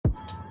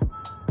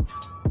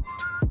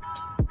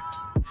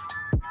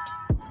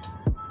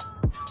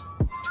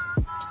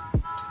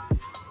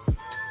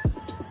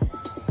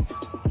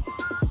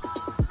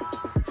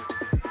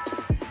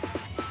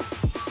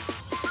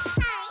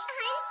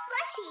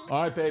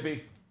All right,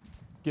 baby.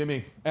 Give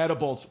me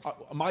edibles.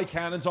 Mike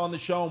Hannon's on the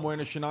show. I'm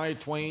wearing a Shania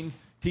Twain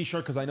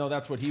t-shirt because I know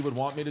that's what he would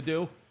want me to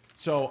do.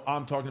 So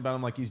I'm talking about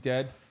him like he's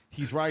dead.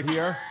 He's right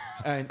here.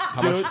 And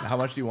How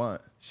much do you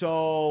want?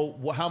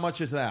 So how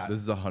much is that? This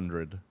is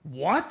 100.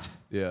 What?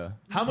 Yeah.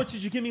 How much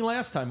did you give me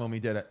last time when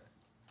we did it?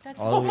 That's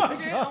Oh my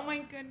 100. Oh my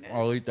goodness.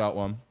 I'll eat that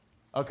one.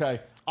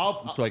 Okay.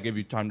 So I give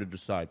you time to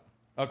decide.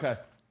 Okay.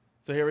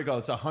 So here we go.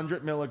 It's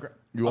 100 milligrams.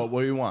 What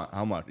do you want?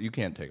 How much? You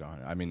can't take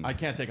 100. I mean, I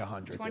can't take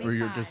 100. 25. or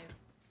you're just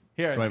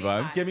Here,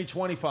 25? give me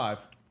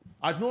 25.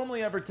 I've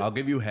normally ever... I'll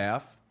give you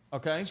half,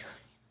 Okay.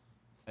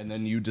 and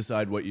then you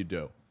decide what you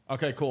do.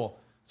 Okay, cool.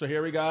 So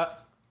here we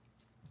got...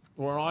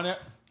 We're on it.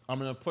 I'm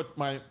going to put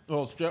my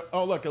little strip...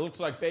 Oh, look, it looks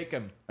like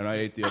bacon. And I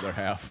ate the other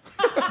half.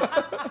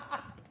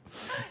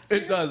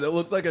 It does. It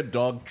looks like a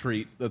dog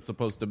treat that's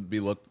supposed to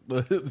look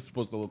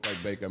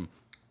like bacon.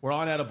 We're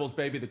on edibles,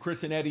 baby. The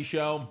Chris and Eddy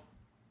show,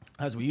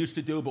 as we used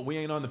to do, but we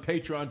ain't on the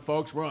Patreon,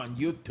 folks. We're on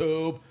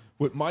YouTube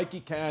with Mikey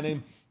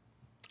Cannon.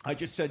 I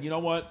just said, you know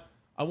what?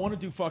 I want to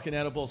do fucking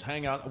edibles,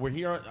 hang out. We're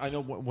here. I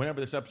know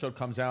whenever this episode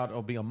comes out,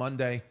 it'll be a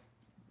Monday.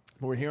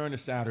 We're here on a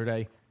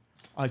Saturday.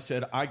 I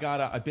said,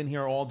 I've been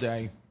here all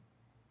day.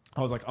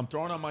 I was like, I'm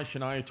throwing on my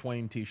Shania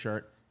Twain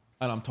t-shirt,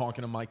 and I'm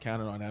talking to Mike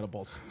Cannon on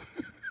edibles.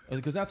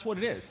 Because that's what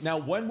it is. Now,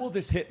 when will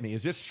this hit me?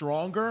 Is this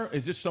stronger?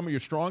 Is this some of your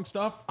strong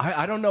stuff?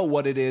 I don't know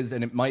what it is,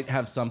 and it might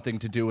have something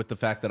to do with the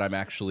fact that I'm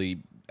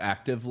actually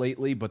active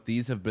lately, but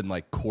these have been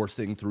like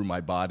coursing through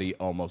my body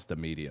almost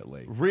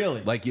immediately.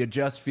 Really? Like you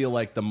just feel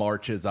like the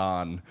march is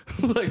on.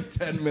 Like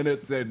 10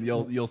 minutes in,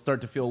 you'll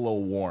start to feel a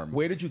little warm.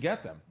 Where did you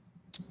get them?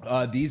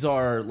 These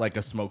are like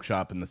a smoke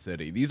shop in the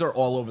city. These are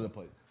all over the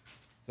place.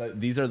 So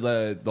these are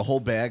the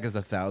whole bag is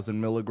 1,000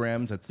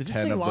 milligrams. That's Did 10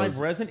 you say of live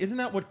those. resin? Isn't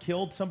that what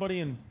killed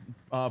somebody in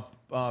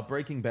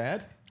Breaking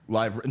Bad?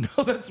 Live.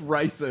 No, that's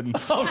ricin.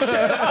 Oh, shit.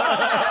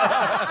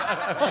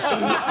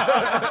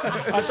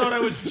 I thought I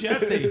was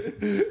Jesse.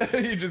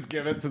 You just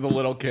give it to the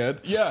little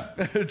kid. Yeah.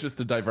 Just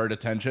to divert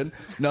attention.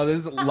 No, this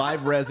is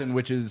live resin,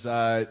 which is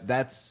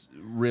that's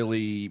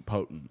really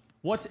potent.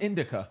 What's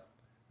indica?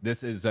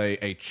 This is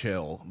a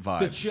chill vibe.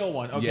 The chill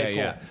one. Okay, yeah, cool.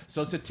 yeah.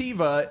 So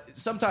sativa,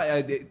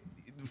 sometimes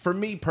for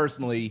me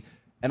personally,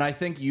 and I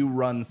think you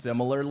run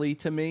similarly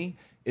to me,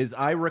 is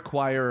I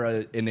require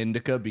an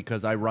indica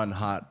because I run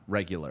hot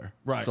regular.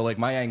 Right. So like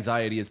my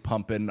anxiety is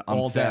pumping. I'm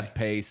All day. fast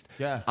paced.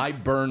 Yeah. I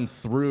burn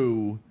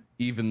through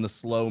even the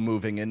slow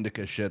moving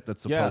indica shit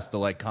that's supposed to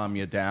like calm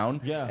you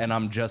down. Yeah. And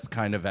I'm just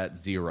kind of at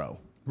zero.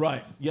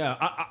 Right. Yeah.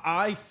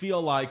 I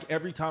feel like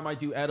every time I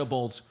do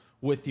edibles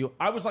with you,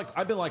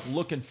 I've been like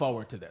looking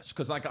forward to this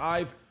because like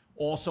I'm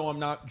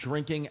not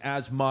drinking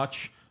as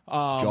much.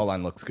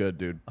 Jawline looks good,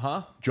 dude.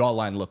 Huh?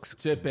 Jawline looks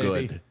That's it,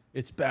 baby. good.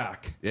 It's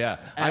back. Yeah.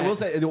 I will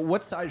say,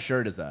 what size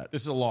shirt is that?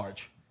 This is a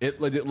large. It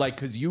like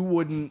because you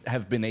wouldn't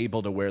have been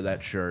able to wear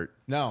that shirt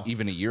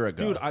even a year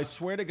ago. Dude, I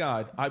swear to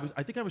God, I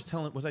was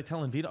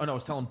telling Vito? Oh no, I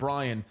was telling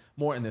Brian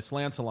Morton, this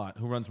Lancelot,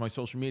 who runs my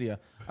social media.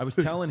 I was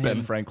telling him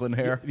Ben Franklin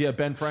hair. Yeah,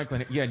 Ben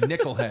Franklin. Yeah,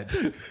 nickel head.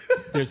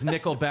 There's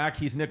nickel back,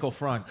 he's nickel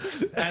front.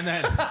 And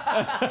then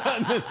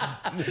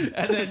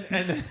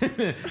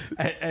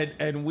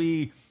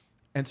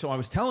and so I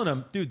was telling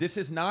him, dude, this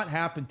has not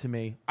happened to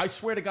me. I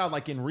swear to God,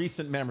 like in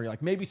recent memory,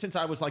 like maybe since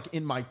I was like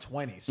in my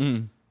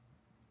 20s.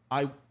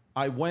 I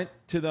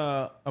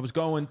was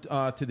going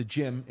to the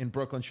gym in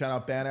Brooklyn. Shout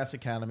out Badass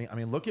Academy. I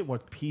mean, look at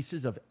what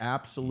pieces of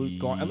absolute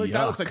garbage. That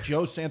Yuck. looks like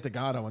Joe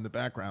Santagato in the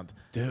background.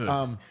 Dude,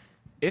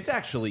 it's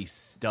actually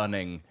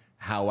stunning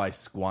how I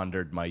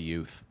squandered my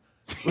youth.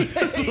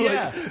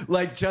 Yeah.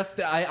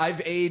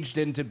 I've aged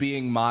into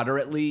being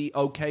moderately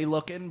okay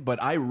looking,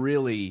 but I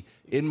really,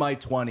 in my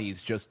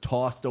 20s, just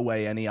tossed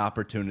away any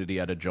opportunity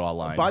at a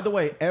jawline. By the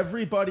way,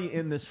 everybody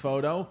in this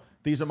photo,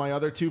 these are my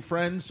other two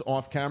friends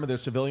off camera. They're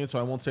civilians, so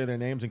I won't say their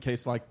names in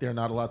case like they're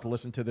not allowed to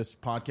listen to this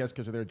podcast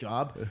because of their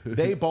job.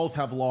 They both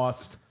have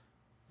lost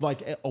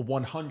like a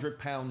 100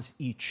 pounds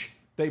each.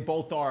 They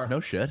both are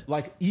No shit.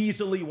 like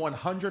easily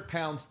 100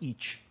 pounds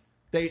each.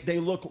 They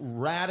look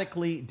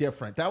radically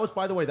different. That was,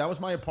 by the way,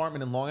 my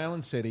apartment in Long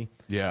Island City.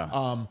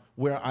 Yeah.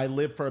 Where I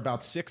lived for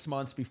about 6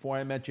 months before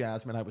I met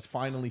Jasmine. I was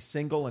finally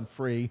single and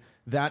free.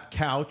 That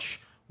couch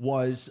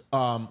was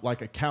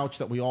like a couch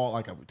that we all,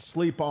 like I would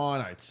sleep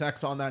on. I had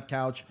sex on that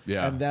couch.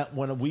 Yeah. And that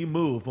when we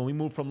moved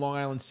from Long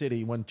Island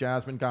City, when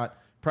Jasmine got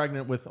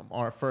pregnant with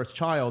our first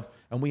child,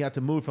 and we had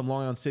to move from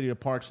Long Island City to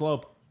Park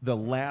Slope, the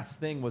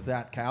last thing was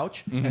that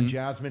couch, and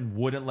Jasmine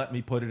wouldn't let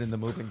me put it in the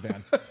moving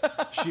van.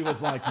 She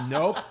was like,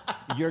 nope,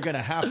 you're going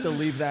to have to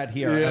leave that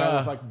here. Yeah. And I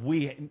was like,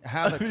 we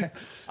have a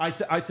I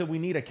said, we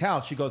need a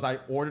couch. She goes, I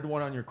ordered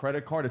one on your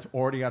credit card. It's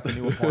already at the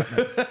new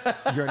apartment.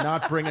 You're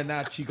not bringing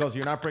that. She goes,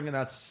 you're not bringing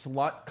that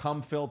slut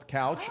cum-filled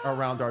couch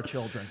around our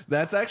children.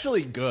 That's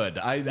actually good.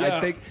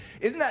 I think,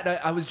 isn't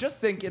that, I was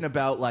just thinking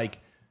about like,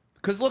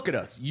 because look at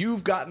us.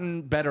 You've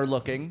gotten better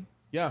looking.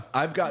 Yeah.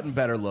 I've gotten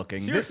better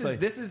looking. Seriously.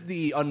 This is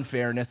the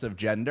unfairness of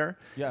gender.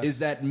 Yes. Is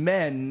that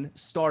men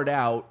start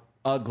out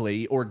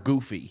ugly, or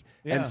goofy.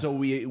 Yeah. And so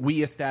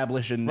we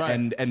establish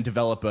and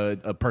develop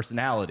a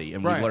personality,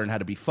 and we learn how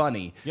to be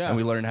funny, and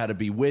we learn how to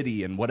be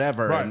witty and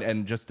whatever,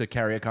 and just to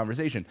carry a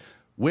conversation.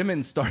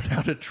 Women start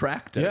out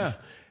attractive,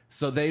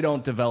 so they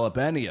don't develop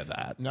any of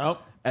that.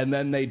 Nope. And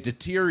then they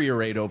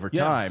deteriorate over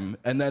time,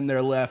 and then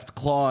they're left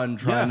clawing,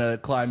 trying to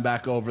climb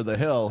back over the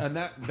hill. And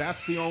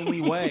that's the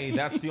only way.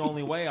 That's the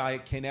only way I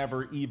can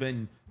ever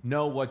even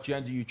know what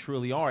gender you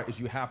truly are, is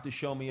you have to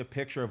show me a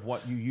picture of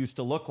what you used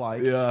to look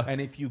like. Yeah.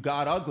 And if you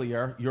got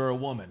uglier, you're a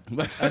woman.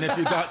 And if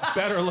you got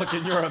better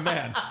looking, you're a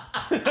man.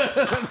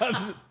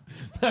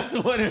 That's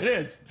what it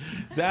is.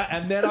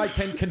 And then I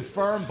can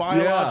confirm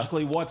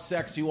biologically what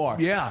sex you are.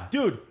 Yeah.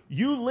 Dude,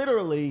 you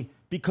literally,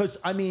 because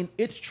I mean,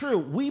 it's true.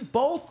 We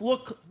both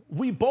look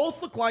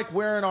like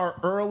we're in our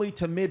early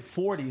to mid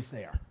 40s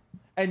there.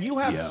 And you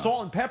have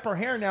salt and pepper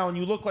hair now, and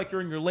you look like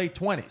you're in your late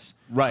 20s.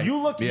 Right.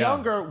 You look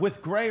younger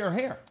with grayer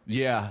hair.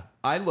 Yeah.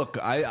 I look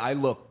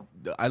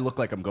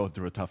like I'm going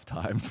through a tough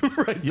time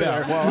right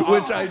there, well,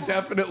 which I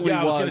definitely was.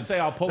 I was going to say,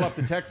 I'll pull up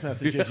the text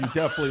messages. You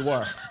definitely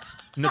were.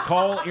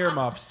 Nicole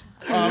earmuffs.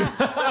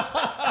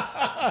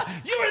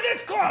 You were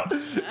this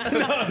close.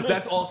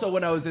 That's also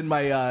when I was in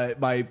my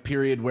my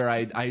period where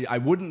I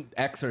wouldn't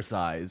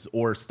exercise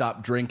or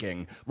stop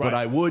drinking, but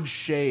I would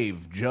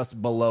shave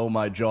just below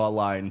my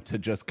jawline to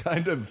just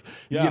kind of,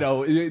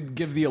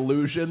 give the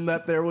illusion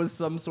that there was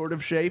some sort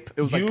of shape.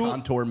 It was like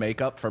contour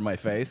makeup for my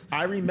face.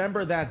 I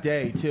remember that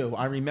day too.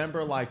 I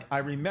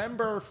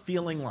remember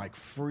feeling like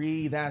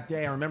free that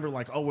day. I remember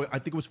I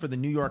think it was for the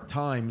New York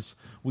Times.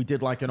 We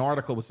did like an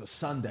article. It was a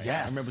Sunday.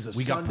 Yes. I remember it was a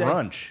we Sunday.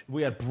 got brunch.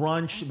 We had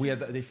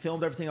brunch. They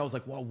filmed everything. I was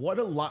like, well, what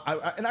a lot.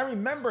 And I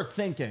remember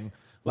thinking,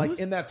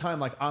 in that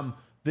time, I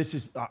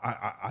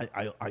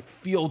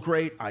feel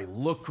great. I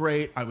look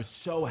great. I was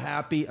so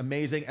happy,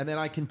 amazing. And then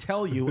I can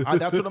tell you,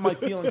 that's what my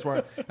feelings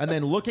were. And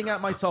then looking at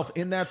myself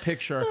in that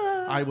picture,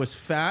 I was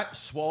fat,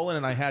 swollen,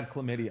 and I had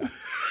chlamydia.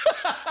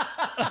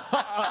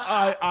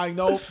 I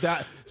know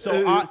that.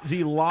 So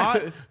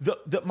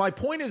my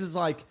point is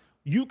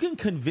you can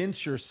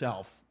convince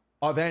yourself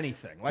of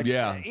anything.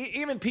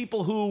 Even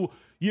people who,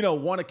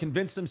 want to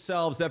convince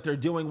themselves that they're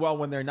doing well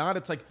when they're not.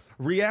 It's like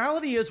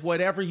reality is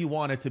whatever you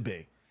want it to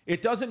be.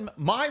 It doesn't,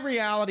 my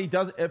reality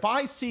doesn't, if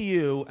I see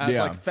you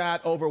as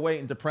fat, overweight,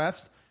 and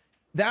depressed,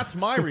 that's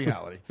my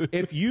reality.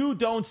 If you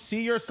don't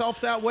see yourself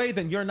that way,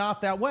 then you're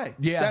not that way.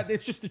 Yeah.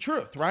 It's just the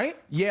truth, right?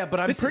 Yeah, but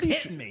I'm this pretty is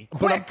hitting me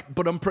quick.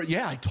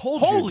 I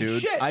told Holy you,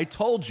 dude. shit. I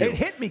told you. It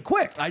hit me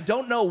quick. I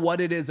don't know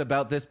what it is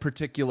about this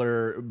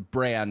particular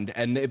brand,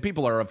 and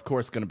people are, of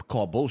course, going to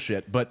call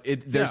bullshit, but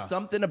there's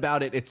something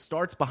about it. It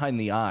starts behind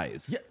the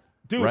eyes. Yeah.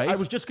 Dude, right? I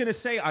was just going to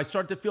say, I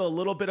started to feel a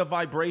little bit of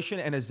vibration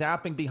and a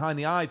zapping behind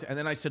the eyes. And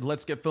then I said,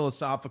 let's get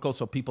philosophical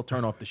so people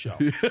turn off the show.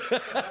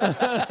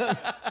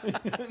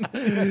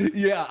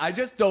 Yeah, I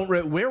just don't...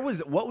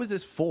 what was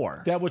this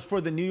for? That was for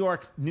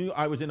the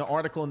I was in an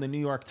article in the New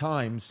York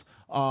Times.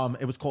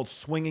 It was called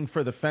Swinging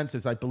for the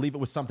Fences. I believe it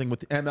was something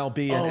with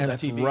MLB and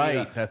MTV. That's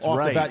right. That's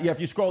right. If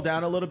you scroll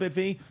down a little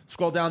bit,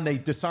 scroll down. They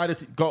decided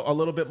to go a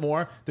little bit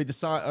more. They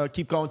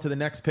keep going to the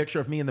next picture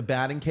of me in the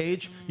batting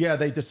cage. Yeah,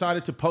 they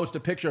decided to post a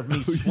picture of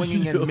me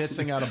swinging and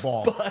missing at a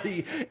ball.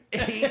 Buddy,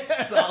 8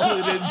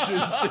 solid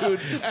inches,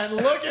 dude. And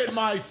look at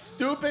my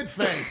stupid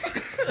face.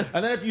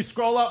 And then if you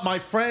scroll up, my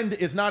friend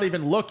is not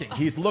even looking.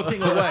 He's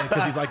looking away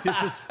because he's like,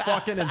 this is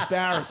fucking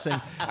embarrassing.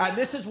 And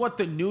this is what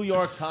the New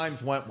York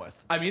Times went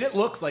with. I mean, it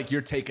looks like you're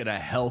taking a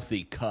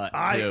healthy cut,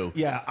 too.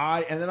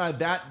 And then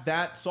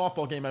that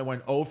softball game, I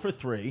went 0 for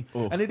 3.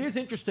 Oof. And it is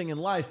interesting in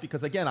life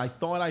because, again, I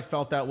thought I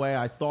felt that way.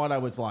 I thought I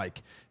was,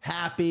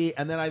 happy.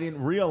 And then I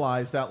didn't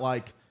realize that,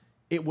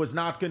 it was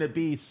not going to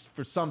be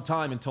for some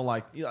time until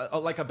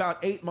about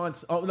 8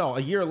 months. Oh no,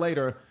 a year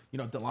later,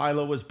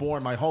 Delilah was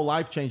born. My whole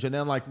life changed, and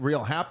then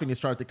real happiness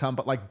started to come.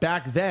 But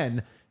back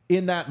then,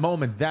 in that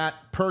moment,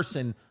 that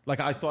person,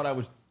 I thought I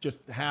was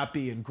just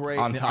happy and great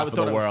on top of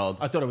the world.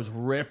 I thought I was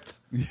ripped,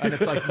 and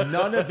it's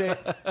none of it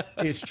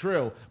is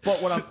true. But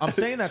what I'm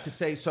saying that to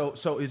say, so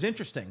it's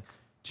interesting.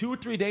 2 or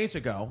 3 days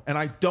ago, and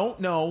I don't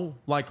know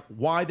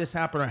why this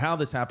happened or how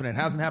this happened. It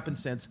hasn't happened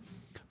since.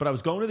 But I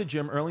was going to the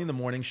gym early in the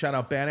morning. Shout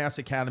out Badass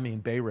Academy in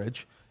Bay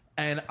Ridge,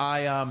 and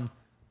I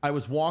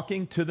was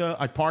walking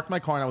I parked my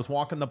car and I was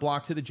walking the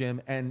block to the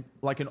gym, and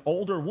an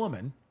older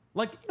woman,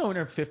 in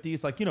her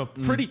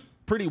 50s,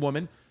 pretty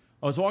woman.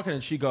 I was walking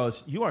and she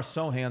goes, "You are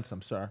so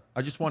handsome, sir.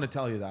 I just want to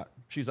tell you that."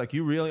 She's like,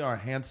 "You really are a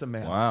handsome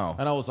man." Wow.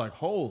 And I was like,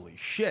 "Holy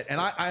shit!" And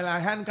I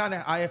hadn't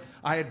gotten I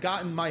had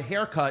gotten my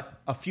haircut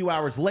a few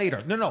hours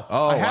later. No,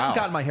 I hadn't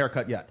gotten my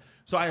haircut yet.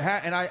 So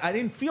I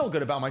didn't feel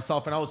good about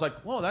myself, and I was like,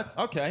 "Whoa, that's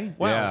okay.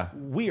 Wow,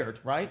 weird,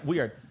 right?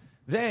 Weird."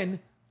 Then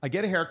I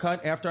get a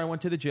haircut after I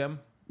went to the gym.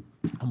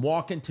 I'm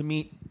walking to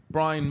meet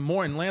Brian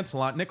Moore and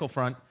Lancelot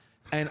Nickelfront,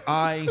 and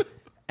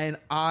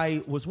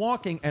I was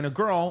walking, and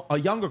a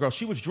younger girl,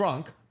 she was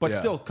drunk, but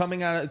still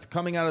coming out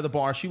of the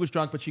bar. She was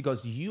drunk, but she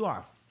goes, "You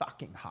are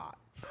fucking hot.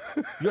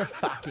 You're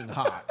fucking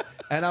hot."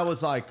 And I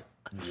was like,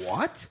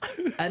 what?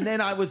 And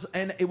then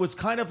it was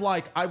kind of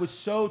like, I was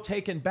so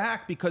taken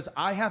back because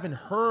I haven't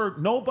heard,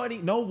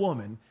 no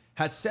woman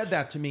has said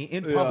that to me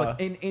in public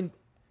in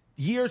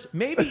years,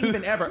 maybe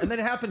even ever. And then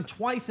it happened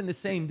twice in the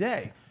same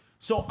day.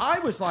 So I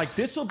was like,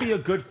 this will be a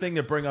good thing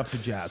to bring up to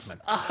Jasmine.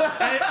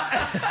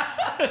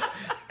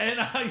 And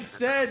I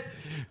said,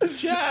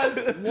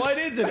 Jazz, what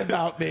is it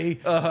about me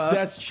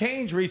that's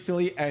changed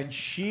recently? And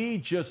she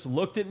just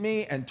looked at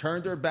me and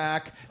turned her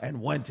back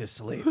and went to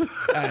sleep.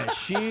 And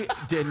she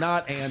did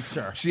not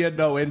answer. She had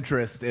no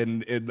interest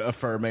in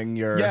affirming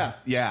your...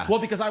 Yeah. Well,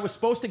 because I was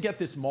supposed to get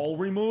this mole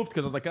removed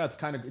because I was like, oh,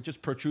 it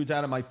just protrudes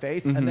out of my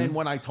face. And then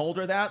when I told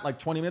her that, like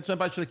 20 minutes went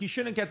by, she's like, you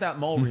shouldn't get that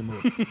mole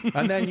removed.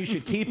 And then you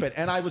should keep it.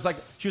 And I was like,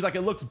 she was like,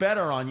 it looks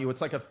better on you.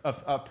 It's like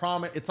a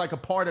prominent, it's like a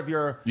part of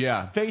your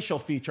facial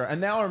feature. And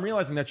now I'm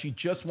realizing that she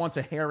just wants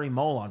a hairy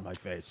mole on my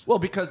face. Well,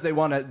 because they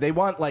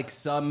want like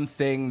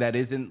something that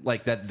isn't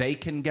like that they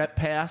can get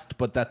past,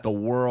 but that the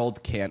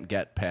world can't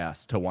get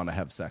past to want to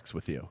have sex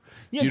with you.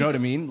 Do you know what I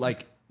mean?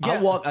 Like,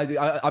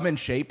 I'm in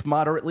shape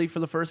moderately for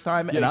the first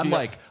time, and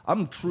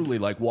I'm truly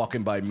like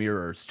walking by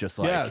mirrors, just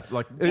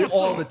like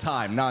all the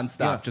time,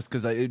 nonstop,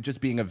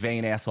 just being a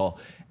vain asshole.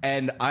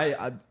 And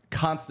I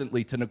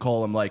constantly to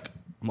Nicole, I'm like,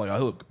 I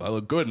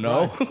look good,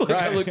 no?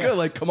 I look good.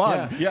 Like, come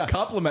on,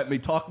 compliment me,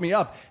 talk me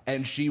up.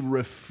 And she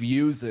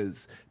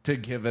refuses to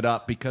give it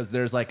up because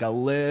there's like a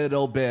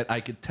little bit, I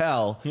could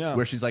tell,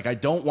 where she's like, I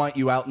don't want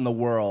you out in the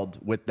world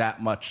with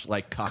that much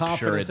like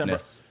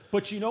cocksuredness.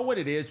 But you know what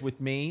it is with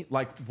me?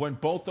 Like when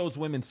both those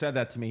women said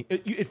that to me,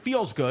 it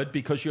feels good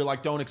because you're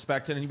like, don't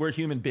expect it. And we're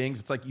human beings.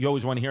 It's like you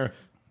always want to hear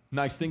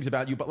nice things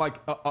about you. But like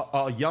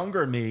a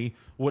younger me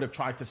would have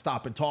tried to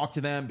stop and talk to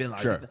them, been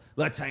like,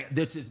 let's hang.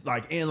 This is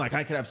like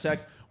I could have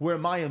sex. Where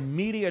my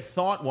immediate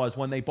thought was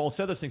when they both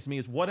said those things to me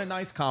is, what a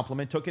nice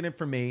compliment. Took it in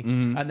for me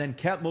and then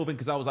kept moving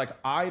because I was like,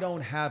 I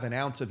don't have an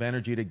ounce of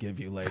energy to give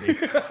you, lady.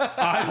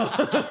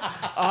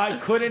 I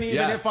couldn't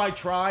even if I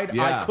tried.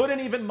 I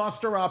couldn't even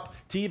muster up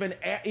to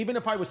even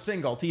if I was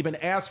single to even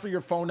ask for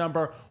your phone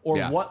number or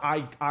what.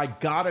 I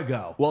gotta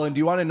go. Well, and do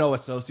you want to know a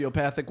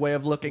sociopathic way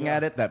of looking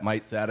at it that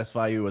might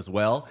satisfy you as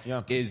well?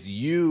 Is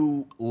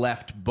you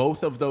left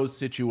both of those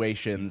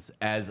situations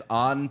as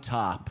on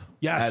top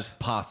as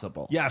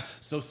possible. Yes.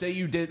 So say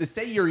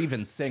you're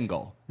even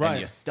single and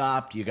you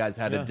stopped, you guys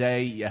had a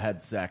day, you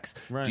had sex.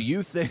 Do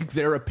you think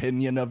their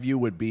opinion of you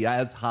would be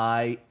as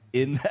high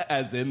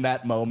as in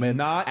that moment,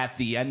 not at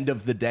the end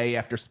of the day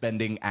after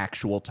spending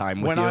actual time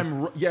with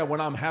you?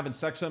 When I'm having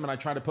sex with them and I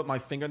try to put my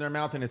finger in their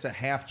mouth and it's a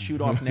half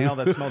chewed off nail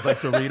that smells like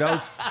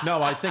Doritos. No,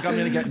 I think I'm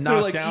going to get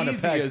knocked down.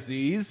 Easy,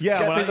 Aziz. Yeah,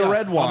 get me the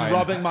red wine. I'm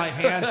rubbing my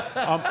hands.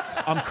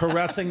 I'm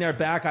caressing their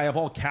back. I have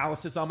all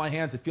calluses on my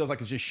hands. It feels like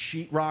it's just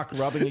sheetrock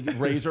rubbing a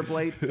razor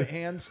blade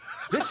hands.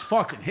 This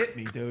fucking hit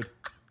me, dude.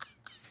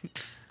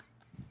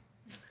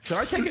 Should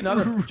I take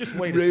another? Just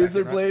wait a second.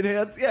 Razor blade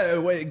hands? Yeah,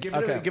 wait. Give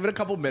it a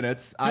couple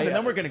minutes. Dude, and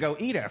then we're going to go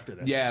eat after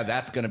this. Yeah,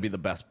 that's going to be the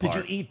best part.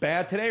 Did you eat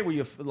bad today? Were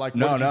you like,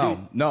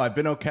 No, I've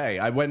been okay.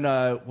 I went,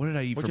 what did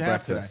I eat for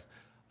breakfast?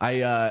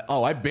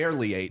 I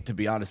barely ate, to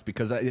be honest,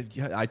 because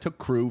I took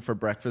crew for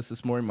breakfast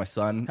this morning. My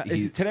son.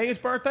 Today his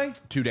birthday?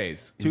 2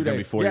 days. He's going to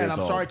be 4 years old. Yeah,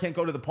 and I'm sorry I can't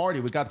go to the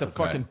party. We got the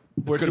fucking...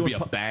 It's going to be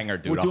a banger,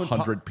 dude.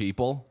 100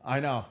 people.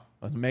 I know.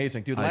 That's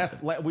amazing, dude.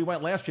 We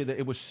went last year.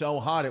 It was so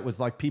hot. It was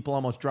like people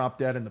almost dropped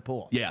dead in the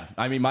pool. Yeah,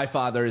 I mean, my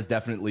father is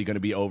definitely going to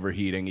be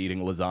overheating, eating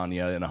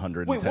lasagna in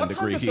 110 degree heat. Wait, what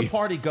time does the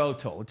party go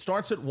till? It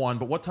starts at 1,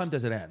 but what time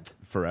does it end?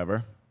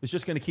 Forever. It's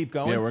just going to keep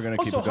going? Yeah, we're going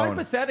to keep it going. So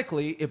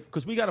hypothetically,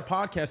 because we got a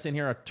podcast in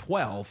here at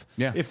 12,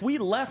 if we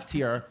left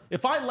here,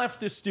 if I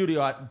left this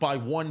studio by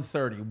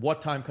 1:30,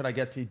 what time could I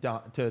get to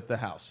the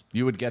house?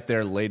 You would get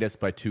there latest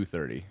by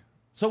 2:30.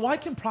 So I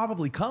can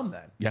probably come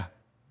then. Yeah.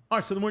 All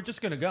right, so then we're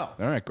just going to go. All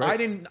right,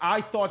 great. I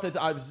thought that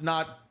I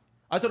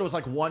thought it was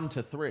like 1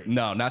 to 3.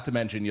 No, not to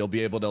mention you'll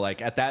be able to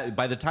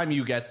by the time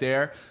you get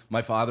there,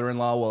 my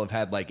father-in-law will have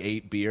had like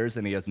 8 beers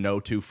and he has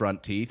no 2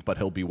 front teeth, but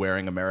he'll be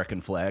wearing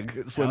American flag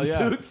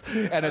swimsuits.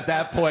 Yeah. And at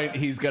that point,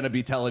 he's going to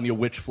be telling you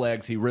which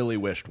flags he really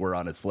wished were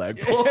on his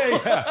flagpole.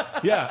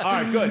 Yeah. All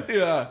right, good.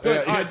 Yeah.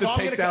 Good. He had to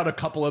take down a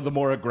couple of the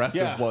more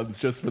aggressive ones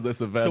just for this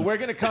event. So we're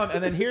going to come,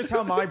 and then here's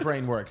how my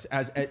brain works.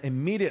 As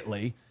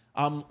immediately,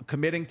 I'm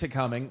committing to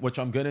coming, which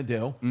I'm going to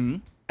do. Mm-hmm.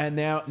 And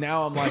now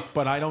I'm like,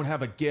 but I don't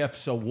have a gift.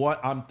 So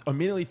what? I'm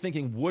immediately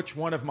thinking, which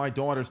one of my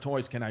daughter's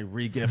toys can I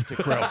re-gift to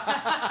Crew?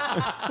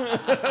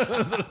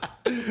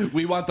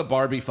 We want the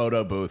Barbie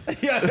photo booth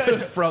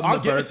from I'll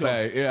the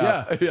birthday.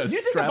 Yeah. You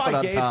think if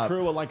I gave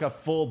Crew like a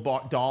full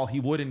doll, he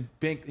wouldn't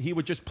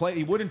just play.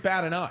 He wouldn't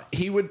bat an eye.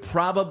 He would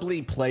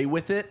probably play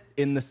with it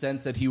in the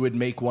sense that he would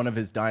make one of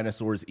his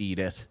dinosaurs eat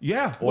it.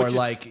 Yeah. Or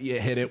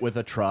hit it with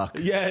a truck.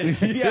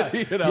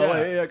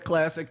 Yeah.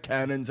 Classic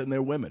cannons and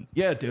their women.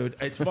 Yeah, dude.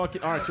 It's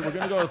fucking... All right, so we're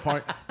going to go to the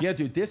party. Yeah,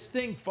 dude, this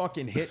thing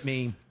fucking hit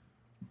me.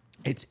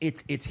 It's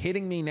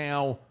hitting me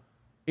now.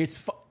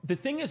 The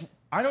thing is,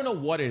 I don't know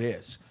what it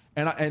is.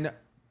 And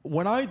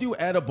when I do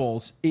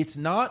edibles, it's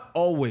not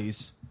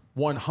always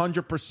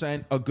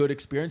 100% a good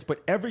experience.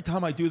 But every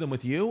time I do them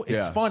with you,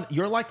 it's fun.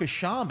 You're like a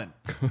shaman.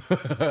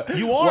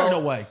 You are in a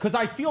way, because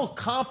I feel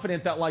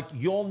confident that like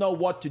you'll know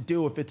what to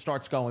do if it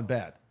starts going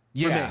bad.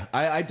 Yeah,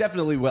 I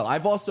definitely will.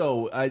 I've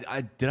also,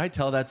 did I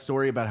tell that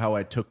story about how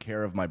I took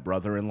care of my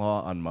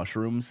brother-in-law on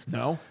mushrooms?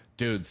 No.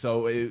 Dude,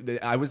 so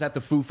I was at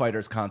the Foo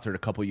Fighters concert a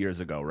couple years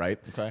ago, right?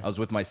 Okay. I was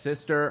with my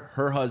sister,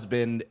 her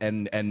husband,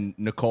 and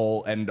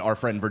Nicole, and our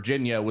friend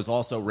Virginia was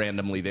also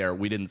randomly there.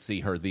 We didn't see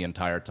her the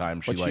entire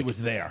time. She was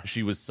there.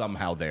 She was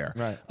somehow there.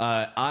 Right.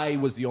 I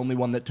was the only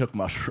one that took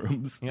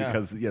mushrooms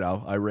because,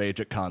 I rage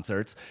at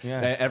concerts.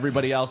 Yeah.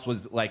 Everybody else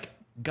was like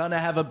gonna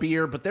have a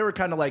beer, but they were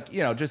kind of like,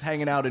 just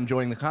hanging out,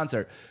 enjoying the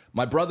concert.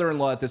 My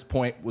brother-in-law at this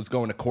point was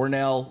going to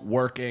Cornell,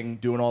 working,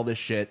 doing all this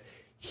shit.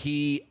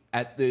 He,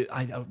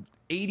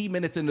 80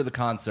 minutes into the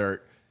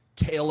concert,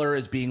 Taylor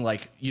is being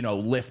like,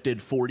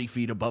 lifted 40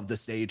 feet above the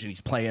stage and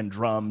he's playing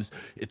drums.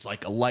 It's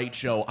like a light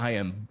show. I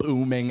am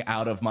booming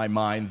out of my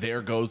mind.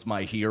 There goes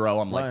my hero.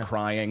 I'm like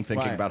crying,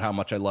 thinking about how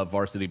much I love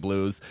Varsity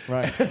Blues.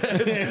 Right.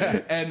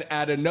 And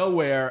out of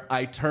nowhere,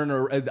 I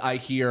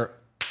hear,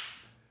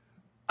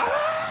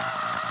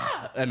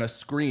 ah! And a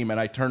scream, and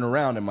I turn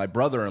around and my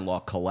brother-in-law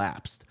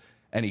collapsed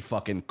and he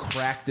fucking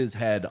cracked his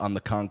head on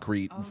the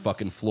concrete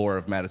fucking floor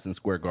of Madison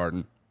Square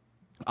Garden.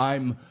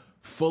 I'm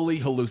fully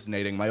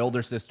hallucinating. My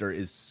older sister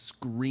is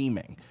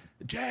screaming,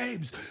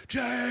 James,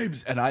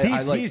 and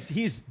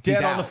he's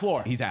dead on the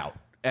floor. He's out.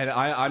 And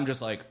I'm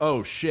just like,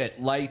 oh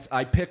shit, lights.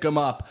 I pick him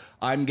up.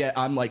 I'm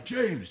like,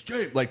 James,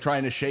 like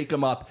trying to shake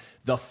him up.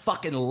 The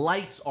fucking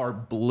lights are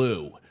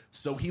blue.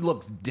 So he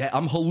looks dead.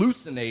 I'm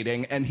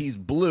hallucinating and he's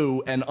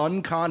blue and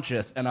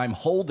unconscious and I'm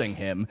holding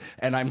him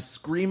and I'm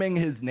screaming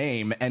his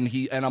name and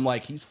I'm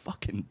like, he's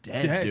fucking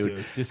dead,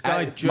 dude. This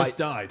guy just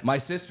died. My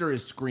sister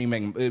is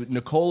screaming.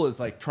 Nicole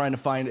is like trying to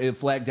find a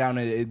flag down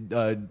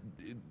EMT,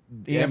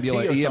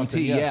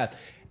 yeah.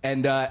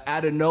 And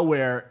out of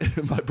nowhere,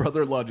 my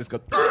brother-in-law just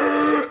goes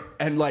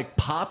and like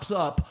pops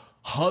up,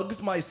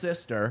 hugs my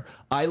sister.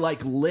 I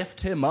like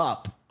lift him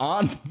up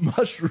on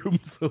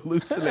mushrooms,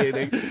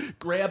 hallucinating,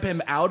 grab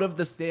him out of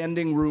the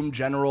standing room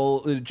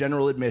general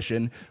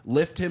admission,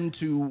 lift him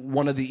to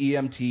one of the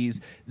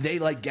EMTs. They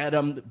like get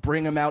him,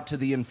 bring him out to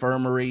the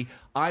infirmary.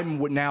 I'm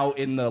now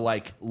in the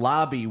like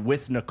lobby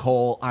with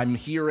Nicole. I'm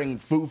hearing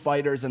Foo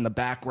Fighters in the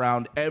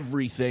background.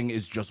 Everything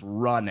is just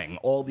running.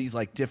 All these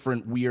like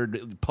different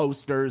weird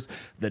posters,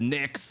 the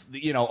Knicks,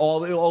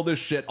 all this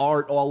shit,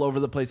 art all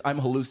over the place. I'm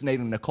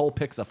hallucinating. Nicole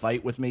picks a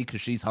fight with me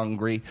because she's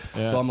hungry.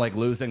 Yeah. So I'm like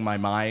losing my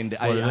mind.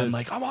 I'm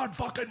like, I'm on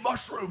fucking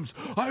mushrooms.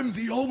 I'm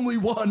the only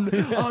one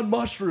on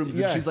mushrooms.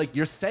 And she's like,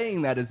 you're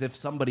saying that as if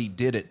somebody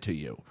did it to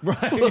you.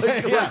 Right.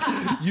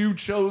 Like, you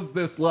chose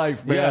this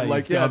life, man.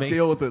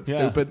 Deal with it,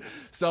 stupid.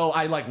 So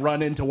I like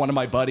run into one of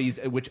my buddies,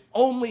 which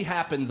only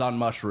happens on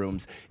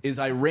mushrooms, is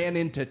I ran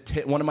into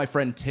one of my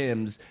friend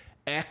Tim's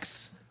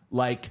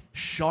like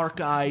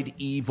shark-eyed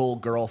evil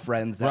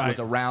girlfriends that was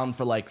around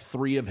for like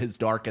 3 of his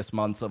darkest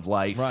months of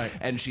life. Right.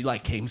 And she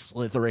like came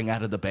slithering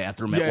out of the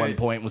bathroom at one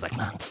point and was like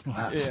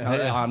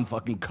on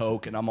fucking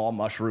coke, and I'm all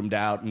mushroomed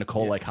out, and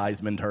Nicole like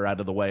Heisman'd her out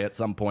of the way at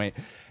some point.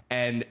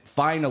 And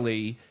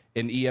finally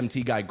an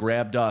EMT guy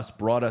grabbed us,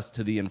 brought us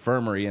to the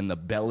infirmary in the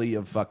belly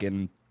of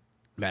fucking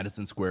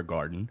Madison Square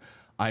Garden.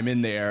 I'm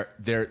in there.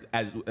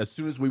 As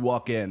soon as we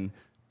walk in,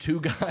 2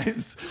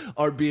 guys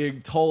are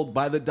being told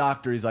by the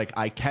doctor, he's like,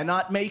 I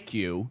cannot make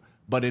you,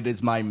 but it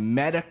is my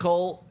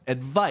medical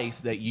advice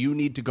that you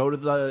need to go to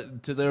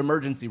the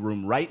emergency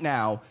room right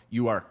now.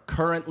 You are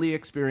currently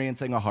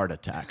experiencing a heart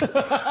attack. And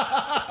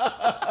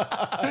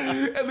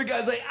the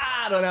guy's like,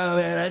 I don't know,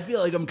 man. I feel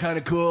like I'm kind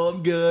of cool.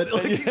 I'm good.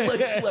 Like he's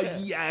like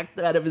yacked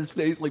out of his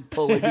face, like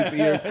pulling his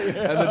ears.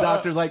 And the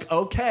doctor's like,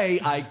 okay,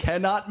 I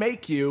cannot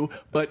make you,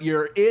 but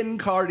you're in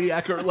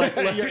cardiac or like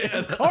you're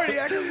in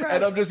cardiac arrest.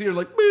 And I'm just here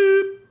like,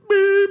 beep.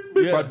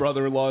 Yeah. My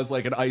brother-in-law is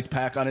like an ice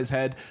pack on his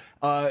head.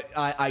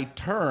 I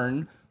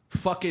turn,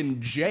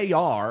 fucking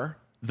JR,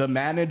 the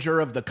manager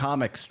of the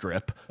comic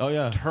strip,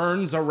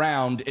 turns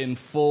around in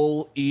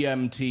full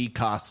EMT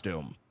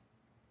costume.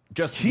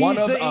 Just He's one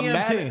of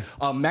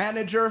a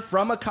manager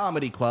from a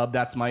comedy club.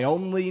 That's my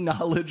only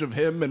knowledge of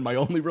him and my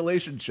only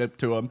relationship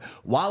to him.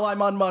 While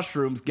I'm on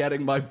mushrooms,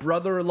 getting my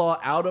brother-in-law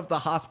out of the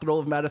hospital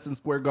of Madison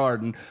Square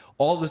Garden,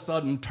 all of a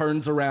sudden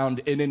turns around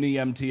in an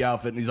EMT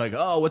outfit and he's like,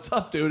 "Oh, what's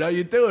up, dude? How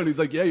you doing?" He's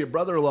like, "Yeah, your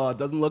brother-in-law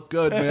doesn't look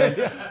good,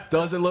 man.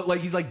 Doesn't look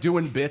like." He's like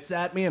doing bits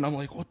at me, and I'm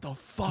like, "What the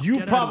fuck?" You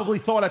probably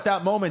thought at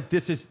that moment,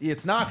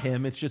 it's not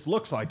him. It just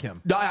looks like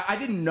him. No, I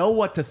didn't know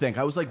what to think.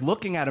 I was like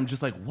looking at him,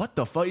 just like, "What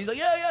the fuck?" He's like,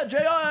 "Yeah, JR,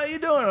 how you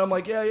doing?" And I'm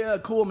like, yeah,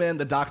 cool, man.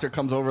 The doctor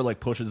comes over, like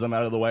pushes him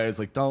out of the way. He's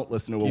like, "Don't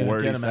listen to a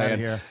word he's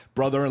saying."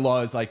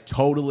 Brother-in-law is like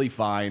totally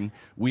fine.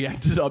 We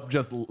ended up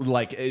just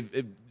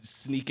like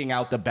sneaking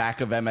out the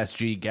back of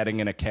MSG,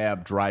 getting in a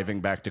cab,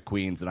 driving back to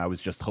Queens, and I was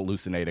just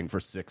hallucinating for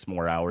 6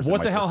 more hours.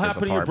 What the hell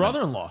happened to your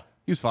brother-in-law?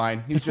 He was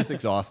fine. He was just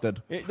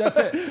exhausted. That's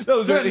it. It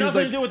had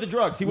nothing to do with the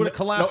drugs. He would have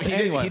collapsed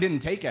anyway. He didn't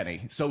take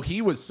any, so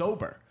he was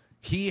sober.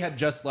 he had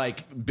just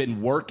like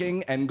been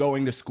working and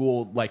going to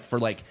school like for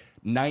like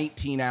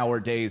 19-hour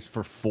days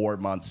for 4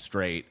 months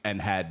straight and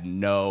had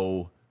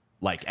no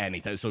like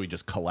anything. So he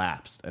just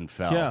collapsed and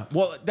fell. Yeah.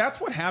 Well,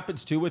 that's what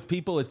happens too with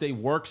people is they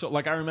work. So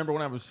like I remember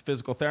when I was a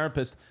physical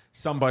therapist,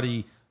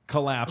 somebody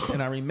collapsed.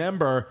 And I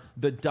remember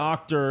the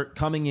doctor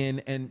coming in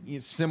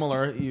and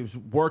similar, he was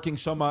working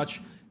so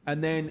much.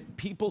 And then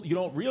people, you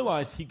don't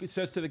realize, he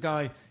says to the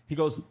guy, he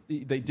goes,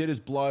 they did his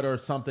blood or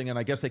something, and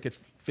I guess they could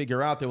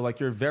figure out, they were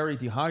like, you're very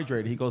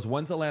dehydrated. He goes,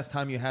 when's the last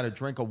time you had a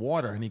drink of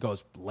water? And he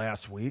goes,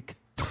 last week.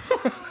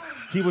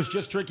 He was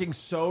just drinking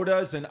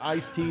sodas and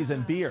iced teas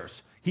and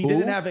beers. He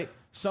didn't have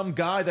some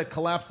guy that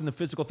collapsed in the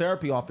physical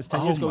therapy office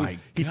 10 years ago.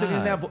 He said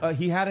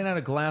he hadn't had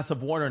a glass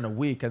of water in a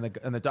week, and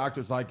the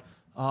doctor's like,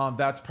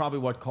 that's probably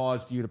what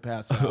caused you to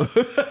pass out.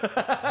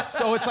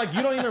 So it's like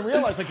you don't even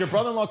realize, like your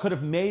brother-in-law could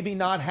have maybe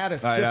not had a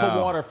sip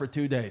of water for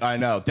 2 days. I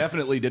know.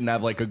 Definitely didn't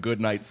have like a good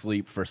night's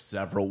sleep for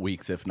several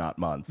weeks, if not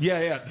months.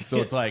 Yeah. So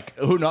it's like,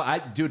 oh no,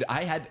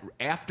 I had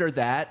after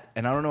that,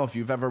 and I don't know if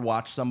you've ever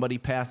watched somebody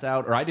pass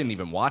out, or I didn't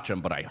even watch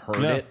them, but I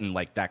heard it, and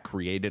like that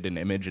created an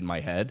image in my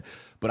head.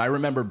 But I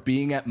remember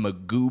being at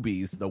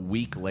Magooby's the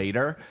week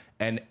later,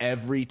 and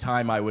every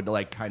time I would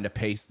like kind of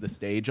pace the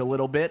stage a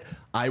little bit,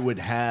 I would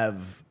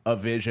have a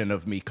vision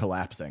of me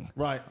collapsing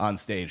on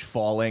stage,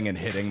 falling and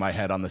hitting my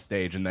head on the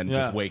stage, and then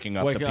just waking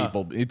up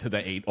people, to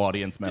the 8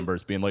 audience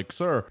members being like,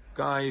 sir.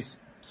 Guys,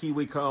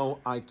 KiwiCo,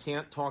 I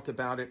can't talk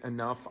about it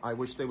enough. I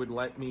wish they would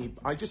let me.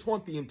 I just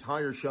want the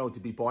entire show to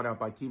be bought out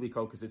by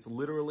KiwiCo because it's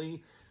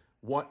literally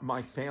what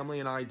my family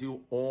and I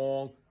do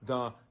all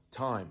the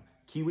time.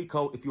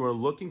 KiwiCo, if you are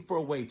looking for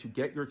a way to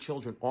get your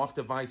children off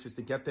devices,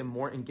 to get them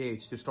more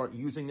engaged, to start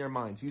using their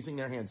minds, using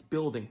their hands,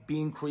 building,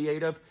 being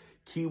creative,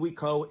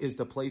 KiwiCo is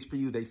the place for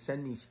you. They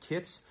send these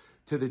kits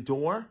to the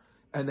door,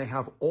 and they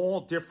have all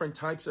different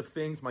types of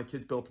things. My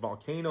kids built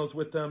volcanoes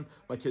with them.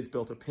 My kids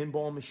built a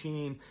pinball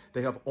machine.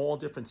 They have all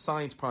different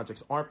science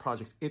projects, art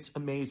projects. It's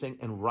amazing.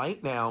 And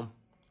right now,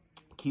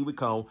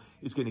 KiwiCo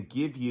is going to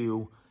give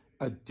you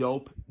a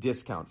dope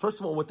discount. First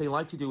of all, what they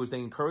like to do is they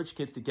encourage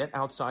kids to get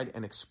outside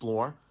and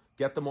explore,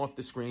 get them off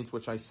the screens,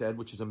 which I said,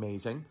 which is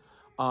amazing.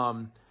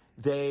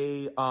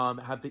 They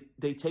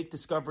take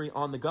Discovery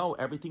on the go.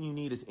 Everything you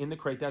need is in the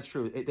crate. That's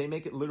true. They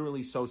make it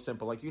literally so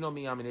simple. Like, you know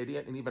me, I'm an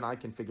idiot, and even I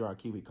can figure out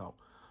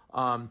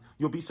KiwiCo.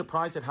 You'll be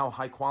surprised at how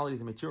high quality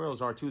the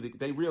materials are too.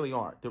 They really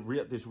are.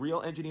 There's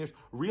real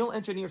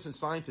engineers and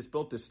scientists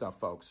built this stuff,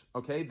 folks.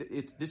 Okay,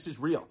 this is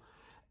real,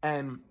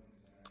 and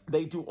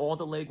they do all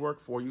the legwork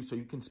for you, so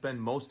you can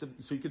spend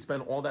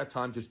all that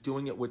time just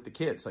doing it with the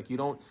kids. Like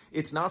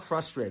it's not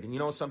frustrating. You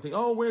know something?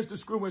 Oh, where's the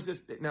screw? Where's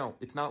this? No,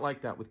 it's not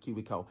like that with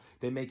KiwiCo.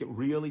 They make it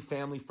really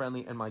family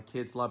friendly, and my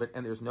kids love it.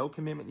 And there's no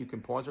commitment. You can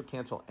pause or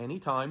cancel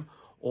anytime.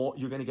 Or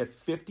you're going to get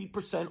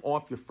 50%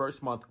 off your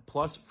first month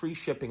plus free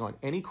shipping on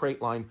any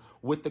crate line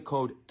with the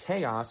code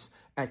CHAOS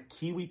at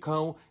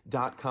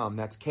KiwiCo.com.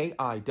 That's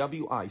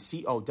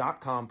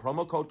KIWICO.com.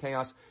 Promo code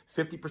CHAOS,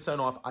 50%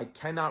 off. I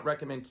cannot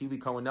recommend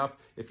KiwiCo enough.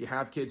 If you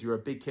have kids, you're a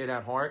big kid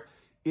at heart.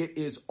 It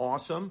is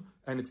awesome,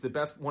 and it's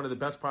one of the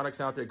best products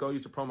out there. Go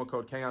use the promo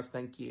code CHAOS.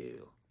 Thank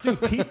you.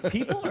 Dude,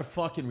 people are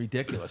fucking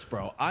ridiculous,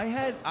 bro.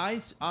 I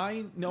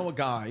know a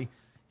guy,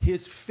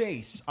 his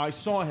face, I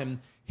saw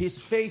him. His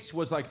face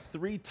was like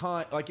 3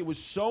 times, like it was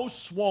so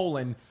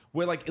swollen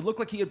where like it looked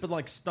like he had been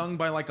like stung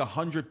by like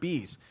 100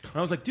 bees. And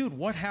I was like, dude,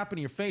 what happened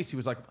to your face? He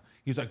was like,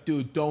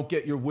 dude, don't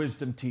get your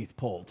wisdom teeth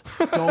pulled.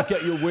 Don't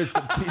get your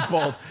wisdom teeth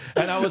pulled.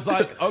 And I was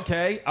like,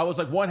 okay. I was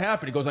like, what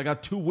happened? He goes, I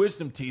got 2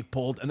 wisdom teeth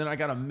pulled, and then I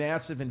got a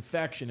massive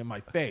infection in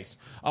my face.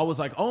 I was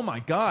like, oh my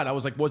God. I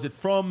was like, was it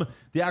from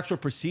the actual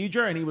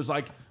procedure? And he was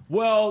like,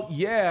 well,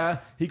 yeah.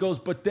 He goes,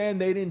 but then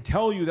they didn't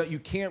tell you that you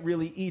can't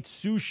really eat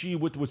sushi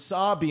with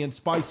wasabi and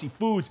spicy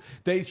foods.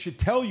 They should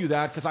tell you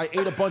that because I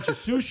ate a bunch of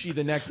sushi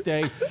the next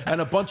day and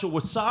a bunch of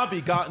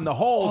wasabi got in the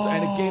holes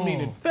and it gave me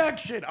an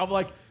infection. I'm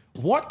like,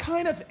 what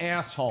kind of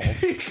asshole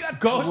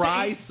goes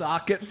dry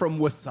socket from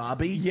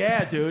wasabi?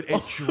 Yeah, dude,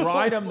 it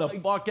dried him the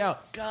fuck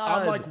out.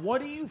 God. I'm like,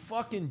 what do you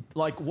fucking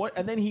like? What?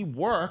 And then he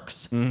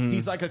works. Mm-hmm.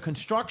 He's like a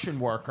construction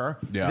worker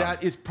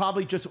that is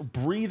probably just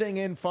breathing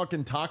in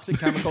fucking toxic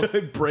chemicals,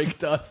 brake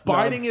dust,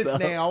 biting his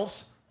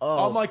nails.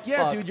 Oh, I'm like,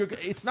 yeah, fuck. Dude,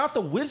 it's not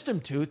the wisdom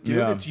tooth, dude.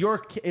 Yeah.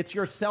 It's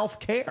your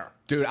self-care.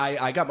 Dude,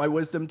 I got my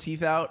wisdom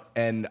teeth out,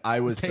 and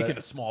I was taking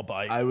a small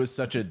bite. I was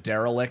such a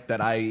derelict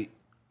that I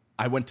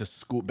went to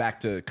school,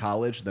 back to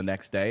college the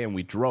next day, and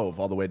we drove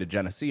all the way to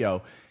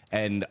Geneseo,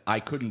 and I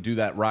couldn't do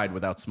that ride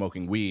without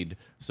smoking weed.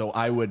 So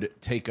I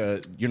would take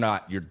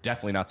you're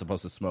definitely not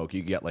supposed to smoke.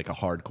 You get like a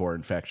hardcore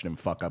infection and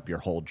fuck up your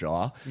whole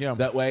jaw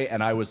that way.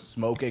 And I was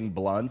smoking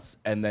blunts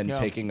and then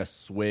taking a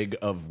swig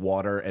of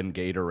water and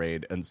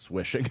Gatorade and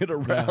swishing it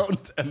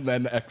around and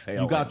then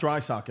exhaling. You got dry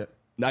socket.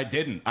 I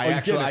didn't.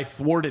 I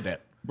thwarted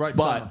it. Right.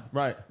 But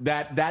right.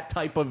 That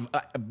type of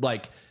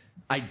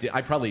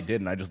I probably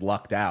didn't. I just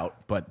lucked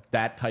out. But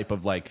that type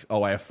of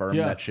I affirm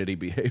that shitty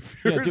behavior.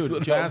 Yeah,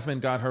 dude.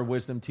 Jasmine got her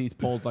wisdom teeth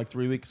pulled like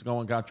 3 weeks ago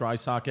and got dry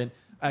socket.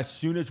 As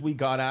soon as we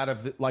got out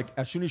of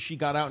as soon as she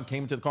got out and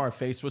came into the car, her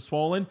face was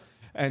swollen.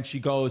 And she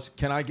goes,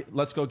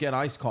 let's go get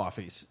iced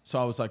coffees.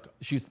 So I was like,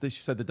 she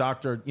said the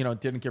doctor,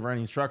 didn't give her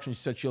any instructions.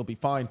 She said she'll be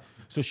fine.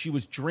 So she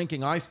was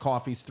drinking iced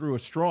coffees through a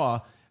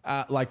straw,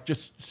 like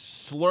just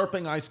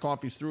slurping iced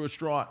coffees through a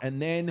straw.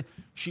 And then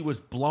she was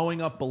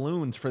blowing up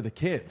balloons for the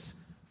kids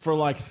for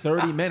like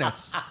 30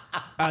 minutes.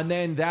 And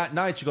then that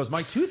night she goes,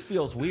 my tooth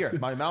feels weird.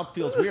 My mouth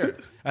feels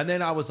weird. And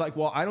then I was like,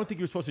 well, I don't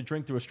think you're supposed to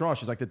drink through a straw.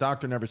 She's like, the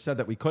doctor never said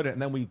that we couldn't.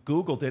 And then we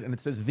Googled it and it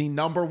says the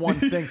number one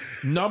thing,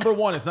 number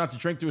one is not to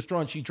drink through a straw.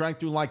 And she drank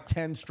through like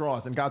 10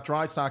 straws and got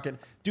dry socket.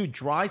 Dude,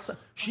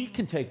 she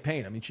can take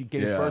pain. I mean, she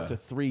gave birth to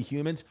 3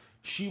 humans.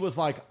 She was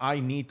like, I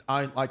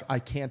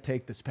can't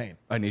take this pain.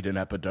 I need an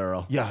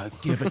epidural. Yeah,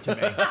 give it to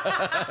me.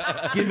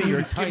 Give me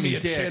your tiny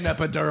dick. Chin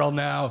epidural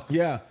now.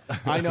 Yeah,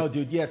 I know,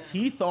 dude. Yeah,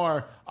 teeth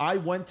are. I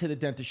went to the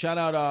dentist. Shout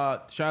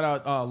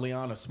out,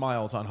 Liana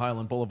Smiles on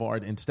Highland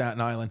Boulevard in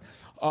Staten Island.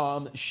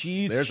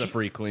 There's a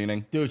free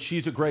cleaning, dude.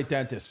 She's a great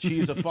dentist.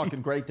 She's a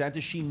fucking great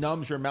dentist. She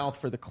numbs your mouth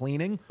for the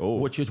cleaning,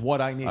 which is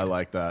what I need. I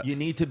like that. You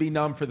need to be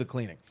numb for the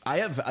cleaning.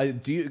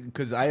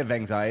 Because I have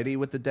anxiety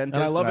with the dentist,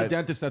 and I love a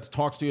dentist that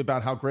talks to you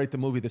about how great the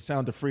movie The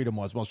Sound of Freedom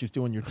was while she's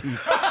doing your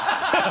teeth.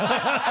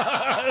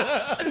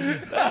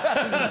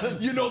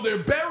 They're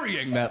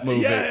burying that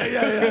movie.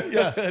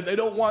 Yeah. They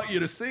don't want you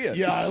to see it.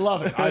 Yeah, I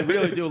love it. I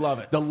really do love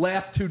it. The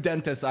last 2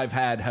 dentists I've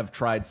had have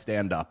tried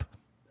stand-up.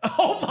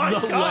 Oh my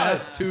God. The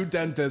last 2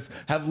 dentists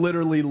have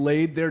literally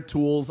laid their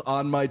tools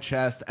on my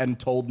chest and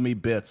told me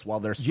bits while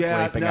they're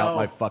scraping out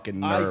my fucking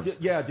nerves.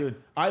 Yeah, dude.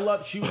 I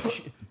love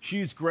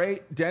she's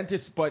great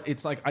dentist, but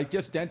it's like I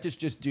guess dentists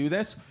just do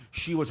this.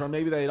 Or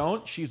maybe they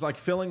don't. She's like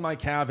filling my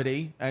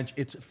cavity, and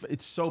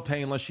it's so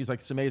painless. She's like,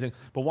 it's amazing.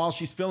 But while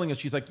she's filling it,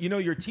 she's like,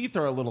 your teeth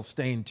are a little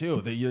stained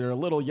too. You're a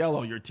little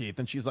yellow, your teeth.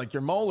 And she's like, your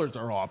molars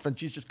are off. And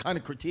she's just kind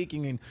of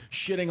critiquing and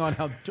shitting on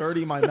how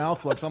dirty my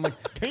mouth looks. I'm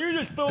like, can you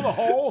just fill the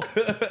hole?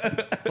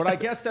 But I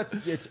guess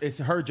it's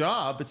her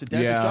job. It's a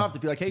dentist's job to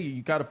be like, hey,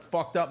 you got a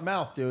fucked up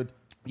mouth, dude.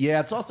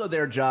 Yeah, it's also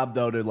their job,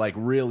 though, to like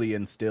really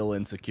instill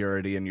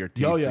insecurity in your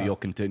teeth so you'll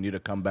continue to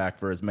come back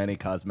for as many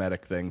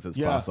cosmetic things as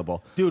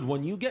possible. Dude,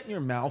 when you get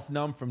your mouth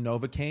numb from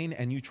Novocaine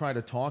and you try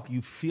to talk,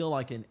 you feel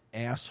like an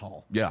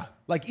asshole. Yeah.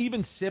 Like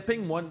even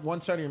sipping,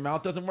 one side of your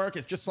mouth doesn't work.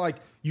 It's just like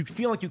you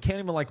feel like you can't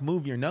even like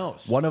move your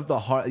nose.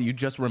 You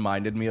just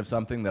reminded me of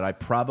something that I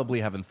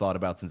probably haven't thought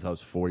about since I was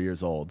 4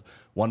 years old.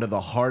 One of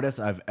the hardest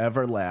I've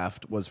ever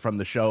laughed was from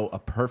the show A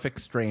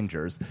Perfect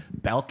Strangers.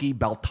 Balki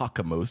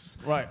Baltakamus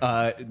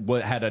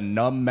had a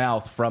numb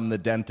mouth from the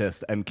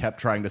dentist and kept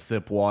trying to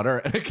sip water,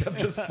 and it kept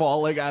just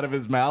falling out of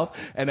his mouth.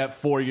 And at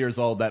 4 years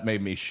old, that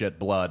made me shit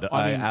blood.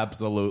 I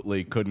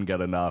absolutely couldn't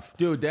get enough.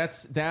 Dude,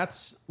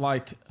 that's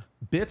like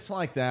bits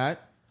like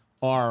that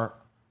are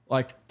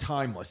like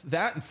timeless.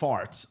 That and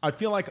farts. I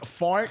feel like a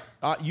fart,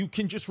 you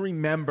can just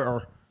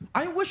remember.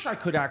 I wish I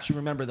could actually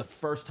remember the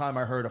first time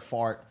I heard a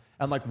fart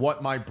and like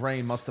what my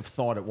brain must have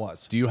thought it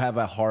was. Do you have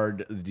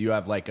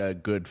like a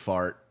good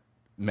fart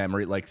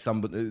memory? Like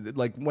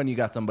when you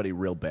got somebody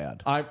real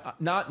bad?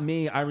 Not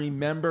me. I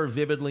remember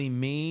vividly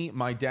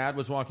my dad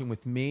was walking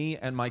with me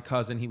and my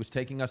cousin. He was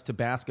taking us to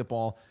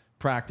basketball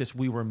practice.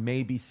 We were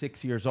maybe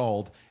 6 years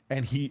old,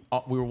 and we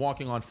were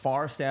walking on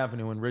Forest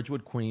Avenue in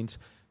Ridgewood, Queens,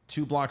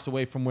 2 blocks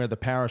away from where the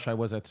parish I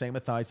was at, St.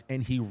 Matthias,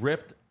 and he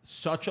ripped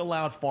such a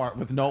loud fart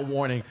with no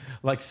warning,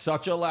 like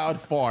such a loud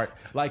fart,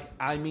 like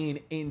I mean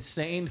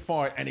insane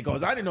fart, and he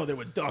goes, I didn't know there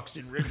were ducks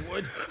in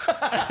Ridgewood.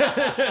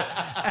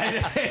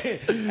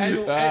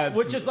 and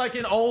which is like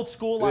an old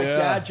school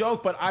dad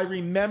joke, but I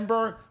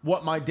remember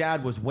what my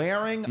dad was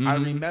wearing. I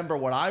remember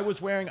what I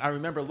was wearing. I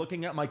remember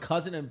looking at my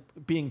cousin and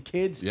being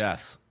kids.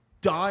 Yes.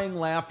 Dying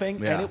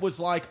laughing, and it was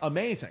like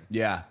amazing.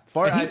 Yeah.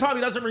 And he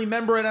probably doesn't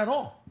remember it at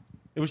all.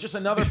 It was just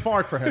another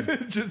fart for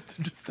him.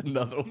 just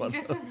another one.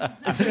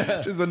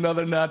 Just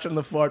another notch on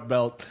the fart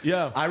belt.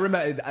 Yeah. I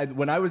remember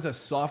when I was a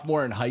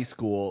sophomore in high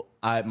school,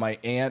 my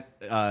aunt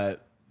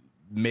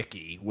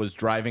Mickey was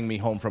driving me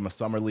home from a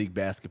summer league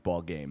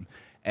basketball game.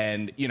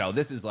 And,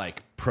 this is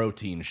like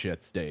protein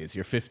shits days.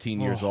 You're 15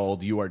 years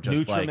old. You are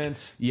just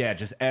nutriments.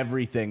 Just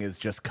everything is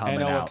just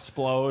coming out.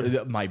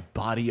 Explode. My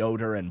body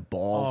odor and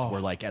balls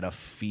were like at a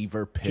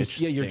fever pitch.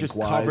 You're just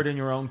covered in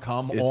your own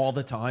cum all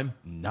the time.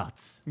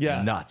 Nuts.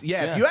 Yeah. Nuts.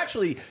 Yeah. If you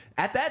actually,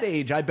 at that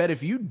age, I bet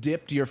if you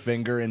dipped your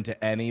finger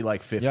into any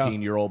like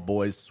 15-year-old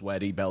boy's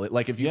sweaty belly,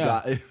 like if you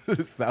got,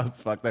 this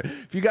sounds fucked up.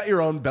 If you got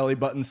your own belly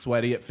button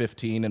sweaty at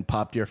 15 and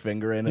popped your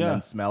finger in and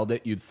then smelled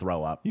it, you'd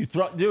throw up.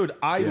 Dude,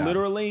 I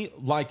literally,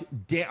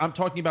 I'm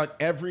talking about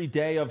every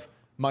day of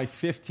my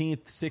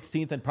 15th,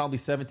 16th, and probably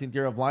 17th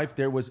year of life,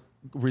 there was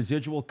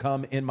residual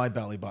cum in my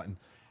belly button.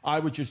 I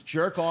would just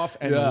jerk off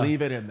and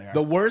leave it in there.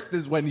 The worst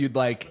is when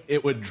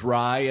it would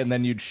dry and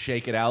then you'd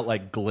shake it out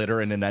like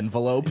glitter in an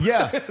envelope.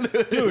 Yeah.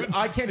 Dude,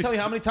 I can't tell you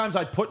how many times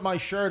I'd put my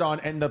shirt on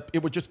and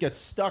it would just get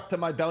stuck to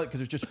my belly because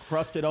it was just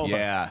crusted over.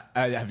 Yeah.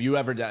 Have you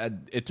ever,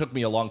 it took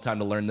me a long time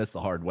to learn this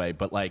the hard way,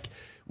 but like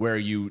where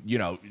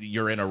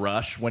you're in a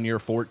rush when you're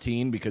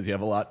 14 because you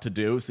have a lot to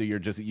do, so you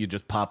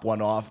just pop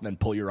one off and then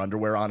pull your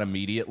underwear on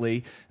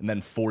immediately, and then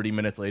 40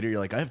 minutes later you're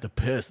like, I have to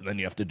piss, and then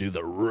you have to do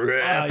the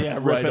rip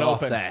right it off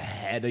open. the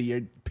head of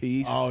your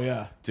piece. Oh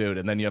yeah, dude,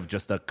 and then you have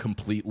just a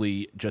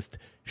completely just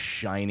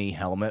shiny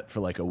helmet for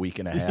like a week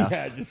and a half.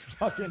 Yeah, just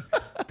fucking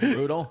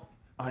brutal.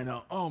 I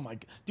know. Oh my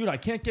god, dude, I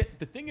can't get.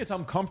 The thing is,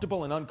 I'm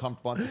comfortable and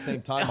uncomfortable at the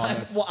same time on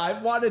this. Well,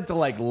 I've wanted to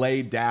like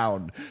lay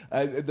down.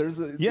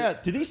 Do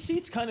these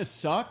seats kind of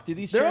suck? Do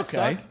these They're chairs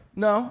okay. suck?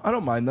 No, I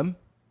don't mind them.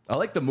 I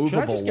like the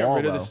movable Should I just get wall,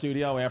 rid of the though.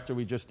 studio after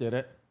we just did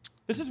it?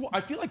 I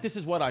feel like this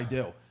is what I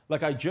do.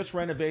 Like I just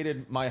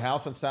renovated my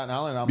house on Staten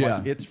Island, and I'm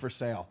like, it's for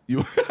sale.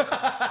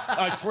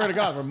 I swear to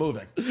God, we're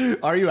moving.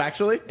 Are you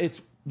actually?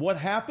 It's what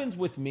happens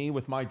with me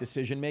with my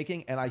decision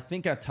making, and I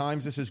think at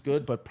times this is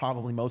good, but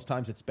probably most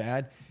times it's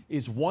bad,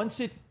 is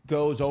once it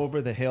goes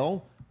over the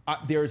hill,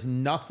 there's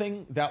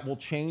nothing that will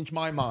change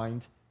my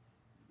mind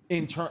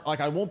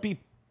like I won't be,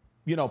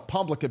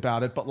 public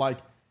about it, but like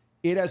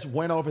it has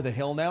went over the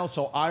hill now,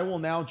 so I will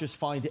now just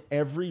find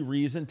every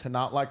reason to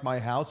not like my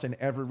house and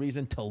every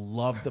reason to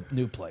love the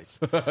new place.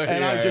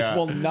 And I just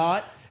will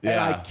not, and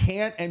I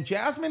can't, and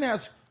Jasmine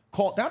has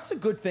called. That's a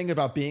good thing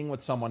about being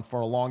with someone for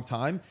a long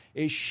time,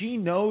 is she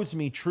knows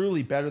me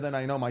truly better than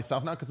I know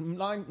myself now, because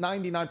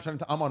 99% of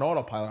the time I'm on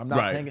autopilot. I'm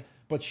not paying it,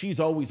 but she's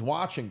always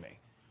watching me.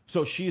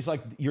 So she's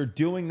like, you're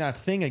doing that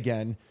thing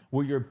again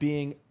where you're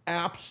being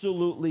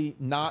absolutely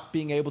not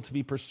being able to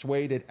be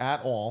persuaded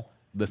at all.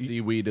 The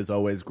seaweed is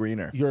always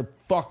greener. You're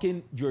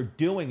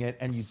doing it,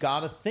 and you got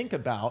to think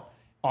about,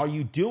 are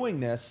you doing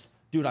this?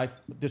 Dude,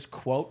 this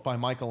quote by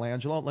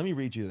Michelangelo. Let me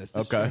read you this.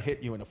 This is gonna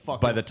hit you in a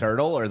fucking... By the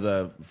turtle or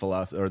the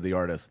philosopher or the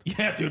artist?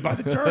 Yeah, dude, by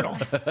the turtle.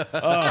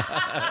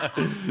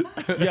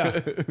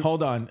 Yeah,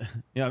 hold on.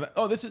 Yeah.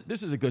 Oh, this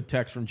is a good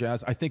text from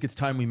Jazz. I think it's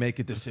time we make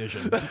a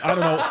decision. I don't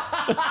know.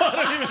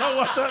 I don't even know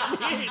what that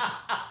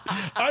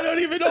means. I don't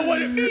even know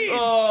what it means.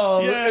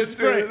 Oh, yeah, it's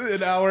great.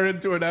 An hour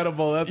into an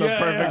edible. That's a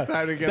perfect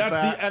time to get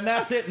that. And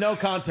that's it. No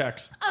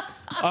context.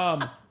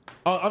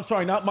 I'm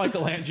sorry, not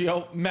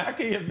Michelangelo.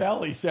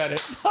 Machiavelli said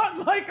it.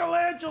 Not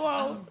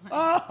Michelangelo.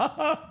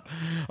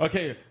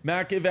 Okay,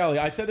 Machiavelli.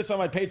 I said this on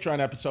my Patreon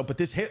episode, but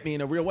this hit me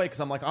in a real way because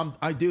I'm like,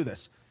 I do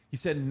this. He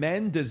said,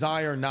 men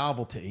desire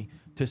novelty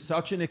to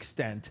such an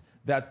extent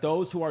that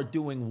those who are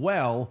doing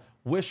well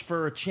wish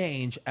for a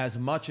change as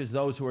much as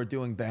those who are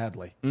doing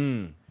badly.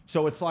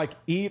 So it's like,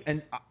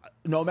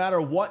 no matter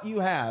what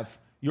you have,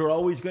 you're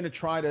always going to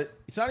try to,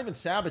 it's not even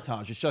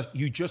sabotage. It's just,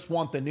 you just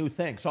want the new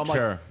thing. So I'm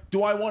like,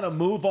 do I want to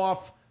move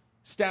off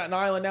Staten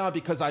Island now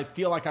because I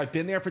feel like I've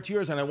been there for 2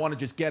 years and I want to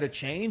just get a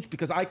change?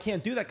 Because I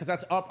can't do that because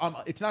that's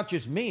it's not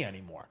just me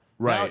anymore.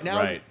 Right,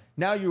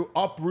 Now you're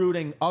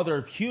uprooting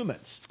other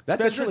humans,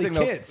 That's especially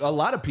interesting, kids. though. A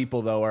lot of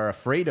people, though, are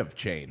afraid of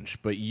change,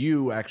 but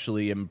you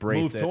actually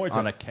embrace it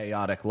on a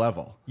chaotic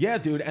level. Yeah,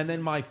 dude. And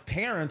then my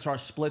parents are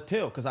split,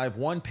 too, because I have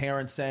one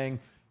parent saying,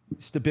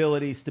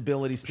 stability,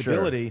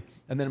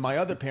 and then my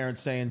other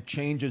parents saying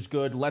change is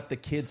good, let the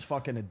kids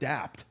fucking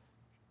adapt.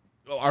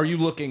 Are you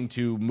looking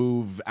to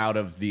move out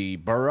of the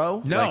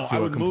borough? No, I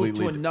would move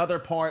to another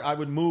part. I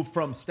would move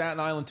from Staten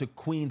Island to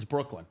Queens,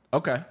 Brooklyn.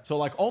 Okay. So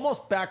like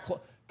almost back,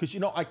 because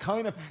I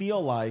kind of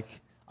feel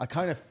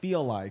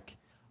like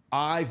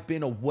I've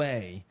been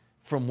away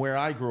from where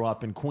I grew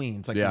up in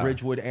Queens, like the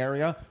Ridgewood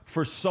area,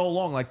 for so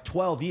long, like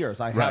 12 years.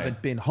 I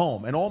haven't been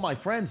home, and all my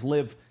friends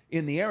live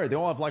in the area. They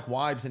all have like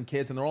wives and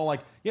kids, and they're all like,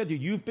 yeah,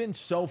 dude, you've been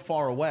so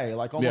far away,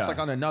 like almost like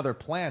on another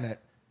planet.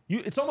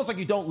 It's almost like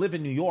you don't live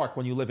in New York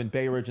when you live in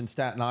Bay Ridge and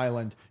Staten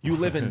Island. You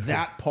live in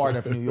that part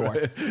of New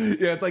York.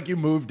 Yeah, it's like you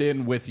moved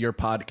in with your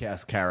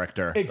podcast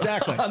character.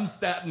 Exactly. On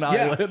Staten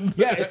Island.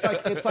 Yeah,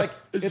 it's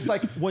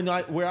like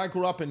where I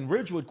grew up in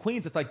Ridgewood,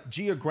 Queens, it's like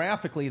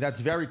geographically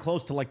that's very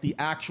close to like the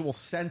actual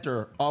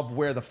center of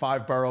where the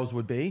 5 boroughs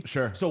would be.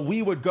 Sure. So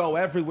we would go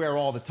everywhere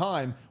all the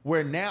time,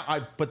 where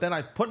now but then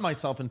I put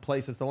myself in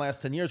places the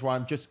last 10 years where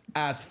I'm just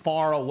as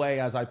far away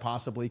as I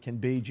possibly can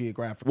be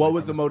geographically. What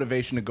was the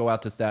motivation to go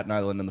out to Staten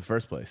Island in the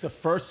first place?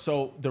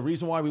 So the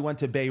reason why we went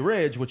to Bay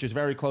Ridge, which is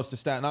very close to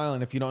Staten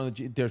Island, if you don't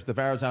know, there's the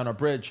Verrazano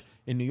Bridge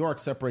in New York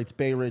separates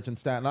Bay Ridge and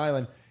Staten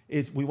Island,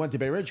 is we went to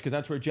Bay Ridge because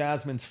that's where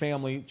Jasmine's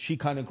family, she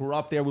kind of grew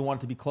up there. We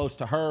wanted to be close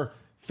to her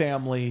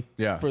family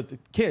for the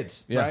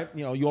kids, right?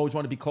 You always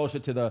want to be closer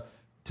to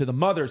the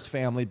mother's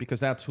family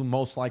because that's who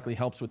most likely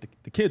helps with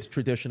the kids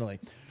traditionally.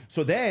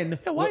 So then...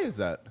 Yeah, why is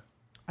that?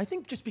 I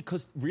think just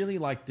because really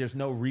like there's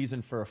no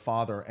reason for a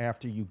father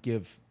after you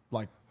give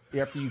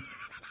after you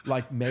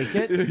make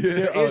it.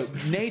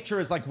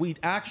 Nature is like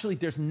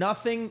there's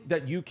nothing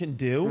that you can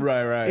do.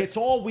 Right. It's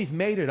all we've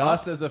made it up.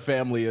 Us as a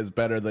family is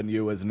better than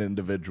you as an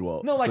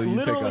individual. No, like so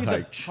literally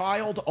the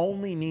child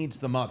only needs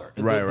the mother.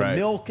 The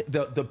milk,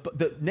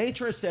 the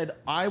nature has said,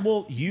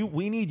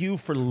 we need you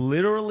for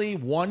literally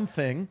one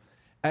thing.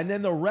 And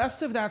then the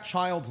rest of that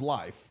child's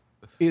life,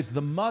 is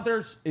the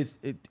mother's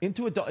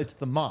into adult. It's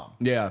the mom.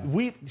 Yeah.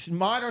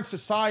 Modern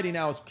society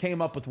now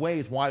came up with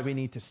ways why we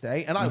need to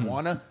stay, and I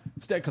want to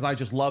stay because I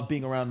just love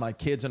being around my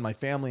kids and my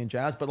family and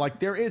jazz. But like,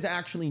 there is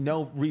actually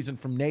no reason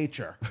from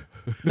nature.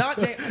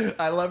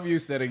 I love you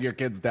sitting your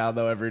kids down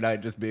though every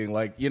night, just being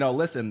like,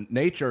 listen,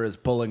 nature is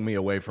pulling me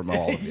away from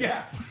all of you.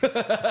 Yeah,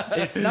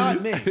 it's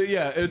not me.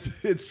 Yeah,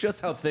 it's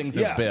just how things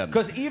have been.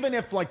 Because even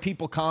if like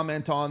people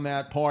comment on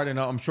that part, and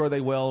I'm sure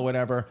they will, or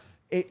whatever.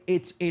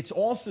 It's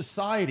all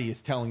society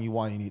is telling you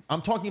why you need.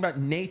 I'm talking about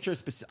nature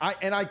specific.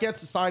 I get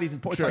society's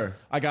important. Sure. Like,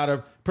 I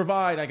gotta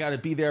provide. I gotta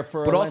be there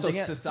for. But also,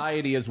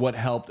 society is what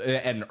helped,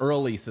 and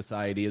early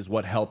society is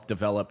what helped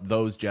develop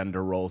those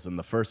gender roles in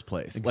the first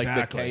place. Exactly.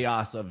 Like the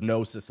chaos of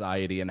no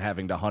society and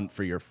having to hunt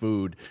for your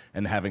food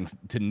and having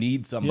to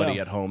need somebody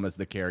at home as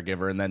the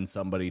caregiver, and then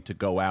somebody to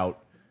go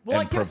out. Well,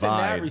 and I guess provide.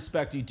 in that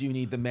respect, you do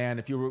need the man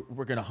if you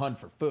were going to hunt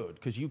for food,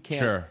 because you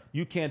can't. Sure.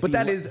 You can't. But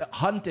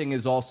hunting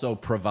is also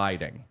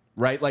providing.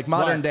 Right? Like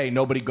modern day,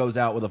 nobody goes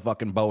out with a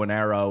fucking bow and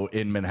arrow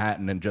in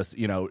Manhattan and just,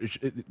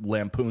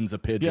 lampoons a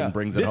pigeon and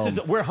brings it home.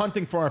 We're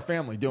hunting for our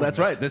family doing That's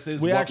this. right. This is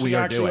what we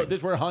are doing.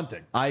 We're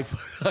hunting. I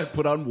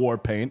put on war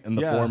paint in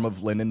the form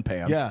of linen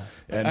pants. Yeah.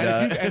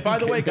 And by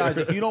the way, guys,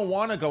 if you don't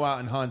want to go out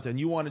and hunt and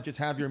you want to just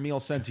have your meal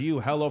sent to you,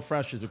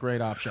 HelloFresh is a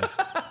great option.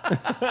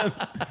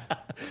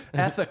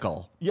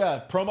 Ethical.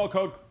 Yeah. Promo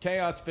code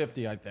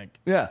Chaos50, I think.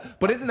 Yeah.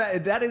 But isn't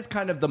that is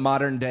kind of the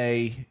modern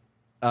day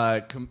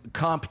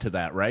comp to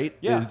that, right?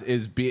 Yeah.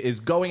 Is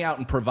going out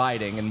and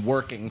providing and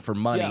working for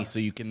money, Yeah. so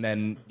you can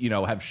then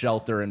have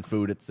shelter and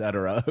food,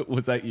 etc.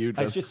 Was that you?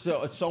 It's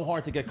so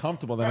hard to get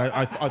comfortable that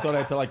I thought I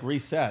had to like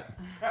reset.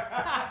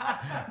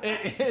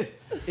 It is.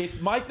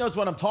 It's Mike knows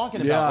what I'm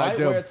talking about, right? I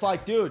do. Where it's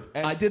like, dude.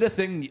 I did a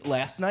thing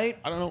last night.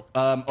 I don't know.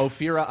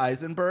 Ophira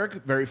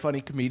Eisenberg, very funny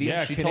comedian.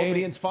 Yeah, she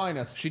Canadian's told me,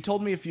 finest. She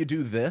told me if you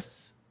do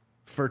this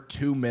for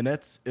 2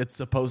 minutes, it's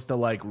supposed to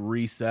like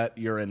reset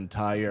your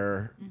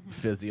entire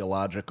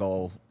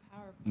physiological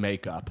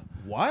makeup.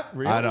 What?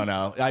 Really? I don't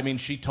know. I mean,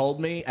 she told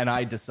me, and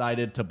I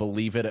decided to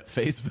believe it at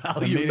face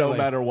value, no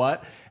matter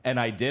what. And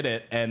I did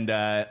it, and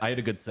I had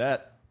a good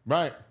set.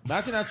 Right.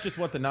 Imagine that's just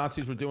what the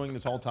Nazis were doing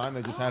this whole time.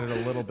 They just had it a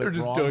little bit They're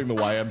just wrong. doing the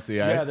YMCA.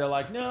 Yeah, they're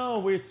like, no,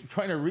 we're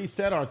trying to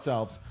reset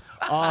ourselves.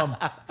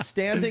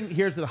 Standing,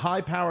 here's the high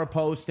power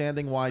pose,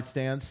 standing wide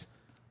stance.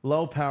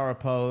 Low power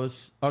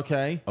pose.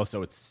 Okay. Oh,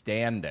 so it's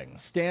standing.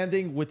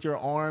 Standing with your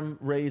arm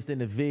raised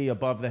in a V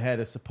above the head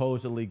is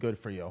supposedly good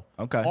for you.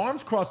 Okay.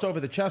 Arms crossed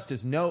over the chest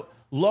is no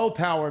low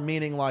power,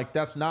 meaning like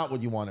that's not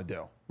what you want to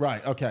do.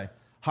 Right. Okay.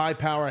 High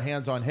power,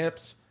 hands on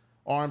hips,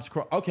 arms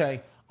crossed.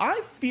 Okay.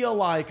 I feel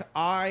like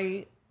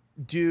I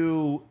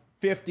do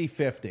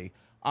 50-50.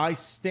 I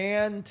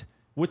stand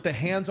with the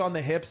hands on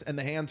the hips and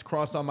the hands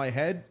crossed on my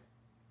head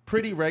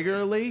pretty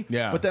regularly.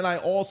 Yeah. But then I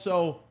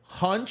also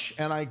hunch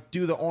and I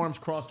do the arms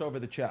crossed over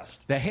the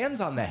chest. The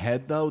hands on the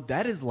head, though,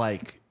 that is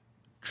like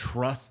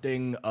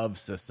trusting of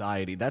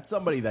society. That's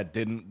somebody that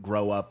didn't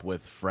grow up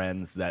with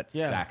friends that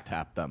sack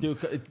tap them.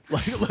 Dude,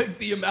 like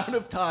the amount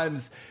of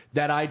times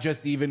that I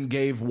just even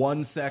gave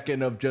 1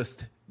 second of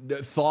just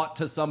thought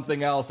to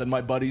something else and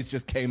my buddies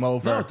just came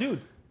over. No,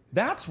 dude.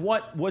 That's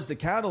what was the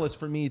catalyst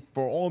for me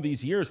for all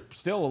these years,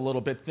 still a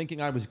little bit,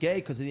 thinking I was gay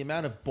because of the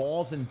amount of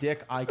balls and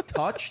dick I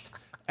touched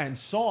and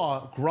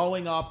saw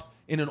growing up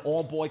in an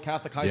all-boy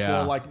Catholic high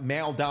school, like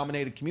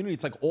male-dominated community.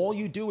 It's like all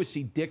you do is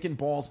see dick and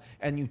balls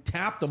and you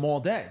tap them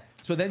all day.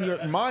 So then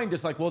your mind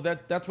is like, well,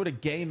 that's what a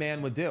gay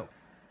man would do.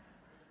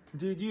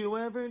 Did you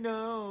ever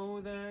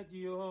know that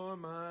you're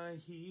my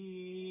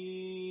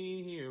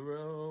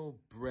hero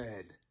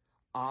bread?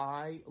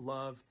 I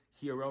love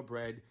Hero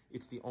bread.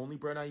 It's the only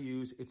bread I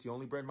use. It's the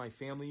only bread my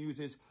family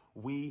uses.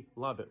 We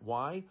love it.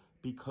 Why?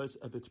 Because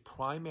of its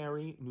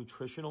primary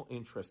nutritional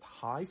interest,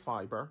 high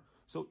fiber.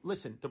 So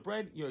listen, the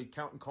bread, you're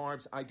counting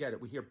carbs. I get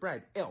it. We hear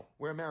bread. Ew,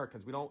 we're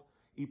Americans. We don't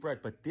eat bread.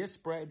 But this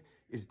bread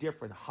is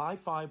different. High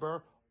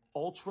fiber,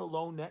 ultra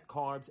low net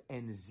carbs,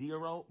 and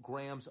 0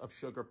 grams of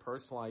sugar per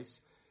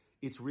slice.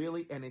 It's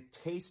really, and it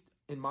tastes,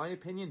 in my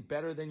opinion,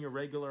 better than your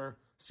regular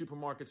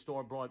supermarket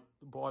store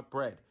bought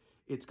bread.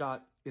 It's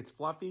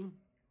fluffy.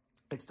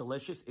 It's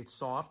delicious. It's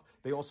soft.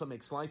 They also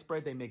make sliced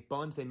bread. They make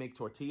buns. They make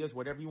tortillas.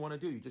 Whatever you want to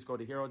do, you just go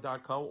to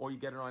hero.co or you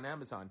get it on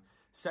Amazon.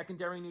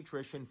 Secondary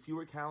nutrition,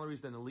 fewer calories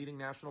than the leading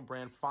national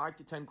brand, 5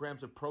 to 10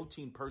 grams of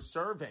protein per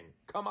serving.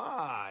 Come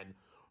on.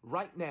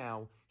 Right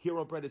now,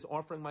 Hero Bread is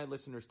offering my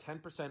listeners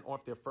 10%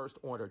 off their first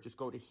order. Just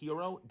go to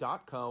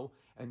hero.co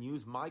and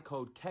use my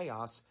code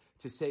CHAOS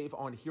to save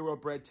on Hero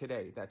Bread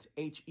today. That's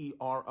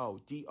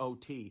HERODOTCO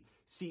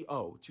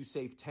to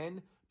save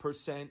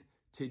 10%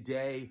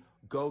 today.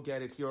 Go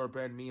get it. Hero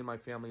Bread. Me and my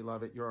family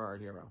love it. You're our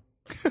hero.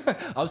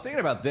 I was thinking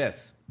about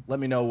this. Let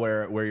me know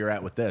where you're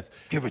at with this.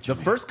 Give it to the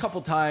me. first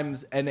couple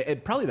times, and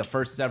probably the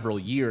first several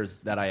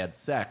years that I had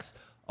sex,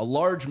 a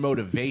large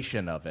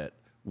motivation of it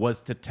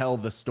was to tell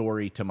the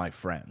story to my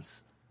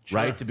friends. Sure.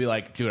 Right? To be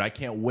like, dude, I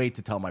can't wait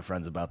to tell my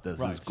friends about this.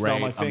 Right. This is great.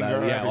 Smell my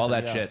finger, all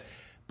that yeah. shit.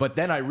 But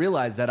then I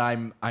realized that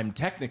I'm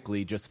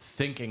technically just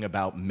thinking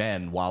about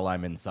men while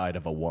I'm inside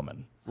of a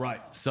woman.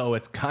 Right. So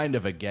it's kind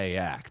of a gay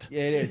act.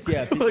 Yeah, it is.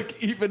 Yeah.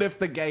 Like, even if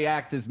the gay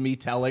act is me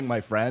telling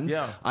my friends,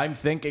 Yeah. I'm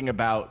thinking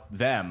about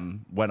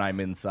them when I'm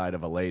inside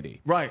of a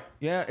lady. Right.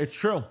 Yeah, it's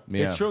true.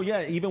 Yeah. It's true.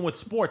 Yeah, even with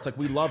sports, like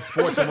we love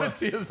sports. And when,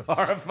 He is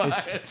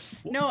horrified.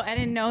 No, I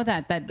didn't know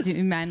that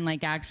men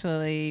like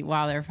actually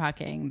while they're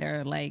fucking,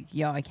 they're like,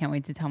 "Yo, I can't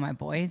wait to tell my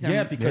boys."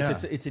 yeah,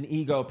 because it's an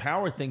ego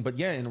power thing. But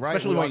yeah, and right,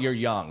 Especially when you're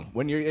young.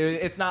 When you're,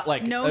 it's not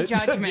like No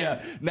judgment.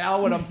 Yeah.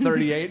 Now when I'm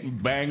 38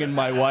 and banging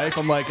my wife,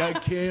 I'm like, I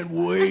can't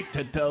wait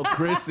to tell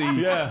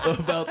Chrissy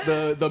about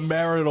the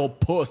marital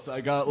puss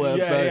I got last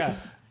night. Yeah.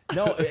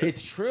 No,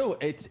 it's true.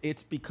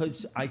 It's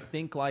because I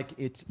think like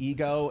it's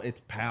ego,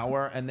 it's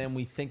power, and then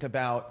we think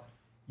about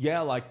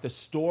like the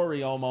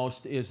story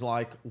almost is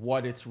like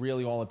what it's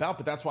really all about.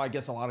 But that's why I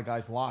guess a lot of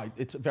guys lie.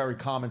 It's very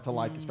common to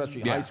like,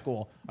 especially high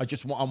school.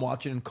 I'm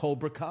watching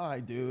Cobra Kai,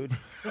 dude.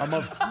 I'm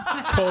a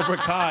Cobra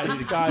Kai.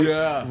 The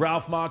guy,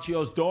 Ralph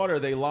Macchio's daughter,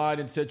 they lied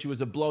and said she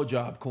was a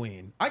blowjob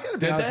queen. I gotta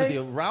be honest with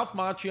you, Ralph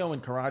Macchio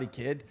and Karate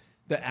Kid.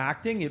 The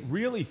acting, it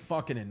really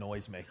fucking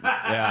annoys me.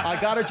 Yeah. I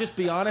gotta just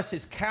be honest.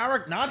 His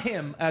character, not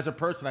him as a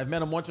person. I've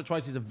met him once or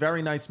twice. He's a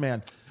very nice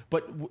man.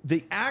 But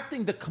the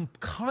acting, the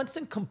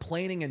constant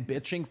complaining and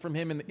bitching from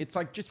him, and it's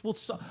like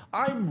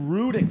I'm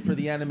rooting for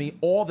the enemy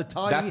all the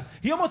time.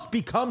 He almost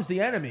becomes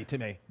the enemy to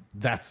me.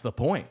 That's the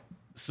point.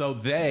 So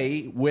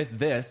they, with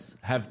this,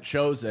 have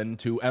chosen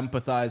to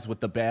empathize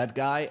with the bad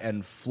guy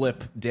and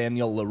flip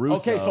Daniel LaRusso.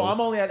 Okay, so I'm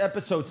only at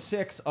episode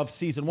 6 of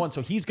season 1,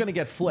 so he's going to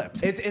get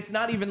flipped. It's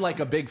not even like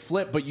a big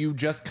flip, but you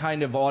just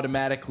kind of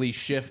automatically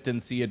shift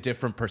and see a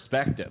different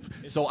perspective.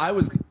 It's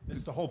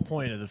the whole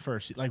point of the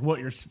first, like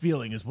what you're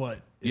feeling is what's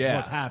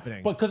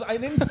happening. But because I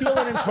didn't feel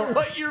it in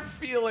what you're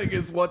feeling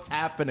is what's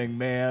happening,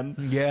 man.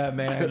 Yeah,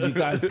 man, you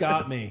guys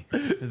got me.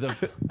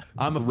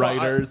 I'm a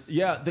writers.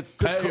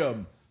 Pay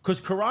 'em. Because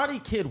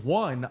Karate Kid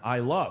 1, I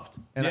loved.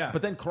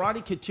 But then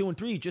Karate Kid 2 and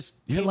 3 just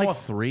came like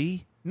off.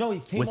 3? No, he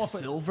came with off.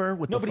 Silver?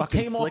 With no, the but fucking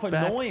he came off slick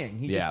back? annoying.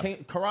 He just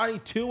came.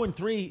 Karate 2 and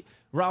 3,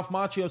 Ralph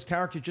Macchio's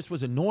character just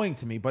was annoying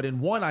to me. But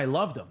in 1, I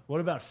loved him. What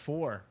about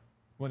 4?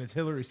 When it's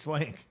Hilary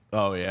Swank.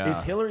 Oh, yeah.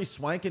 Is Hilary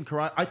Swank in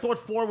Karate? I thought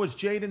 4 was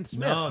Jaden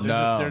Smith.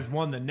 No, there's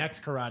one, the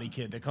next Karate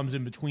Kid, that comes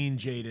in between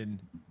Jaden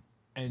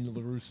and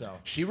LaRusso.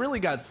 She really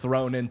got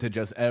thrown into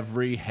just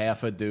every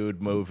half a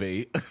dude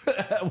movie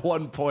at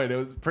one point. It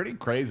was pretty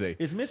crazy.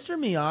 Is Mr.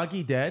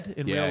 Miyagi dead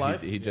in real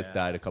life? He just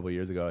died a couple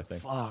years ago, I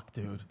think. Fuck,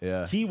 dude.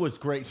 Yeah. He was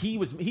great.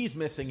 He's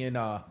missing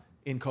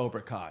in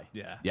Cobra Kai.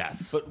 Yeah.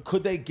 Yes. But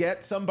could they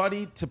get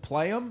somebody to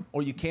play him,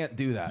 or you can't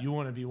do that? You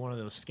want to be one of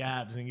those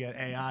scabs and get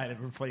AI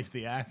to replace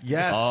the actor.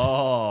 Yes.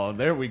 Oh,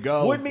 there we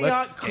go. Could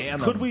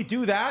we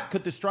do that?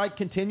 Could the strike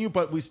continue,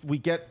 but we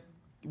get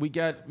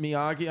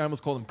Miyagi? I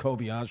almost called him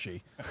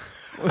Kobayashi.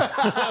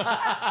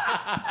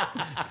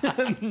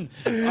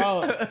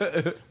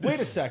 Wait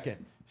a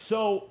second.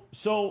 So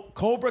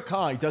Cobra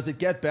Kai, does it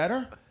get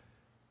better?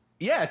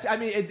 Yeah,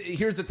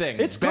 here's the thing.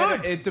 It's better,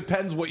 good. It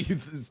depends what you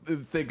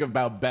think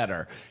about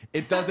better.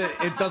 It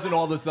doesn't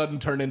all of a sudden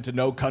turn into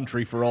No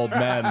Country for Old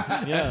Men.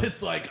 Yeah.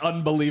 It's like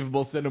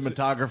unbelievable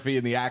cinematography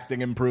and the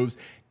acting improves.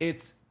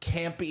 It's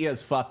campy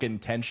as fuck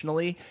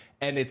intentionally,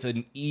 and it's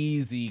an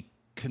easy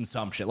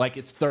consumption. Like,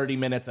 it's 30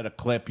 minutes at a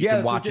clip. You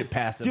can watch it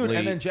passively. Dude,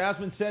 and then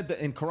Jasmine said that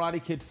in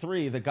Karate Kid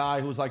 3, the guy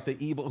who's like the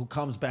evil who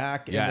comes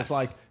back, and it's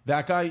like,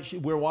 that guy,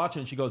 we're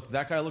watching, she goes,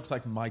 that guy looks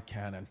like Mike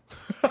Cannon.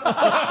 Wait,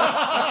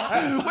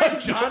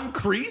 John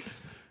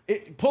Kreese?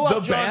 Pull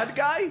up the bad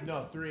guy?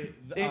 No, 3.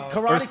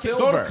 Karate Kid,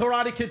 go to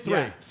Karate Kid 3.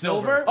 Yeah.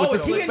 Silver? Oh,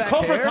 With is the he in slick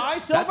Cobra back hair? Kai,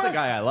 Silver? That's the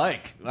guy I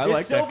like. I Is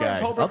like that Silver in guy.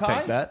 Cobra I'll Kai?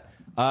 take that.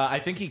 I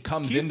think he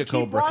comes into keep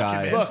Cobra watching,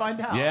 Kai. man. Look,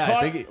 Find out. Yeah,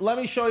 I think let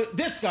me show you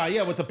this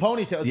guy. With the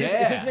ponytail. Is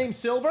his name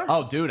Silver?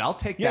 Oh, dude, I'll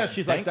take that. Yeah,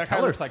 she's like, that guy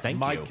tell her looks like thank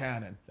Mike you.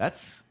 Cannon.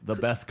 That's the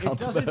best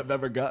compliment I've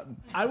ever gotten.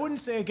 I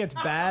wouldn't say it gets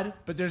bad,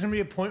 but there's going to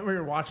be a point where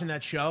you're watching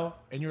that show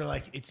and you're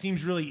like, it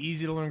seems really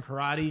easy to learn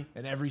karate,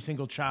 and every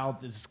single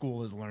child at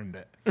school has learned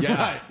it.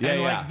 Yeah,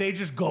 And like, they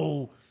just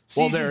go...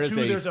 Season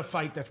 2, there's a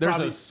fight that's there's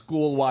probably... a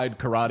school-wide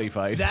karate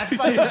fight. That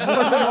fight is one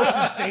of the most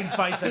insane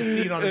fights I've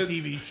seen on a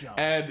TV show.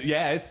 And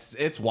yeah,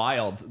 it's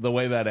wild the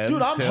way that ends.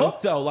 Dude, I'm too.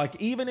 hooked though.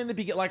 Like, even in the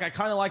beginning, like, I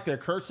kind of like their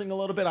cursing a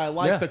little bit. I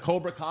like the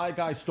Cobra Kai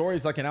guy's story.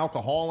 He's like an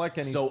alcoholic,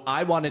 and so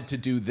I wanted to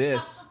do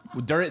this.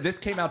 This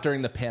came out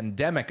during the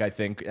pandemic, I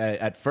think,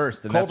 at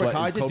first. And Cobra that's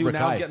Kai what, did. Cobra Dude, now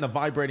Kai. I'm getting the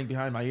vibrating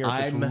behind my ears.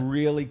 It's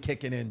really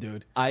kicking in,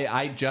 dude.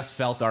 I just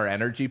felt our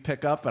energy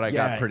pick up, and I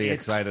got pretty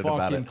excited about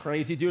it. It's fucking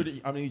crazy,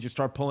 dude. I mean, you just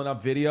start pulling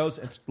up videos.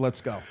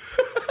 Let's go.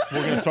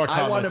 We're gonna start.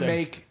 I want to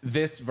make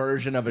this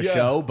version of a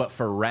show, but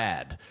for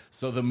Rad.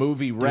 So the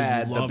movie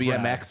Rad, the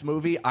BMX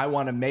movie, I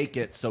want to make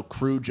it so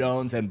Crew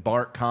Jones and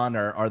Bart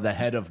Connor are the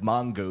head of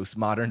Mongoose,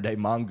 modern day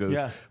Mongoose.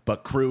 Yeah.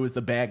 But Crew is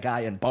the bad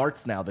guy, and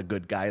Bart's now the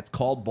good guy. It's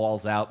called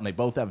Balls Out, and they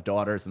both have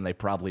daughters, and they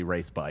probably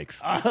race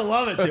bikes. I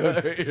love it,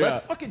 dude.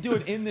 Let's fucking do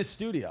it in this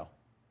studio.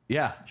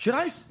 Yeah. Should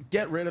I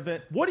get rid of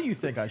it? What do you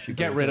think I should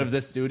Get rid of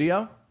this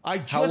studio? I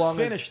just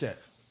finished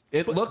it.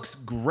 It looks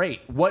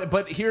great.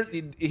 But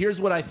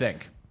here's what I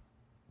think.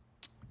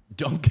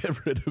 Don't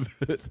get rid of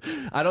it.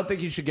 I don't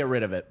think you should get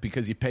rid of it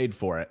because you paid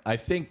for it. I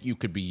think you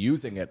could be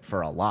using it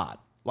for a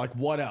lot. Like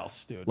what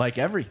else, dude? Like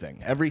everything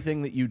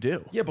that you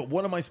do. Yeah, but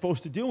what am I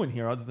supposed to do in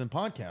here other than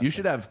podcasting? You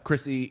should have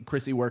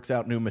Chrissy works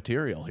out new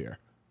material here.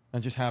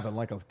 And just have it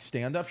like a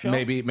stand-up show?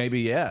 Maybe,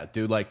 yeah.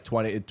 Do like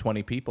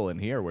 20 people in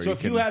here. Where so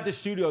if you can, had the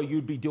studio,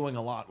 you'd be doing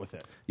a lot with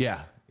it.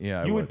 Yeah.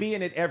 You would be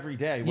in it every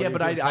day. Yeah,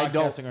 but I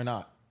don't. Podcasting or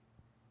not.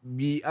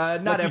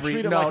 Not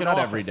every not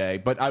every day,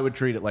 but I would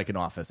treat it like an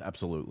office.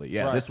 Absolutely,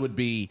 yeah. Right.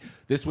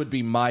 This would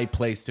be my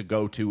place to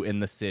go to in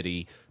the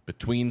city,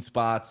 between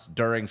spots,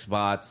 during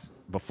spots,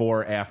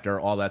 before, after,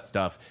 all that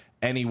stuff.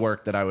 Any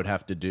work that I would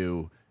have to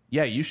do.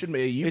 Yeah, you should.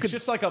 It's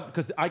just like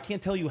because I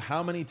can't tell you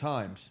how many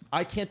times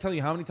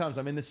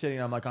I'm in the city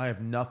and I'm like, I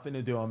have nothing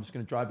to do. I'm just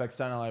going to drive back to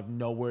Staten Island. I have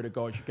nowhere to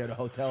go. I should get a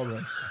hotel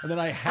room, and then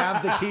I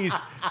have the keys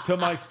to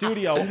my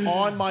studio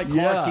on my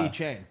car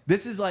keychain.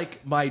 This is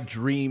like my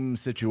dream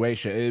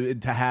situation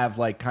to have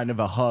like kind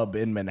of a hub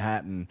in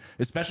Manhattan,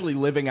 especially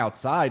living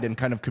outside and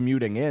kind of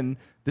commuting in.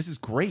 This is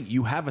great.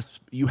 You have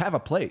a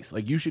place.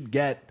 Like you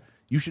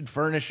should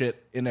furnish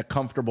it in a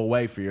comfortable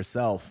way for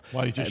yourself.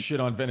 Well, you just shit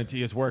on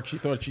Venetia's work. She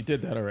thought she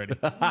did that already.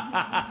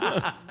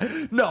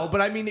 No, but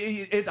I mean,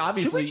 it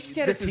obviously, Can we just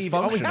get this a TV? is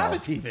functional. We have a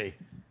TV.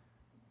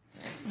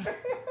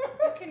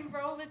 You can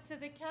roll it to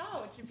the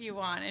couch if you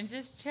want and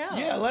just chill.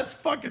 Yeah, let's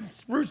fucking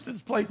spruce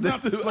this place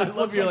up. This place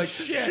looks you're like like,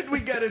 shit. should we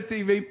get a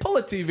TV? Pull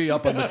a TV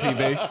up on the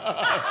TV.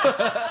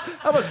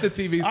 How much do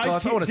TVs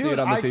cost? I want to see it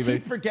on the TV. I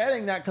keep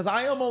forgetting that because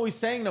I am always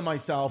saying to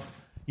myself,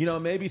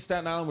 maybe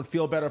Staten Island would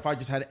feel better if I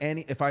just had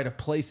if I had a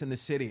place in the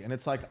city. And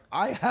it's like,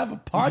 I have a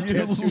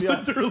podcast studio.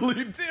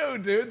 Literally do,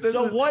 dude.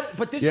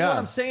 But this is what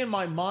I'm saying.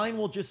 My mind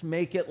will just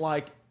make it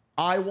like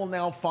I will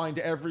now find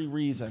every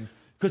reason.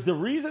 Because the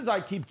reasons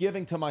I keep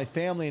giving to my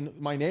family and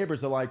my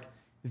neighbors are like,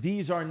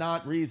 these are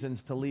not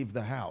reasons to leave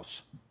the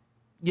house.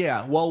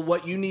 Yeah, well,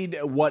 what you need,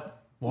 what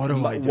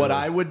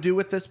I would do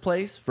with this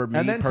place for me,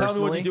 and then personally,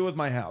 tell me what you do with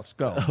my house.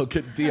 Go.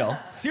 Okay, deal.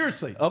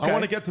 Seriously, okay. I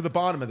want to get to the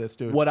bottom of this,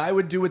 dude. What I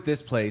would do with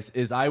this place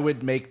is I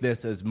would make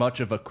this as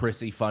much of a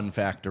Chrissy fun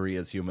factory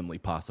as humanly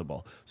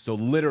possible. So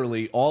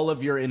literally, all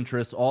of your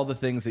interests, all the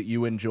things that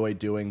you enjoy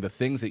doing, the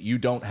things that you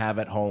don't have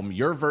at home,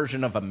 your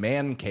version of a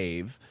man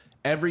cave,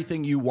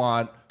 everything you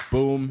want,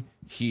 boom,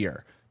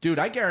 here, dude.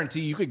 I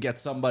guarantee you could get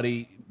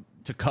somebody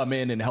to come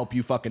in and help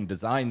you fucking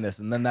design this,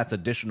 and then that's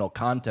additional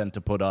content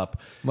to put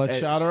up. Let's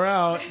shout her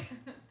out.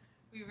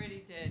 We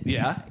already did.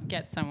 Yeah,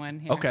 get someone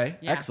here. Okay,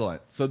 yeah.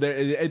 Excellent. So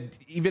there,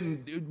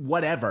 even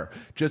whatever,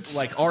 just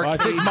like arcade.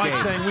 I think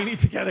Mike's saying we need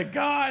to get a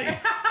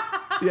guy.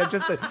 Yeah,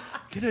 just a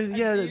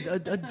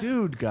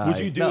dude guy. Would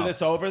you do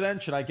this over then?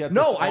 Should I get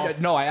no?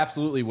 This I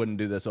absolutely wouldn't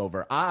do this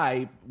over.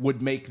 I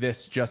would make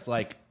this just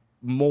like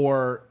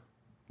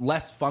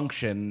less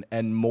function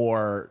and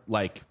more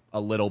like a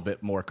little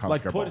bit more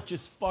comfortable. Like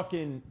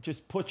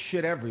just put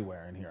shit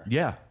everywhere in here.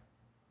 Yeah.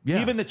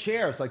 Even the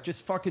chairs, like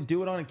just fucking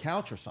do it on a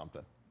couch or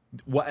something.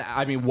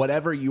 I mean,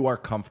 whatever you are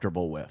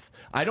comfortable with.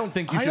 I don't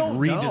think you should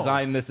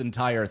redesign this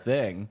entire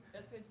thing.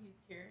 That's what he's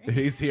hearing.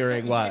 He's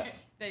hearing what?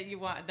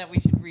 that we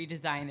should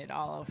redesign it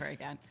all over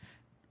again.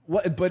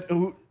 What? But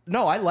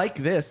no, I like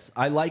this.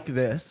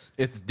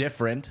 It's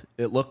different.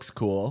 It looks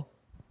cool.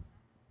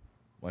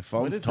 My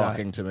phone's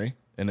talking to me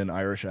in an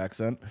Irish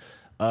accent.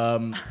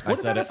 I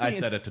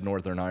said it to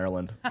Northern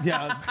Ireland.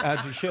 Yeah,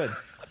 as you should.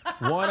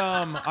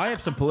 I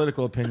have some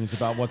political opinions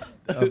about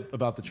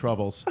about the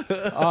Troubles.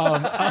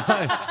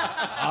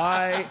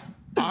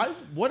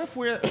 What if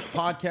we're a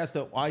podcast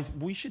that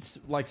we should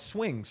like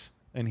swings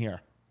in here,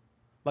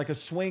 like a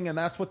swing, and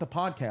that's what the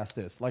podcast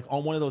is, like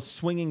on one of those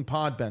swinging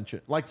pod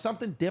benches, like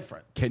something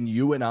different. Can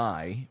you and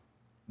I,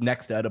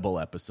 next edible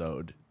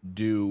episode,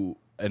 do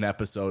an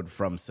episode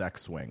from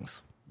Sex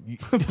Swings?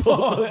 both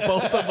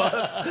of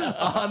us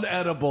on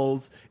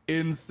edibles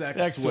in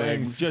sex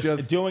swings,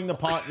 just doing the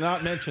pot,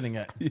 not mentioning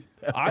it. Yeah.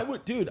 I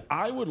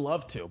would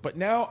love to, but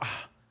now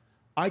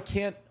I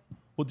can't.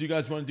 Well, do you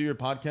guys want to do your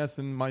podcast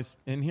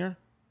in here?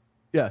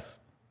 Yes.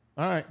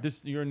 All right,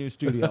 this your new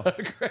studio.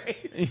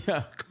 Great.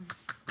 Yeah.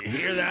 You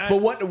hear that?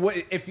 But what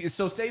if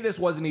say this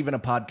wasn't even a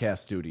podcast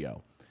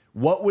studio?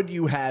 What would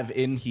you have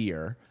in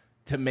here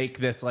to make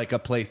this like a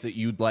place that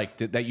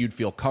you'd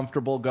feel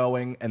comfortable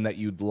going and that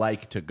you'd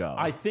like to go?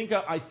 I think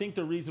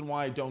the reason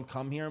why I don't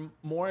come here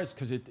more is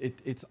because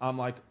I'm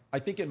like, I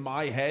think in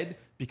my head,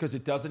 because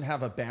it doesn't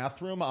have a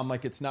bathroom, I'm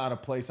like, it's not a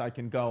place I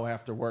can go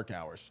after work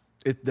hours.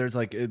 There's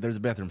a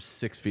bathroom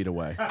 6 feet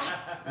away.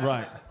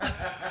 Right.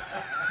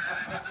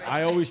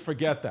 I always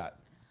forget that.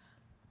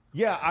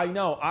 Yeah, I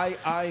know.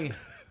 I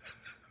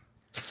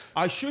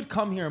should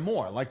come here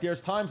more. Like there's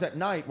times at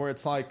night where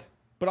it's like,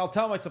 but I'll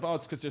tell myself,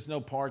 it's because there's no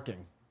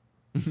parking.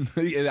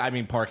 I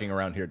mean, parking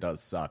around here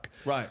does suck.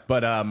 Right.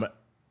 But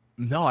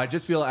no, I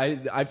just feel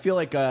I feel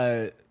like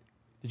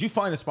Did you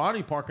find a spot? Or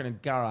you parking in a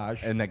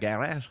garage? In the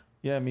garage?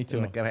 Yeah, me too.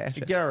 In the garage.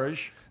 The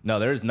garage. No,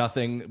 there's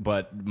nothing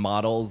but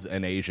models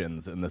and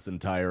Asians in this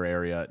entire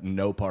area.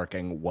 No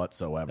parking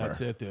whatsoever.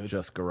 That's it, dude.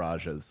 Just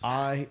garages.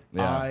 I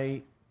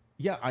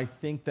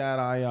think that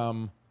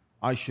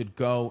I should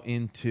go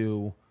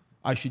into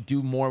I should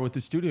do more with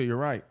the studio. You're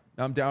right.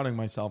 I'm doubting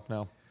myself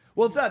now.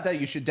 Well, it's not that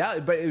you should doubt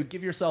it, but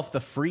give yourself the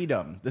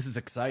freedom. This is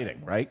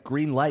exciting, right?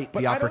 Green light,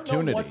 the opportunity. I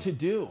don't know what to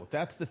do.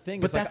 That's the thing.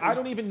 But I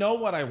don't even know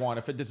what I want.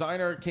 If a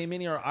designer came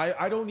in here,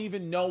 I don't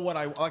even know what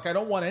I like. I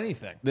don't want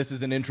anything. This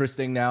is an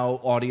interesting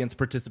now audience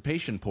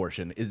participation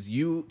portion.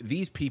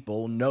 These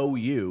people know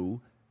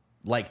you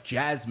like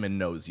Jasmine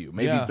knows you,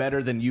 maybe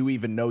better than you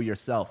even know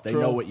yourself. They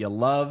know what you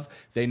love.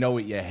 They know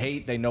what you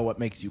hate. They know what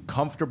makes you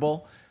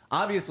comfortable.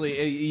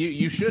 Obviously,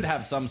 you should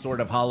have some sort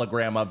of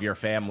hologram of your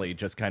family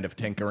just kind of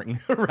tinkering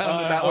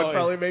around. That would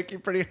probably make you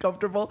pretty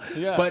comfortable.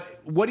 Yeah.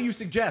 But what do you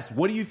suggest?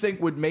 What do you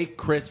think would make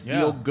Chris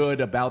feel good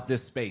about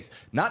this space?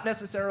 Not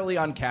necessarily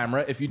on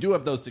camera. If you do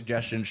have those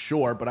suggestions,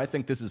 sure. But I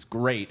think this is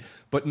great.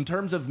 But in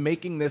terms of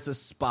making this a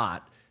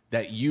spot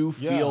that you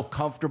feel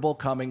comfortable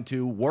coming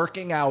to,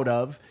 working out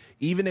of,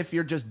 even if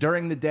you're just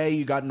during the day,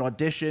 you got an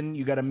audition,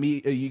 you got a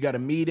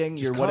meeting,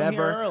 just you're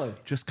whatever. Here early.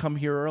 Just come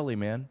here early,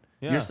 man.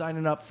 Yeah. You're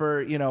signing up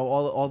for,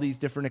 all these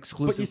different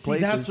exclusive But you see,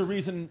 places. that's the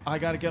reason I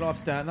got to get off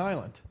Staten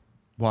Island.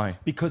 Why?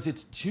 Because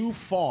it's too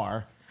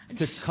far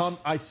to come.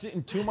 I sit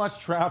in too much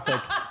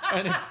traffic,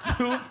 and it's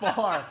too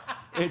far.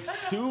 It's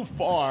too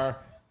far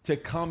to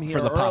come here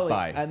For the early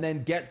pop-by. and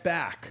then get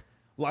back.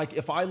 Like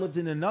if I lived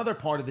in another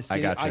part of the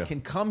city, I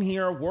can come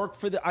here, work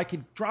I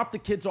could drop the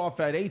kids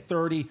off at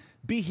 8:30,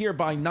 be here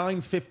by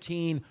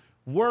 9:15.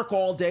 Work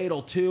all day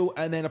till 2,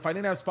 and then if I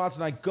didn't have spots,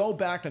 and I go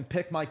back and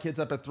pick my kids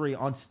up at 3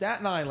 on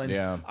Staten Island.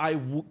 Yeah.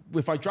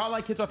 If I drop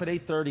my kids off at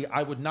 8:30,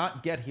 I would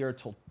not get here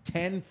till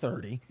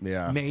 10:30.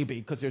 Yeah. Maybe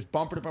because there's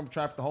bumper to bumper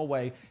traffic the whole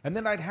way, and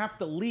then I'd have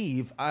to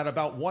leave at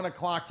about 1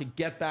 o'clock to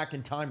get back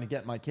in time to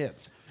get my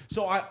kids.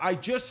 So I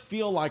just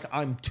feel like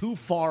I'm too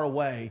far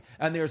away,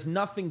 and there's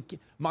nothing.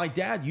 My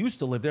dad used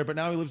to live there, but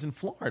now he lives in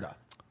Florida.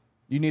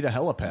 You need a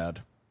helipad.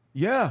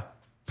 Yeah.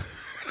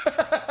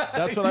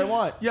 That's what I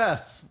want.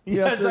 Yes.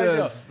 Yes, I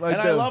is. do.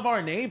 I love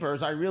our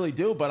neighbors. I really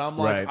do. But I'm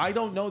like, Right. I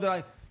don't know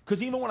that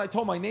because even when I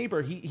told my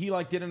neighbor, he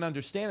like didn't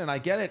understand. And I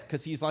get it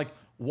because he's like,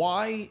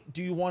 why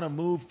do you want to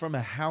move from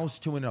a house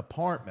to an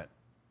apartment?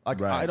 Like,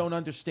 Right. I don't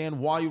understand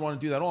why you want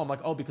to do that. I'm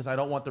like, because I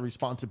don't want the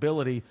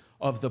responsibility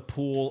of the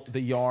pool,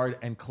 the yard,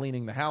 and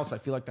cleaning the house. I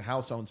feel like the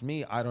house owns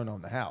me. I don't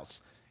own the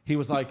house. He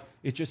was like,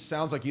 it just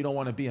sounds like you don't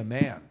want to be a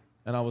man.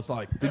 And I was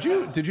like, Did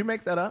you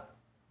make that up?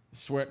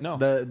 swear, no.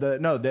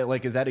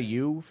 Is that a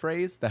you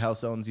phrase? The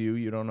house owns you,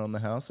 you don't own the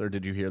house? Or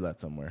did you hear that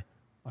somewhere?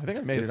 I think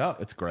I made it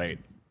up. It's great.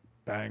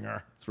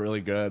 Banger. It's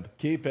really good.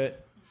 Keep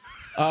it.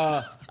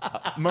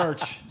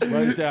 Merch.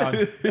 Write it down.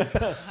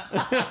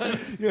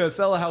 Yeah,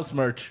 sell a house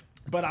merch.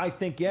 But I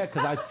think,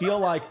 because I feel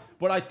like,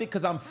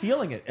 because I'm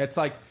feeling it. It's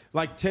like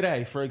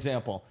today, for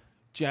example,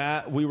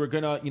 we were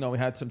going to, we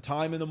had some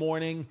time in the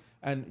morning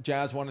and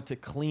Jazz wanted to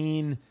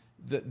clean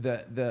we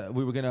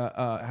were going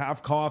to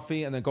have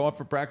coffee and then go out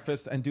for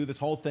breakfast and do this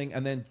whole thing.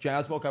 And then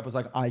Jazz woke up and was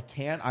like, I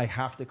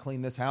have to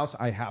clean this house.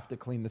 I have to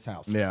clean this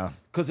house. Yeah.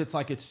 Because it's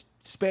like, it's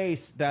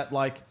space that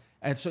like,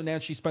 and so now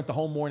she spent the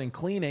whole morning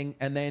cleaning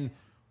and then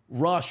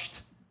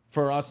rushed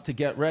for us to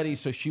get ready.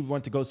 So she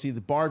went to go see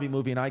the Barbie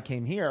movie and I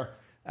came here.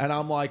 And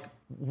I'm like,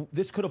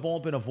 this could have all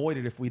been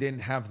avoided if we didn't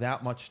have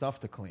that much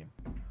stuff to clean.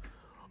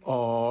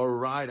 All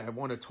right. I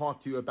want to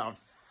talk to you about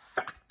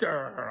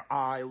Factor.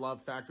 I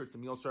love Factor. It's the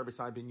meal service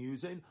I've been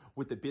using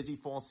with the busy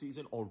fall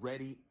season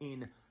already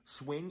in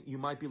swing. You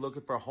might be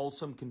looking for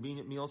wholesome,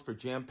 convenient meals for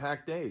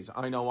jam-packed days.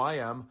 I know I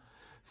am.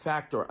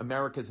 Factor,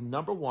 America's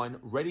 #1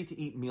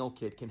 ready-to-eat meal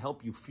kit, can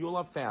help you fuel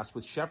up fast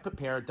with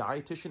chef-prepared,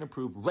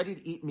 dietitian-approved,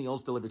 ready-to-eat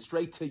meals delivered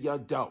straight to your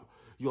dough.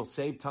 You'll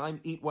save time,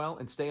 eat well,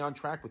 and stay on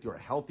track with your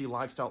healthy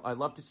lifestyle. I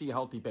love to see you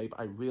healthy, babe.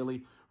 I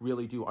really,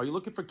 really do. Are you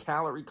looking for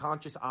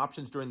calorie-conscious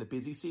options during the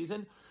busy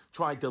season?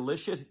 Try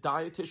delicious,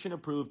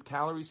 dietitian-approved,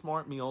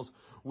 calorie-smart meals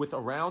with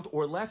around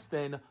or less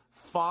than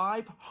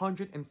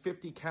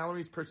 550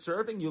 calories per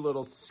serving, you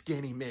little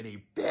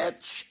skinny-mini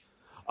bitch.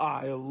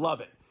 I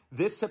love it.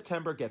 This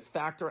September, get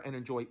Factor and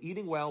enjoy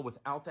eating well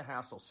without the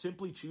hassle.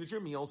 Simply choose your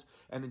meals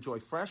and enjoy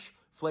fresh,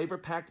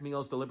 flavor-packed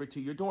meals delivered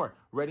to your door.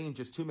 Ready in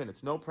just 2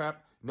 minutes. No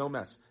prep, no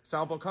mess.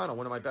 Sal Volcano,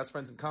 one of my best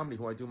friends in comedy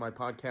who I do my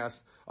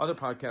other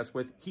podcasts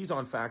with, he's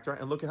on Factor,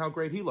 and look at how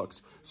great he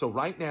looks. So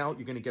right now,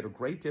 you're going to get a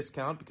great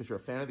discount because you're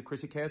a fan of the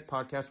Chrissy Cast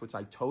podcast, which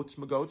I totes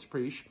my goats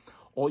preach.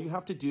 All you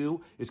have to do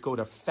is go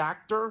to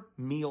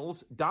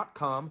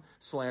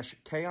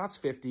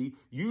factormeals.com/chaos50.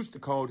 Use the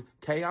code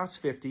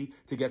chaos50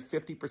 to get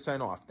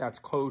 50% off. That's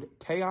code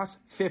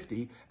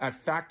chaos50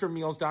 at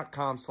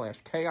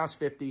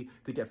factormeals.com/chaos50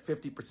 to get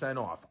 50%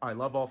 off. I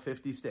love all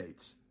 50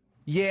 states.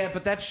 Yeah,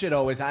 but that shit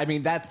always. I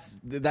mean, that's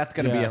going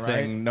to be a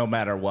thing no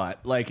matter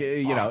what. Like,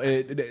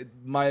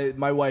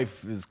 my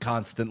wife is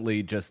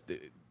constantly just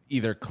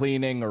either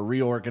cleaning or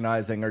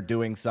reorganizing or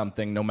doing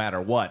something no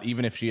matter what,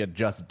 even if she had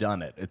just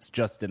done it. It's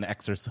just an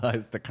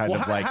exercise to kind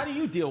of like... How do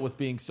you deal with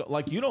being so...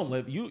 Like, you don't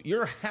live...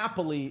 You're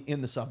happily in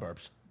the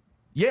suburbs.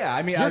 Yeah,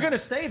 I mean... You're going to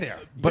stay there.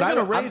 But you're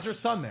going to raise your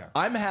son there.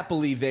 I'm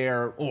happily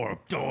there... Or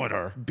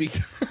daughter.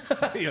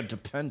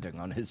 Depending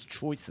on his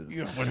choices.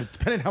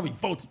 Depending on how he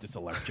votes this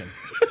election.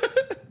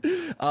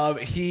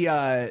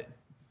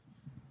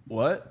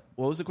 What?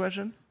 What was the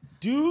question?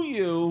 Do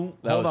you?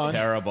 That hold was on.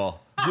 terrible.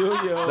 Do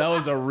you? That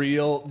was a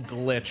real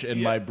glitch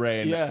in my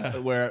brain. Yeah.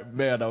 Where,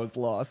 man, I was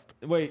lost.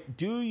 Wait.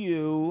 Do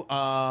you?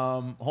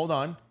 Hold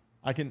on.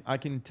 I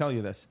can tell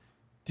you this.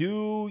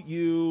 Do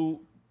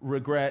you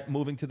regret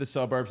moving to the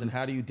suburbs, and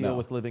how do you deal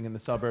with living in the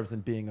suburbs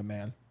and being a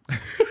man?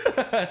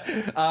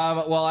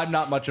 Well, I'm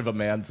not much of a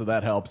man, so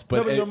that helps.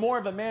 But, But you're more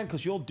of a man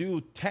because you'll do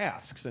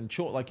tasks and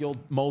like you'll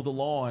mow the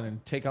lawn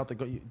and take out the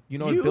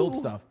and build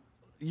stuff.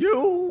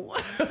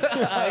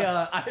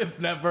 I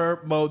have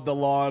never mowed the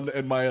lawn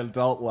in my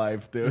adult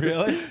life, dude.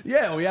 Really?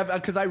 Yeah, we have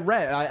because I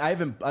rent. I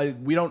haven't.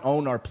 We don't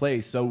own our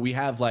place, so we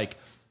have like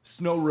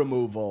snow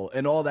removal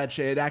and all that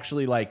shit. It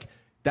actually like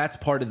that's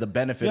part of the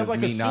benefit You have of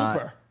like me a not.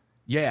 super.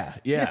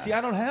 Yeah. See,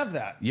 I don't have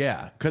that.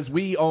 Yeah, because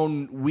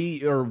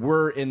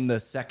we're in the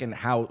second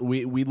house.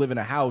 We live in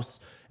a house,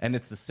 and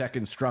it's the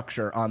second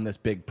structure on this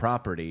big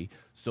property.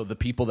 So the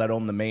people that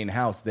own the main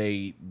house,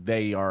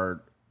 they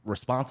are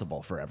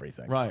responsible for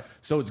everything. Right.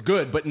 So it's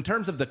good. But in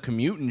terms of the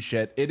commute and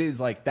shit, it is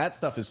like that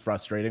stuff is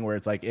frustrating where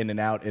it's like in and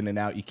out.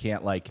 You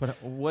can't like.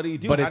 But what do you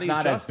do? But How it's do you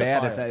not as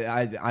bad as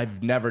justify it?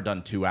 I've never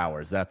done 2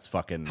 hours. That's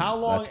fucking. How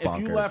long? That's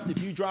bonkers.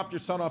 If you dropped your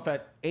son off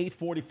at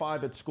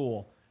 8:45 at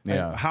school,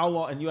 Yeah. and how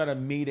long? And you had a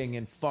meeting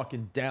in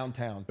fucking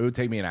downtown It would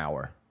take me an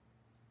hour.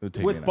 It would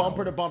take me with an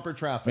bumper hour. to bumper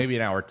traffic, Maybe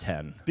an hour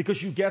 10.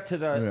 because you get to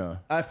the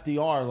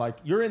FDR like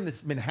you're in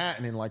this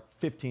Manhattan in like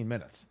 15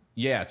 minutes.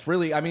 Yeah, it's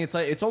really. I mean,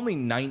 it's only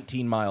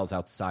 19 miles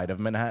outside of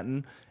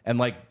Manhattan, and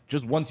like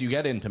just once you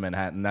get into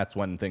Manhattan, that's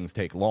when things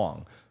take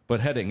long.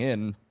 But heading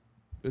in,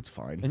 it's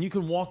fine. And you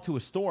can walk to a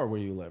store where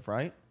you live,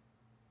 right?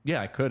 Yeah,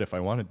 I could if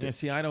I wanted to. Yeah,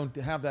 see, I don't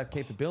have that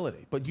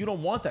capability, but you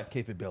don't want that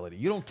capability.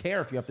 You don't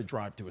care if you have to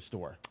drive to a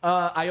store.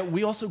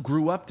 We also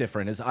grew up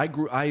different. I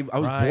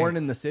was Right. born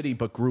in the city,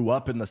 but grew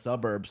up in the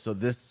suburbs. So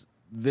this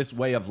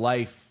way of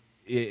life,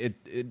 it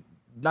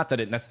not that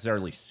it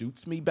necessarily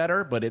suits me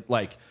better, but it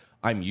like.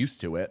 I'm used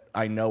to it.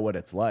 I know what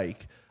it's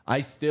like. I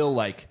still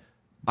like,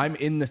 I'm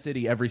in the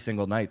city every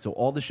single night. So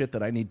all the shit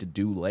that I need to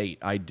do late,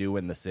 I do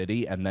in the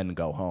city and then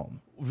go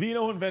home.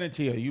 Vito and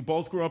Venetia, you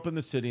both grew up in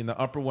the city in the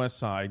Upper West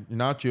Side. You're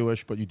not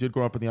Jewish, but you did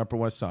grow up in the Upper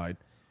West Side.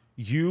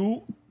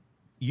 You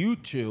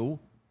two,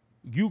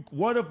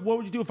 what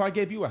would you do if I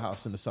gave you a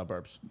house in the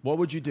suburbs? What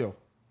would you do?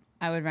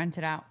 I would rent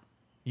it out.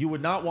 You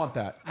would not want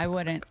that. I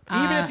wouldn't.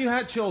 Even if you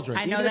had children.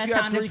 I know even that if you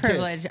had sounded 3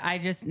 privileged. kids. I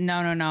just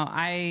no. No,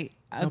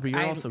 but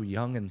you're also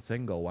young and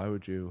single. Why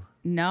would you?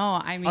 No,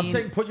 I mean, I'm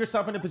saying put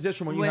yourself in a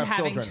position where you with have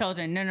having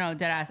children. No,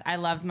 deadass. I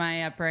loved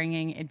my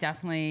upbringing. It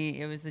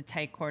was the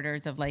tight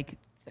quarters of like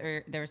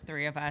there was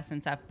 3 of us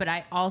and stuff. But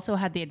I also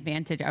had the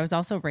advantage. I was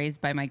also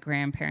raised by my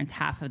grandparents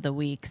half of the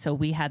week, so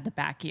we had the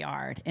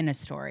backyard in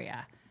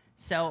Astoria.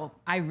 So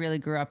I really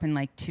grew up in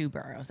like 2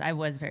 boroughs. I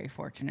was very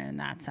fortunate in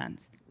that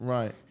sense.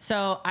 Right.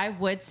 So I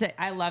would say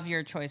I love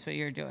your choice, what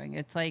you're doing.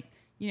 It's like,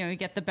 you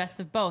get the best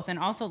of both. And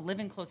also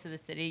living close to the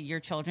city, your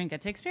children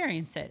get to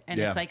experience it. And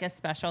it's like a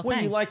special Well,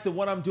 thing. you like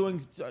what I'm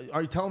doing?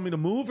 Are you telling me to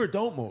move or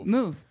don't move?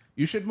 Move.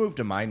 You should move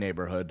to my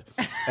neighborhood,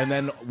 and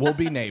then we'll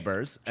be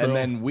neighbors, and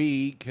then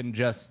we can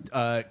just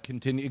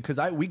continue because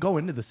we go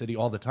into the city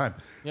all the time.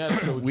 Yeah,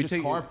 so we just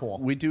carpool.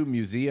 We do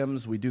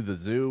museums, we do the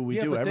zoo, we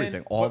do but everything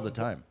then- all but- the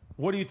time.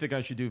 What do you think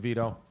I should do,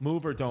 Vito?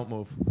 Move or don't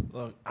move?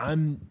 Look,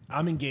 I'm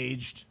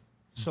engaged,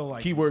 so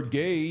like Keyword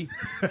gay.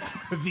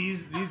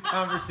 these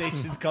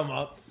conversations come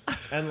up,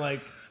 and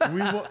like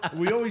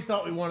we always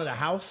thought we wanted a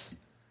house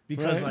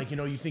because Right. like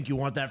you think you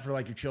want that for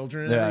like your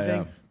children and Yeah,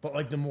 everything. yeah. But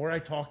like the more I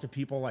talk to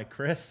people like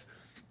Chris,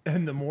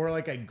 and the more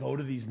like I go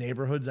to these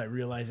neighborhoods, I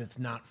realize it's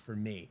not for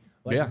me.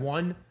 Like Yeah.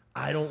 one,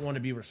 I don't want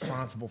to be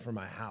responsible for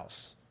my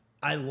house.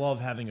 I love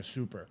having a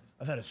super.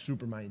 I've had a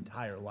super my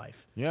entire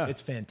life. Yeah.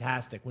 It's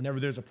fantastic. Whenever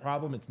there's a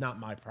problem, it's not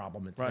my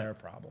problem, it's Right. their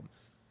problem.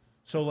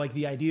 So like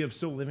the idea of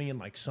still living in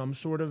like some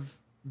sort of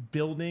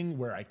building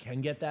where I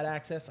can get that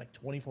access like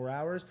 24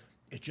 hours,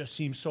 it just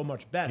seems so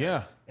much better.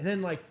 Yeah. And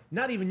then like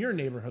not even your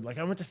neighborhood. Like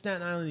I went to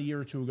Staten Island a year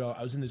or 2 ago.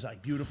 I was in this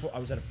like I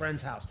was at a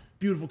friend's house,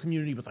 beautiful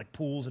community with like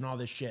pools and all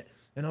this shit.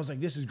 And I was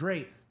like, this is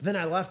great. But then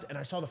I left and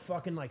I saw the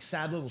fucking like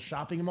sad little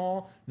shopping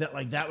mall that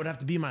would have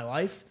to be my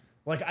life.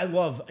 Like I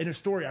love in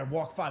Astoria, I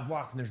walk 5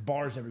 blocks and there's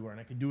bars everywhere and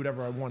I can do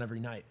whatever I want every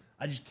night.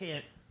 I just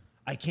can't.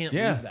 I can't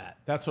leave that.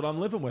 That's what I'm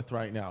living with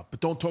right now. But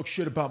don't talk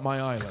shit about my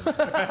island.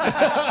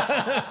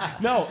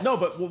 no,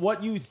 but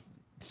what you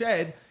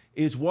said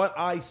is what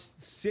I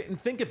sit and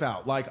think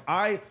about. Like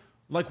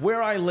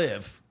where I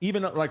live,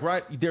 even like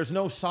there's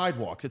no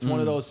sidewalks. It's one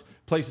of those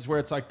places where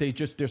it's like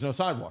there's no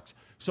sidewalks.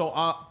 So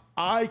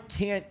I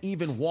can't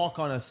even walk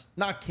on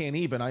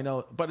I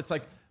know, but it's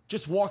like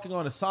just walking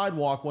on a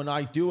sidewalk when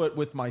I do it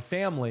with my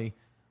family.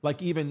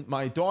 Like even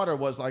my daughter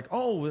was like,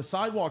 oh, the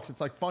sidewalks,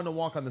 it's like fun to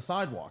walk on the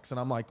sidewalks. And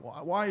I'm like,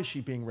 why is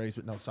she being raised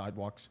with no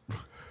sidewalks?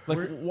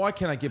 Like, why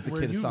can't I give the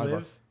Where kid a you sidewalk?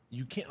 live,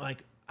 you can't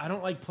like. I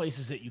don't like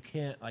places that you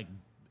can't like.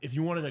 If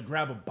you wanted to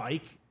grab a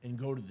bike and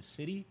go to the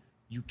city,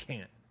 you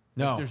can't.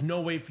 No. Like, there's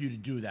no way for you to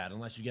do that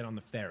unless you get on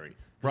the ferry.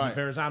 Right.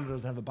 Verrazano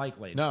doesn't have a bike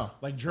lane. No.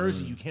 Like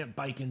Jersey, you can't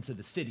bike into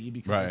the city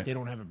because Right. like, they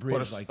don't have a bridge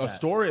But like that.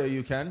 Astoria,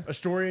 you can.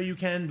 Astoria, you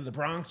can. The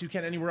Bronx, you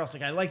can. Anywhere else.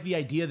 Like I like the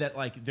idea that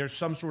like there's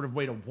some sort of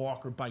way to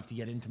walk or bike to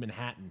get into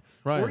Manhattan,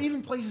 Right. or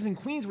even places in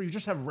Queens where you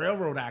just have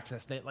railroad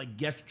access that like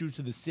gets you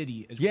to the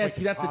city. As Yeah, quick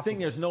see, as that's the possible. thing.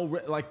 There's no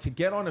like to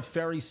get on a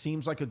ferry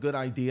seems like a good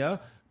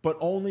idea, but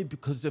only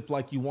because if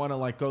like you want to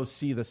like go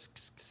see the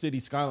city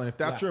skyline. If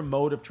that's Yeah. your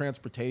mode of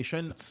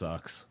transportation,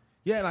 Sucks.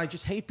 yeah. And I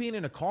just hate being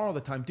in a car all the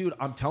time, dude.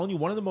 I'm telling you,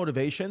 one of the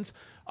motivations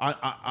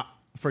I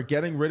for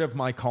getting rid of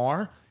my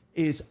car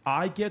is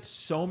I get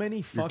so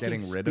many fucking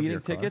getting rid of speeding your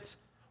car? tickets.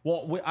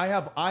 Well, I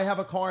have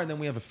a car, and then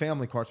we have a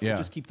family car, so Yeah. we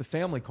just keep the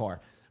family car.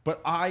 But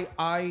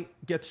I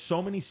get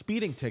so many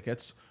speeding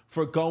tickets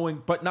for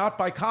going, but not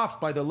by cops,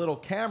 by the little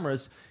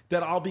cameras,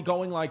 that I'll be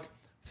going like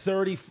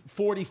 30,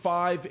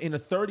 45 in a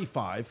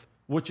 35,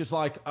 which is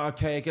like,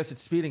 okay, I guess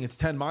it's speeding, it's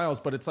 10 miles,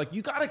 but it's like,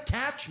 you got to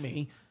catch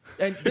me.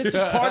 And this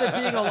is part of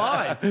being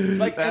alive.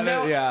 Like, and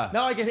now,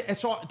 now I get, and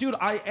so, dude,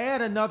 I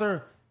add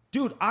another,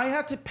 dude, I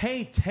had to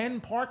pay 10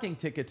 parking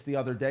tickets the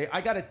other day.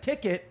 I got a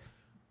ticket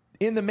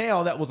in the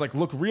mail that was like,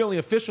 look really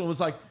official. It was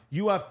like,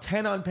 you have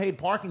 10 unpaid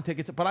parking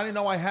tickets, but I didn't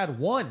know I had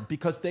one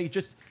because they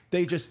just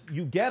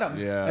you get them,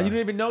 Yeah. and you didn't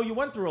even know you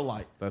went through a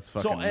light. That's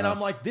so. fucking And I'm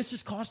nuts. like, this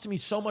is costing me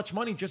so much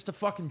money just to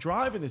fucking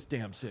drive in this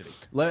damn city.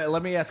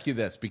 Let me ask you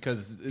this,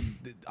 because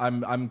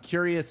I'm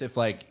curious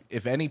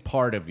if any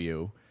part of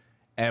you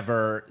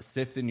ever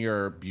sits in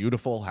your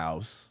beautiful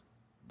house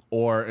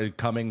or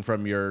coming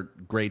from your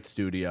great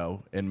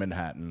studio in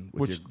Manhattan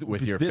with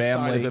your this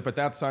family, side of it, but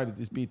that side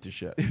is beat to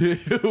shit.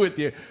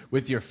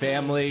 with your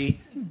family,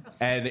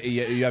 and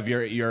you have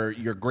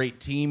your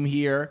great team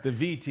here, The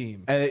V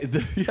team.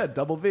 yeah,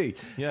 double V,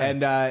 Yeah.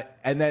 and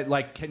that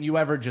like, can you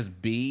ever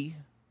just be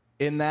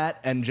in that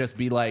and just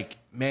be like,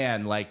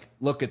 man, like,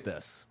 look at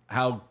this,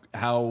 how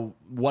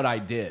what I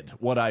did,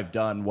 what I've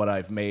done, what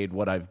I've made,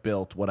 what I've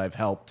built, what I've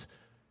helped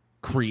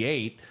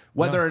create.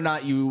 Whether or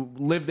not you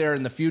live there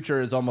in the future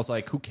is almost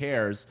like, who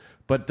cares?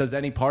 But does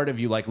any part of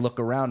you like look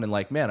around and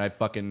like, man,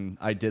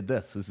 I did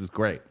this. This is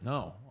great.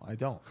 No, I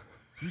don't.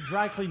 You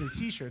dry clean your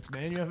t-shirts,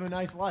 man. You have a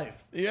nice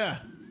life. Yeah,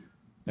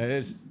 it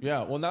is.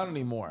 Yeah, well, not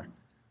anymore.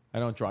 I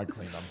don't dry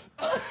clean them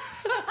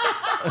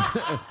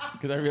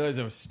because I realized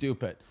I was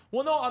stupid.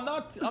 Well, no, I'm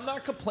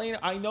not complaining.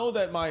 I know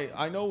that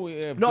we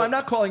have. No, I'm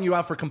not calling you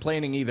out for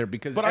complaining either,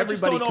 because But I just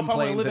everybody don't know if I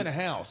want to complains live in and-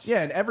 a house.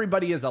 Yeah, and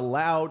everybody is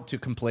allowed to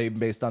complain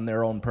based on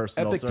their own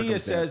personal Epictetus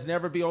circumstances. says,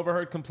 "Never be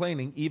overheard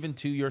complaining, even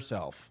to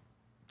yourself."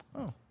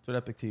 Oh, that's what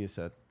Epictetus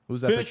said.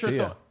 Who's Finish your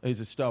Epictetus? thought. He's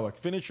a Stoic.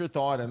 Finish your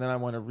thought, and then I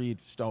want to read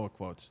Stoic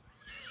quotes.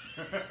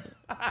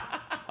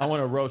 I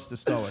want to roast the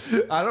Stoic.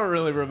 I don't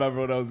really remember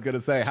what I was going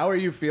to say. How are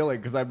you feeling?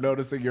 Because I'm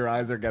noticing your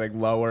eyes are getting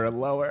lower and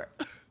lower.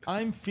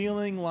 I'm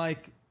feeling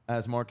like,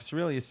 as Marcus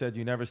Aurelius said,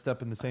 you never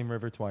step in the same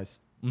river twice.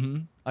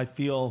 Mm-hmm. I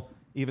feel,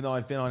 even though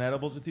I've been on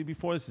edibles with you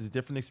before, this is a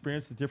different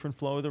experience, a different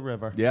flow of the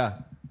river. Yeah.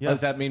 Yeah.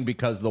 Does that mean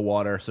because the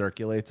water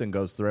circulates and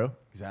goes through?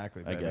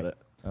 Exactly. I baby. get it.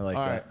 I like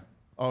All that. right.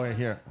 Oh, yeah,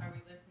 here. Are we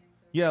listening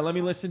to? Yeah,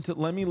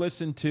 let me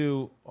listen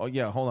to. Oh,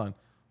 yeah, hold on.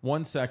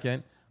 1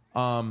 second.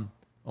 Oh,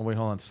 wait,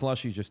 hold on.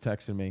 Slushy just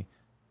texted me.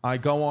 I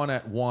go on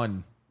at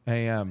 1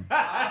 a.m.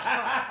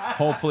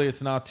 Hopefully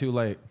it's not too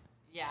late.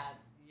 Yeah,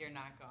 you're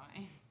not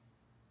going.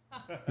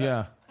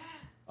 Yeah.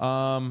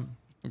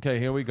 Okay,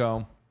 here we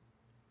go.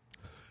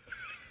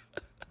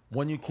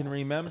 When you can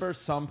remember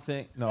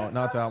something. No,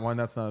 not that one.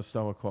 That's not a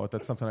Stoic quote.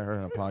 That's something I heard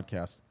in a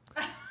podcast.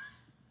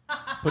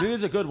 But it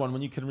is a good one.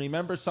 When you can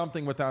remember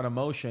something without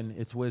emotion,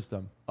 it's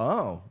wisdom.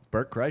 Oh,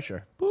 Bert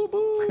Kreischer. Boo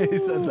boo. He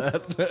said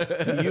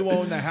that. Do you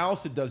own the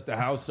house, or does the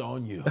house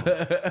own you?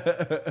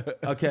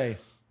 Okay.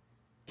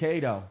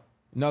 Cato,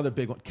 another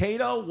big one.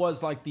 Cato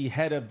was like the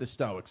head of the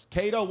Stoics.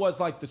 Cato was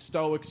like the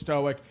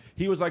Stoic.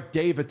 He was like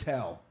Dave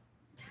Attell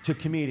to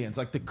comedians,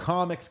 like the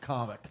comics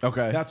comic.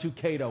 Okay. That's who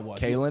Cato was.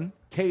 Kalen?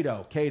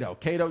 Cato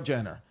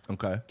Jenner.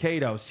 Okay.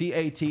 Cato,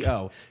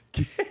 Cato.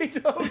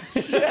 Cato.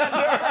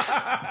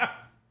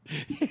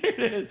 Here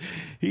it is.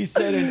 He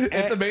said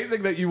It's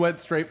amazing that you went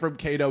straight from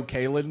Cato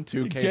Kalen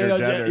to Cato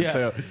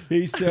Jenner,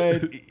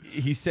 too.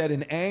 He said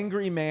an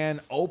angry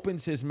man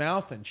opens his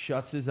mouth and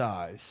shuts his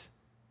eyes.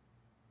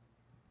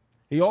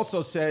 He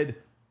also said,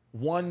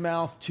 one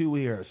mouth, two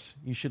ears.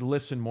 You should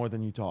listen more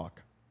than you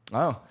talk.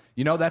 Oh,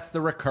 that's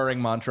the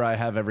recurring mantra I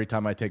have every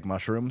time I take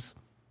mushrooms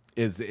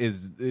is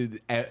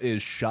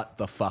shut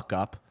the fuck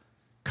up.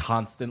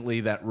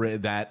 Constantly that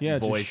Yeah,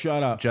 voice. just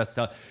shut up. Just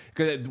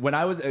 'cause when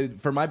I was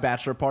for my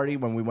bachelor party,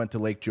 when we went to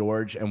Lake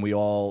George and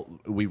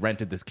we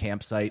rented this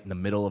campsite in the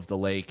middle of the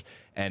lake,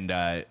 and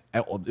it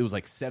was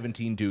like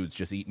 17 dudes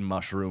just eating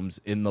mushrooms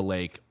in the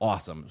lake.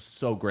 Awesome,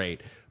 so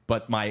great.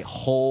 But my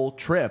whole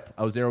trip,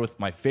 I was there with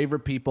my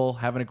favorite people,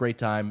 having a great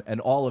time, and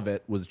all of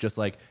it was just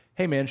like,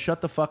 hey man, shut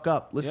the fuck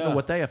up. Listen to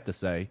what they have to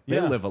say. They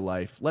Yeah. live a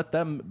life. Let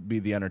them be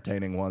the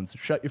entertaining ones.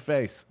 Shut your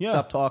face. Yeah.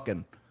 Stop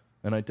talking.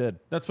 And I did.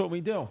 That's what we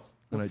do.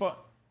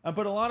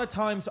 But a lot of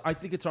times, I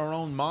think it's our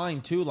own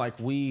mind too. Like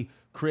we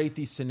create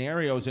these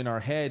scenarios in our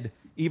head,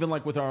 even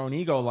like with our own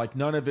ego, like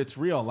none of it's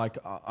real. Like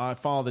I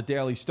follow the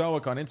Daily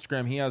Stoic on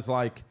Instagram. He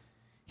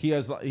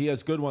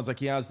has good ones. Like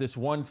he has this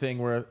one thing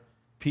where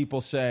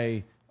people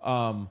say,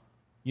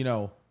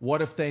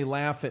 what if they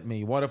laugh at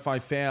me? What if I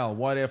fail?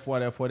 What if?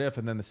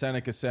 And then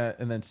Seneca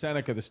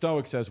the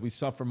Stoic says, we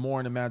suffer more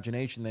in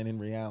imagination than in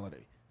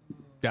reality.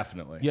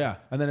 Definitely. Yeah.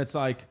 And then it's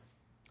like,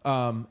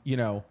 I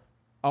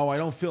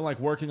don't feel like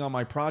working on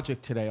my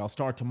project today. I'll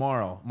start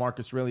tomorrow.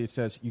 Marcus Aurelius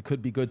says, you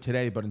could be good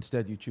today, but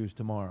instead you choose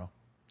tomorrow.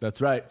 That's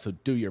right. So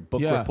do your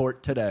book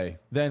report today.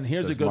 Then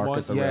here's a good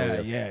Marcus one.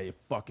 Aurelius. Yeah, you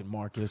fucking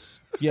Marcus.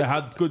 Yeah, how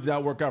good did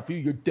that work out for you?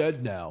 You're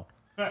dead now.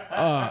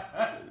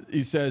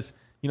 He says,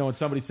 when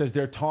somebody says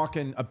they're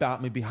talking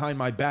about me behind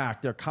my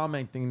back, they're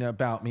commenting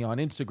about me on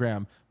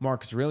Instagram,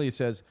 Marcus Aurelius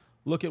says,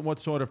 look at what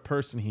sort of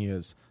person he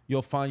is.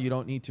 You'll find you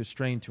don't need to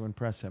strain to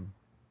impress him.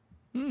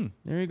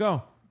 There you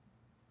go.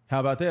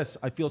 How about this?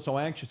 I feel so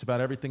anxious about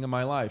everything in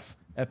my life.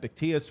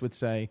 Epictetus would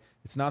say,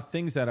 it's not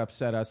things that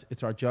upset us,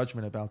 it's our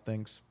judgment about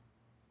things.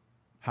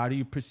 How do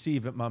you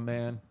perceive it, my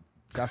man?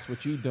 That's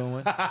what you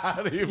doing.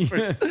 How do you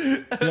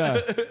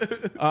yeah.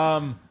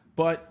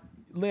 But,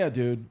 yeah,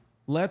 dude,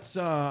 let's,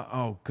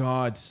 oh,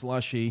 God,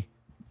 slushy.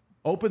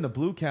 Open the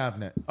blue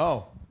cabinet.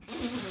 Oh.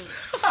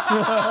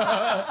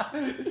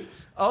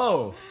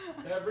 Oh.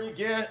 Every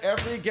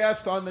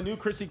guest on the new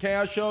Chrissy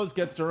Chaos shows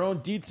gets their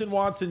own Dietz &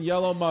 Watson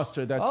yellow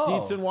mustard. That's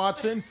Dietz &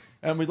 Watson,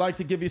 and we'd like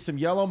to give you some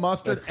yellow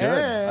mustard. That's good.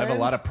 I have a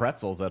lot of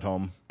pretzels at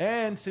home.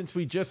 And since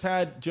we just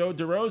had Joe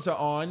DeRosa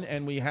on,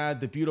 and we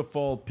had the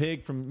beautiful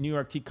pig from New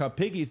York Teacup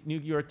Piggies, New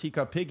York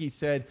Teacup Piggy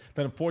said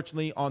that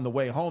unfortunately on the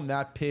way home,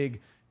 that pig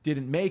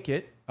didn't make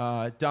it,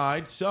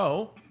 died.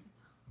 So,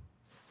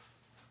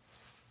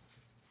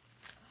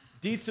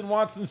 Dietz &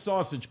 Watson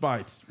sausage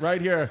bites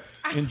right here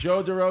in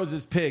Joe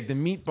DeRosa's pig. The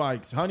meat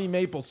bites, honey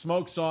maple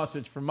smoked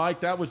sausage for Mike.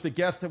 That was the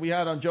guest that we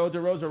had on Joe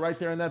DeRosa right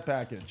there in that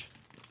package.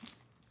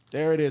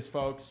 There it is,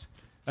 folks.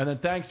 And then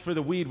thanks for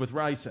the weed with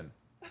ricin.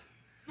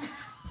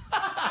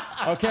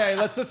 Okay,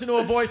 let's listen to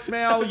a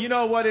voicemail. You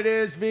know what it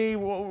is, V.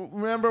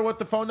 Remember what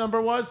the phone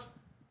number was?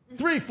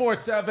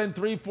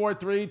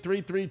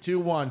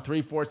 347-343-3321.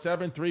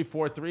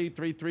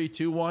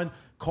 347-343-3321.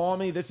 Call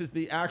me. This is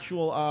the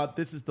actual,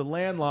 this is the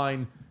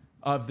landline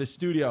of the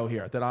studio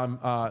here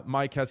that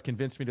Mike has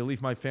convinced me to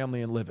leave my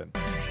family and live in.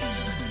 Hey,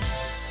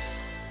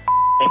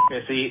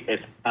 Chrissy,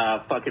 it's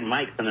fucking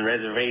Mike from the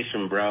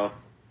reservation, bro.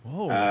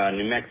 Whoa.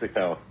 New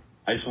Mexico.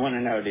 I just want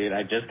to know, dude,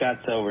 I just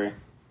got sober,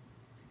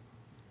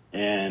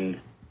 and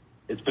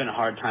it's been a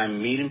hard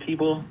time meeting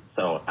people,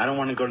 so I don't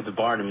want to go to the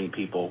bar to meet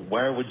people.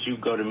 Where would you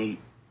go to meet,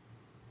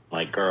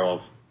 like,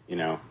 girls,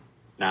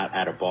 not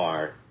at a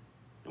bar,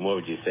 and what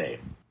would you say?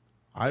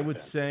 I would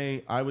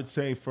say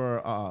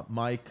for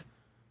Mike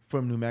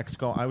from New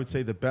Mexico, I would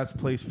say the best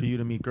place for you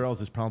to meet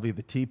girls is probably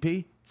the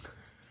teepee.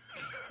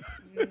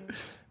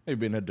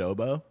 Maybe an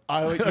adobo.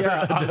 I would,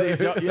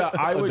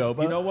 I would.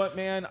 Adobo? You know what,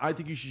 man? I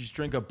think you should just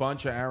drink a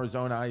bunch of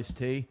Arizona iced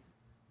tea,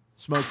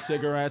 smoke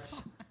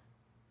cigarettes.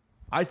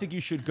 I think you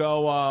should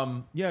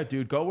go.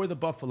 Dude, go where the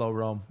buffalo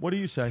roam. What do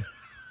you say?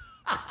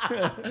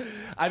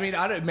 I mean,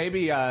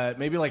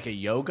 maybe like a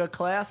yoga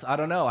class. I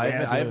don't know. I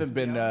haven't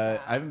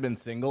been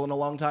single in a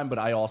long time, but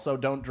I also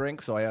don't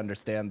drink, so I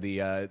understand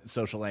the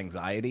social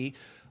anxiety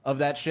of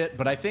that shit.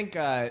 But I think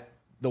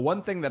the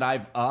one thing that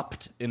I've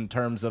upped in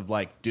terms of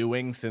like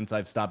doing since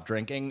I've stopped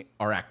drinking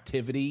are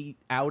activity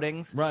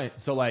outings. Right.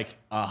 So like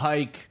a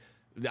hike,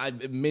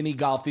 mini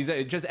golf,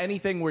 just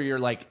anything where you're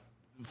like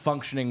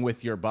functioning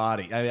with your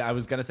body. I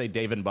was gonna say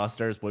Dave &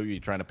 Buster's, but were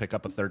you trying to pick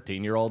up a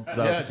 13-year-old?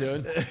 So yeah,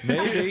 dude.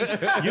 Maybe.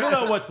 You don't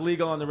know what's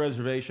legal on the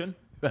reservation.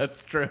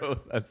 That's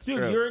true.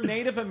 Dude, you're a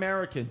Native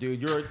American,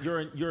 dude.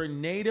 You're a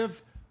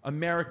Native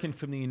American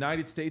from the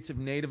United States of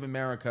Native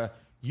America.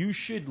 You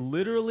should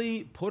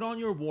literally put on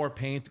your war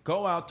paint,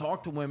 go out,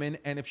 talk to women,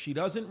 and if she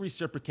doesn't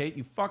reciprocate,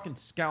 you fucking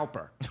scalp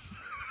her.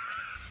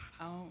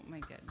 Oh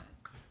my goodness.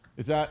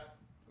 Is that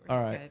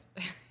all right?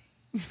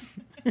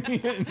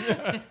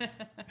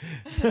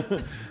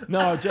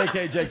 No, JK.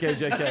 I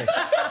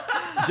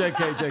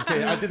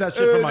did that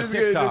shit for my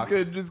TikTok.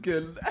 Just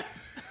kidding.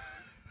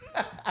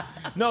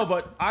 No,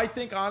 but I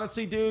think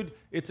honestly, dude,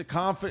 it's a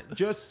confident.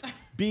 Just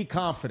be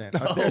confident.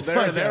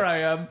 There I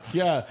am.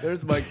 Yeah,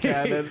 there's my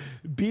cannon.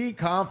 Be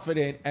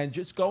confident and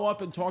just go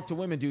up and talk to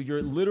women, dude. You're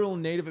a literal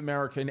Native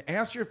American.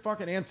 Ask your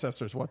fucking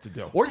ancestors what to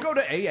do, or go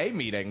to AA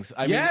meetings.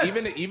 I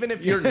mean, even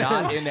if you're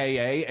not in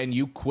AA and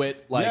you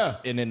quit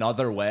in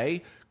another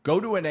way. Go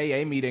to an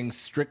AA meeting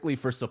strictly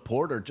for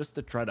support or just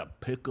to try to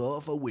pick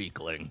off a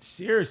weakling.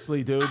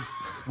 Seriously, dude.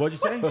 What'd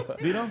you say,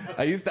 Vito?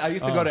 I used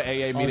to go to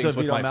AA meetings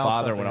with my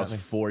father when I was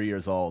 4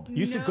 years old. You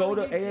used to go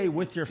to AA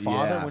with your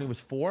father when he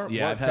was 4?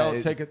 Yeah.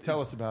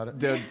 Tell us about it.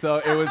 Dude, so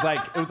it was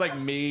like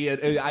me.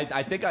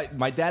 I think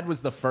my dad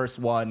was the first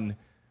one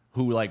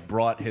who like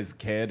brought his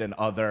kid, and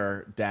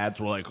other dads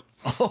were like,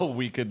 oh,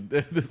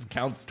 this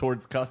counts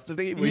towards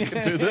custody. We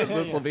can do this.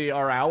 This will be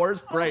our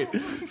hours. Great.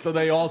 So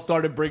they all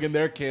started bringing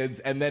their kids.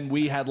 And then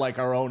we had like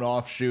our own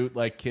offshoot,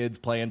 like kids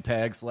playing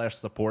tag /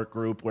 support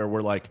group where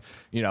we're like,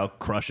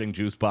 crushing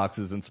juice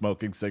boxes and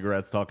smoking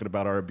cigarettes, talking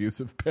about our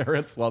abusive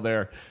parents while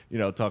they're,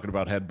 talking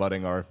about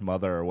headbutting our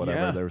mother or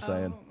whatever they were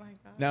saying. Oh my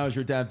God. Now, is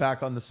your dad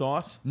back on the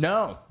sauce?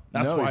 No.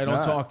 That's why I he's don't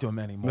not. talk to him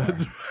anymore.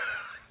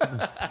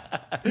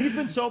 He's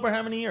been sober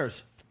how many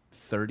years?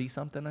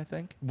 30-something, I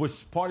think.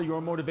 Was part of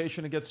your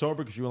motivation to get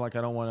sober because you were like,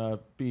 I don't want to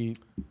be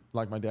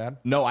like my dad?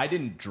 No, I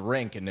didn't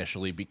drink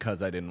initially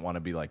because I didn't want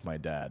to be like my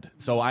dad.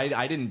 So I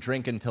didn't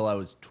drink until I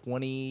was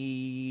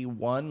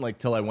 21, like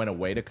till I went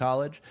away to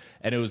college.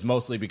 And it was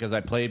mostly because I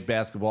played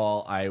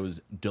basketball. I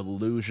was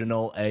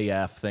delusional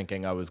AF,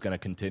 thinking I was going to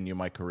continue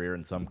my career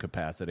in some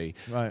capacity.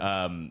 Right.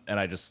 And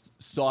I just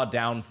saw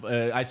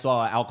I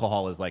saw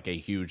alcohol as like a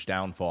huge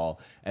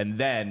downfall. And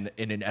then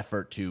in an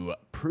effort to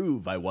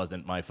prove I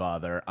wasn't my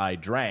father, I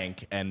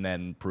drank and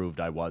then proved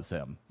I was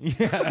him. Right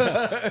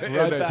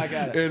back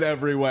at it. In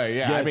every way.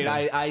 Yeah, I mean,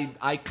 yeah.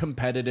 I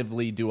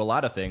competitively do a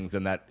lot of things,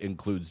 and that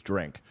includes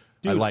drink.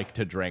 Dude. I like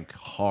to drink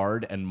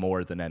hard and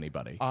more than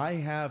anybody. I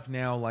have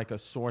now like a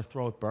sore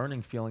throat,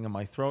 burning feeling in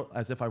my throat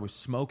as if I was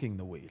smoking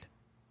the weed.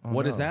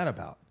 What is that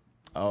about?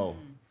 Oh,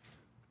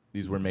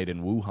 these were made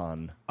in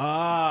Wuhan.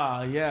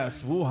 Ah,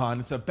 yes,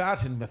 Wuhan. It's a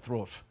bat in my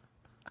throat.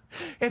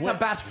 It's a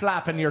bat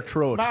flap in your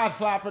throat. Bat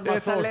flap in my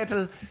It's throat. a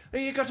little.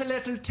 You got a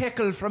little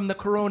tickle from the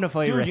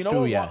coronavirus. Dude, you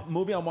know do what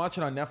movie I'm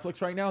watching on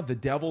Netflix right now? The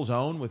Devil's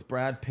Own with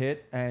Brad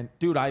Pitt. And,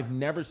 dude, I've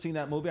never seen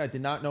that movie. I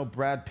did not know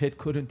Brad Pitt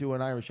couldn't do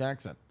an Irish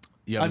accent.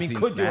 You haven't seen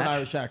could do an Snatch?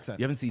 Irish accent.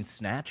 You haven't seen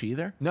Snatch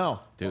either?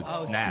 No. Dude,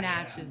 Oh, Snatch,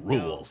 Snatch is dope.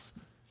 rules.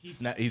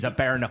 He's a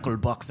bare knuckle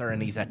boxer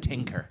and he's a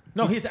tinker.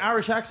 No, his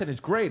Irish accent is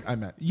great, I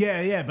meant.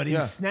 Yeah, but in Yeah.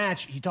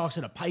 Snatch, he talks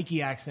in a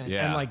pikey accent,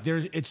 Yeah. and like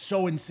it's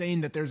so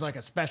insane that there's like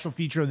a special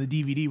feature on the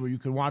DVD where you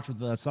can watch with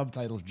the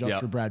subtitles just Yep.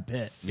 for Brad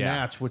Pitt.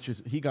 Snatch, which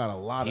is, he got a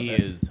lot He of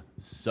it. is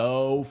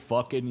so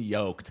fucking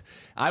yoked.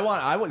 I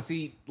want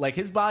see like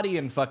his body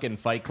in fucking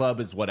Fight Club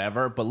is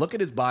whatever, but look at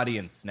his body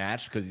in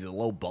Snatch because he's a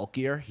little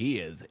bulkier. He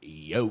is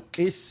yoked.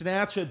 Is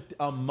Snatch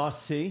a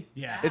must-see?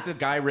 Yeah, It's a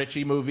Guy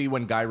Ritchie movie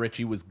when Guy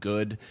Ritchie was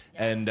good,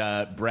 and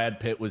Brad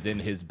Pitt was in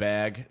his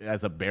bag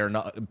as a bare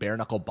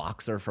knuckle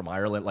boxer from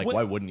Ireland. Like, Wait-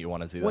 why wouldn't you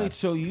want to see that? Wait,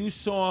 so you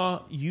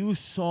saw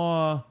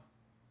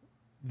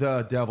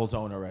The Devil's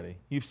Own already?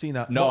 You've seen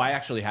that? No, Well, I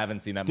actually haven't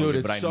seen that dude, movie,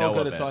 it's but I so know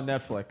good. of It's it. on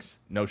Netflix.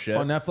 No shit.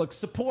 On Netflix.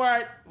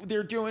 Support.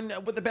 They're doing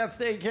with the best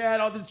they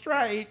can on the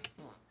strike.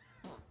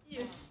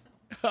 Yes.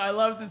 I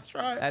love the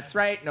strike. That's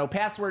right. No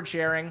password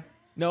sharing.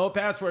 No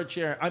password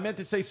share. I meant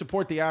to say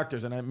support the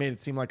actors, and I made it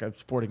seem like I'm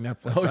supporting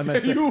Netflix. I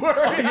meant to, You were.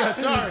 Oh, yeah,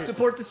 sorry.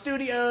 Support the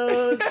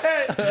studios.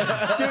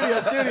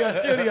 Studio.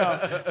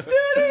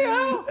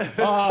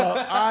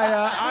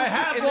 I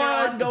have In their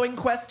one. ongoing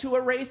quest to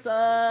erase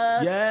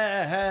us.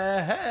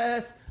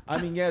 Yes. I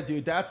mean, yeah,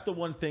 dude, that's the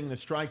one thing. The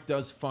strike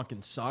does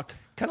fucking suck.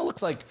 Kind of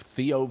looks like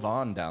Theo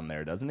Von down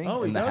there, doesn't he?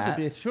 Oh, In he the does hat.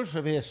 a bit. Just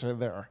a bit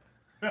there.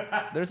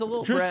 There's a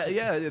little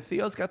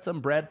Theo's got some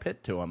Brad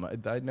Pitt to him.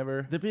 I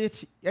never. The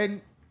bit,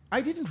 and I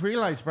didn't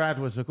realize Brad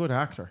was a good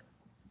actor.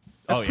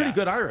 That's Oh, pretty yeah.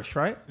 good Irish,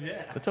 right?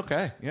 It's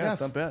okay. Yeah, Yes.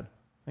 it's not bad.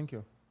 Thank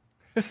you.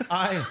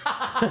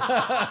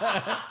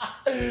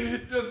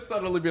 Just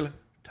suddenly be like,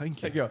 thank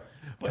Thank you.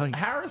 But Thanks.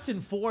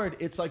 Harrison Ford,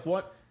 it's like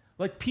what?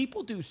 Like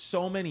people do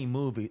so many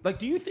movies. Like,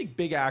 do you think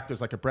big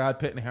actors like a Brad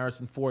Pitt and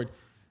Harrison Ford,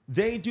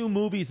 they do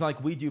movies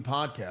like we do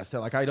podcasts?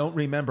 That like I don't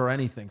remember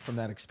anything from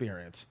that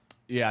experience.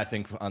 Yeah, I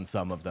think on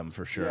some of them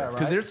for sure. Yeah,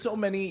 Because right? there's so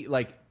many,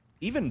 like,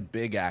 even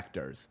big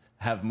actors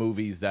have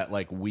movies that,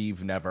 like,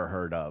 we've never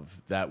heard of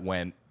that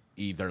went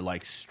either,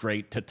 like,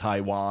 straight to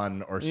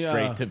Taiwan or Yeah.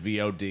 straight to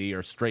VOD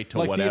or straight to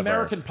Like whatever. the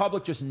American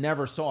public just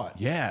never saw it.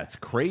 Yeah, it's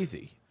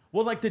crazy.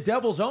 Well, like The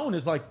Devil's Own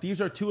is like these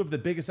are two of the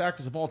biggest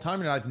actors of all time,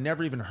 and I've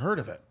never even heard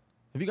of it.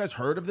 Have you guys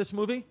heard of this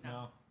movie?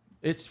 No.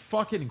 It's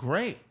fucking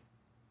great.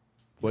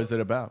 What is it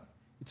about?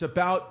 It's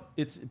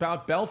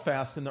about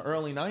Belfast in the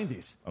early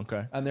 90s.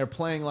 Okay. And they're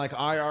playing like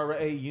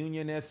IRA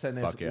unionists and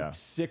Fuck yeah. there's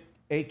sick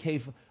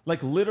AK,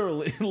 like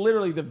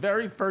literally the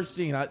very first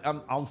scene.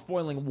 I'm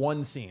spoiling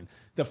one scene.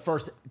 The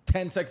first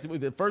 10 seconds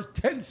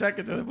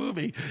of the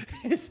movie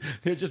is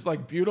they're just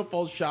like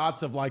beautiful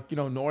shots of like, you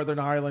know, Northern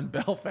Ireland,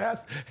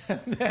 Belfast.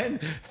 And then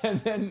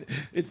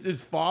it's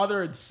his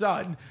father and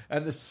son,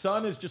 and the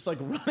son is just like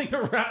running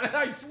around. And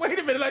I swear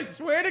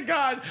to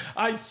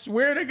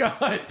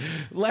God,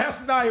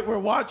 last night we're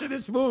watching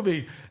this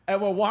movie and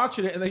we're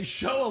watching it and they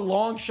show a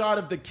long shot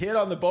of the kid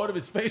on the boat of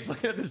his face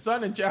looking at the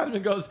sun, and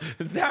Jasmine goes,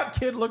 "That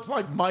kid looks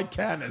like Mike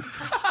Cannon."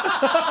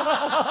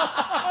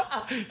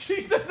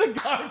 She said the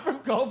guy from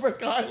Cobra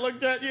Kai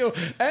looked at you,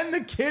 and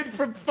the kid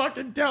from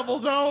fucking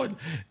Devil's Own.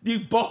 You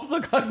both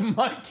look like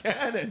Mike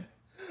Cannon.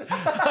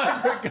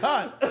 I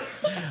forgot.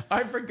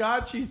 I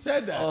forgot she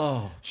said that.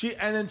 Oh.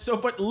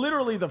 But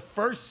literally the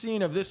first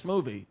scene of this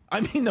movie,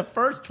 I mean, the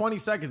first 20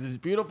 seconds is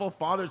beautiful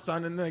father,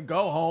 son, and then they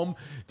go home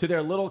to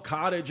their little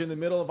cottage in the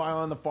middle of Isle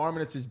on the farm,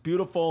 and it's his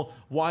beautiful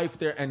wife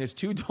there and his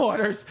 2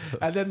 daughters,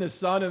 and then the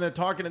son, and they're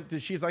talking to,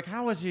 she's like,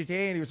 how was your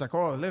day? And he was like,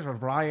 oh, little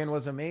Brian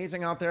was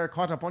amazing out there,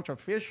 caught a bunch of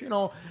fish,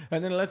 and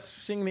then let's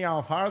sing the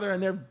Our Father,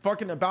 and they're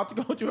fucking about to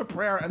go to a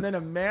prayer, and then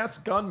a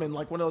masked gunman,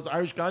 like one of those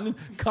Irish gunmen,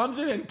 comes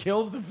in and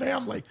kills the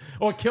family,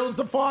 or kills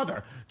the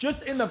father.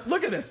 Just in the,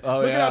 look at this.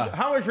 Look at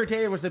how was your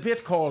day? It was a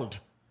bit cold.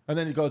 And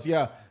then he goes,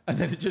 yeah. And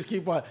then it just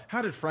keep on.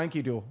 How did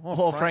Frankie do?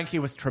 Oh, Frankie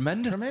was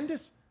tremendous.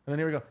 Tremendous. And then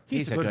here we go.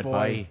 He's a good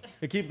boy.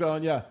 They keep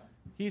going, yeah.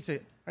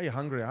 Are you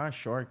hungry? Ah,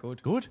 sure.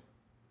 Good.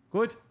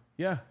 Good.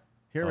 Yeah.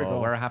 Here we go.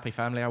 We're a happy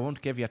family. I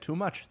won't give you too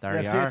much. There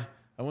That's you are.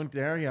 it.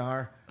 There you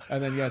are.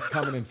 And then, it's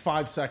coming in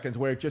 5 seconds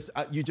where it just,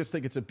 you just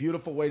think it's a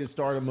beautiful way to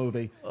start a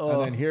movie.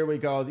 And then here we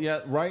go. Yeah,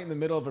 right in the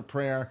middle of a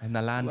prayer. In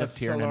the land of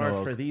Tir Bless the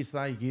Lord for these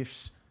thy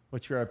gifts,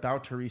 which you're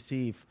about to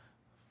receive.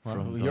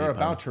 You're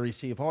about to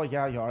receive. Oh,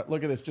 yeah, you are.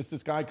 Look at this. Just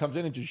this guy comes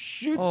in and just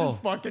shoots this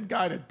fucking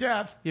guy to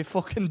death. You're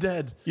fucking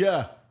dead.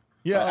 Yeah.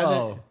 Yeah. And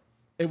then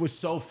it was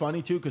so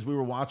funny, too, because we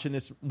were watching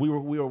this. We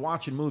were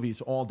watching movies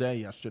all day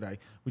yesterday.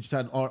 We just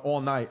had all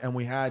night. And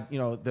we had,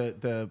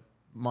 the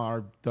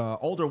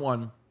older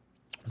one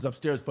was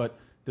upstairs, but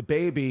the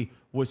baby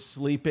was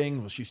sleeping.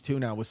 Well, she's 2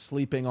 now, was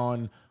sleeping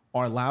on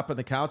our lap on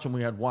the couch. And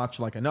we had watched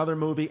like another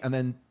movie. And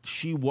then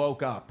she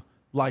woke up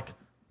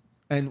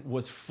and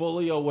was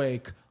fully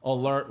awake,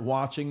 alert,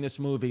 watching this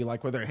movie,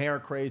 like with her hair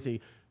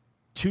crazy.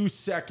 2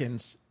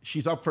 seconds,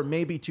 she's up for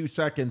maybe 2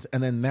 seconds,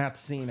 and then that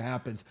scene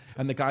happens.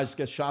 And the guy just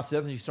gets shot to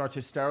death, and she starts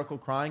hysterical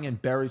crying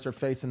and buries her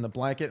face in the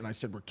blanket. And I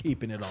said, we're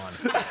keeping it on.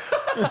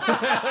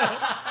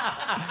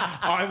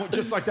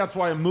 Just like that's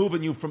why I'm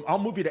moving you I'll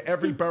move you to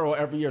every borough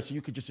every year so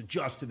you could just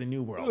adjust to the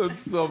new world.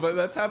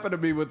 That's happened to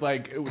me with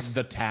like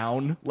The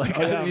Town. Like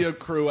a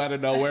crew out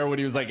of nowhere when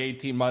he was like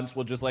 18 months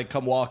will just like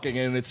come walking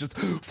in and it's just...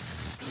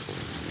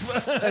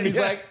 and he's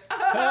like,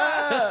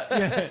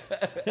 yeah.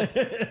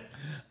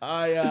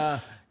 All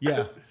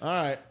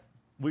right.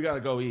 We got to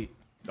go eat.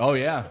 Oh,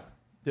 yeah.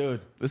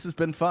 Dude. This has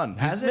been fun.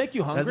 Does it make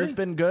you hungry? Has this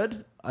been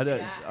good?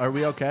 Are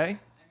we okay?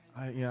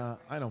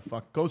 I don't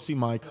fuck. Go see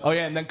Mike. Oh,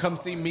 yeah, and then come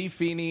see me,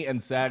 Feeney, and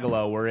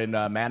Sagalo. We're in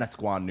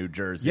Manasquan, New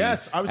Jersey.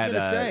 Yes, I was going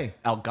to say.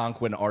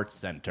 Algonquin Arts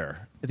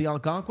Center. The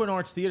Algonquin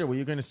Arts Theater, where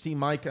you're going to see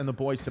Mike and the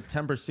boys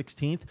September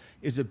 16th,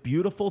 is a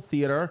beautiful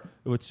theater.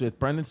 It's with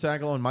Brendan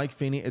Sagalo and Mike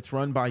Feeney. It's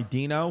run by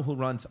Dino, who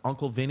runs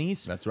Uncle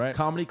Vinny's That's right.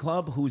 Comedy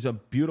Club, who's a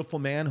beautiful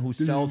man who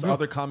sells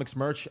other comics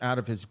merch out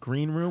of his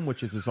green room,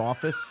 which is his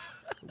office.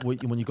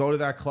 When you go to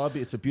that club,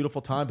 it's a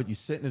beautiful time, but you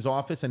sit in his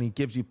office and he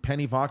gives you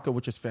penny vodka,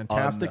 which is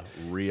fantastic.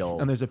 Unreal.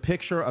 And there's a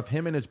picture of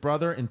him and his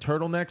brother in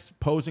turtlenecks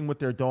posing with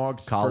their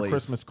dogs for a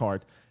Christmas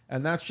card.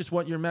 And that's just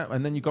what you're meant.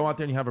 And then you go out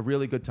there and you have a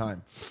really good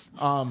time.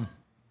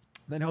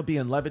 Then he'll be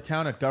in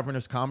Levittown at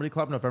Governor's Comedy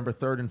Club November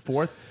 3rd and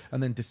 4th.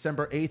 And then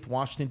December 8th,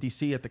 Washington,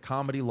 D.C. at the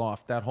Comedy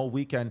Loft that whole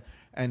weekend.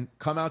 And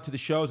come out to the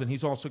shows. And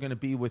he's also going to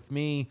be with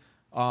me.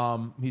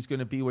 He's going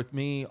to be with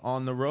me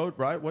on the road,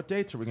 right? What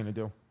dates are we going to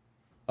do?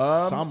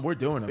 We're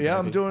doing them.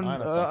 Yeah, maybe. I'm doing.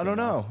 I don't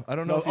know. I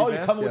don't know. If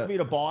you're coming with me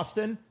to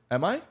Boston?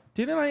 Am I?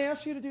 Didn't I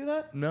ask you to do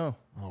that? No.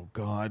 Oh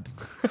God.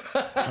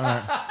 All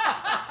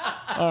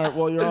right.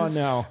 Well, you're on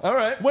now. All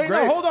right. Wait.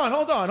 Great. No. Hold on.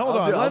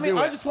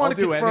 I just want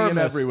to confirm any and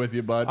this. every with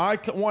you, bud. I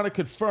want to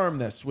confirm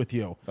this with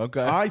you.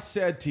 Okay. I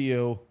said to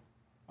you.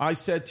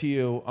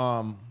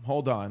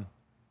 Hold on.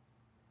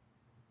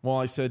 Well,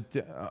 I said.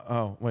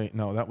 Oh wait,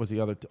 no, that was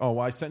the other. Well,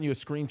 I sent you a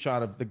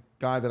screenshot of the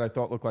guy that I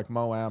thought looked like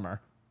Mo Amer.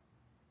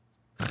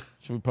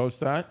 Should we post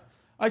that?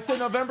 I said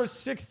November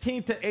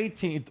 16th to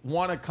 18th,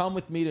 want to come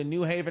with me to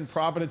New Haven,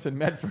 Providence, and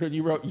Medford? And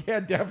you wrote, yeah,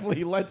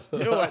 definitely, let's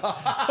do it.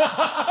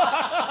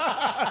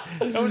 That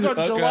was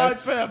on July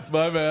 5th.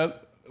 My man.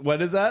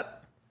 When is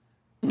that?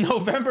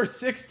 November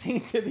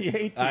 16th to the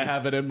 18th. I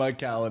have it in my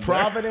calendar.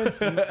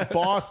 Providence,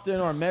 Boston,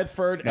 or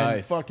Medford, nice.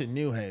 And fucking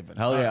New Haven.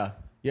 Hell yeah.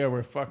 Yeah,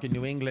 we're fucking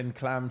New England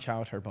clam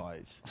chowder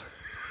boys.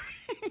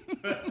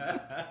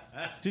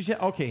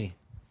 Okay.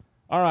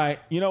 All right.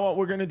 You know what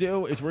we're gonna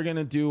do is we're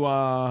gonna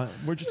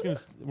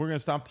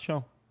stop the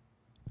show.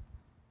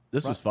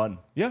 This was fun.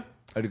 Yeah,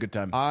 I had a good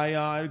time.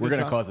 We're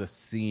gonna cause a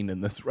scene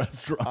in this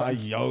restaurant.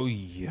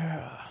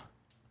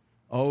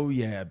 Oh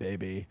yeah,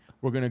 baby.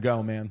 We're gonna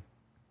go, man.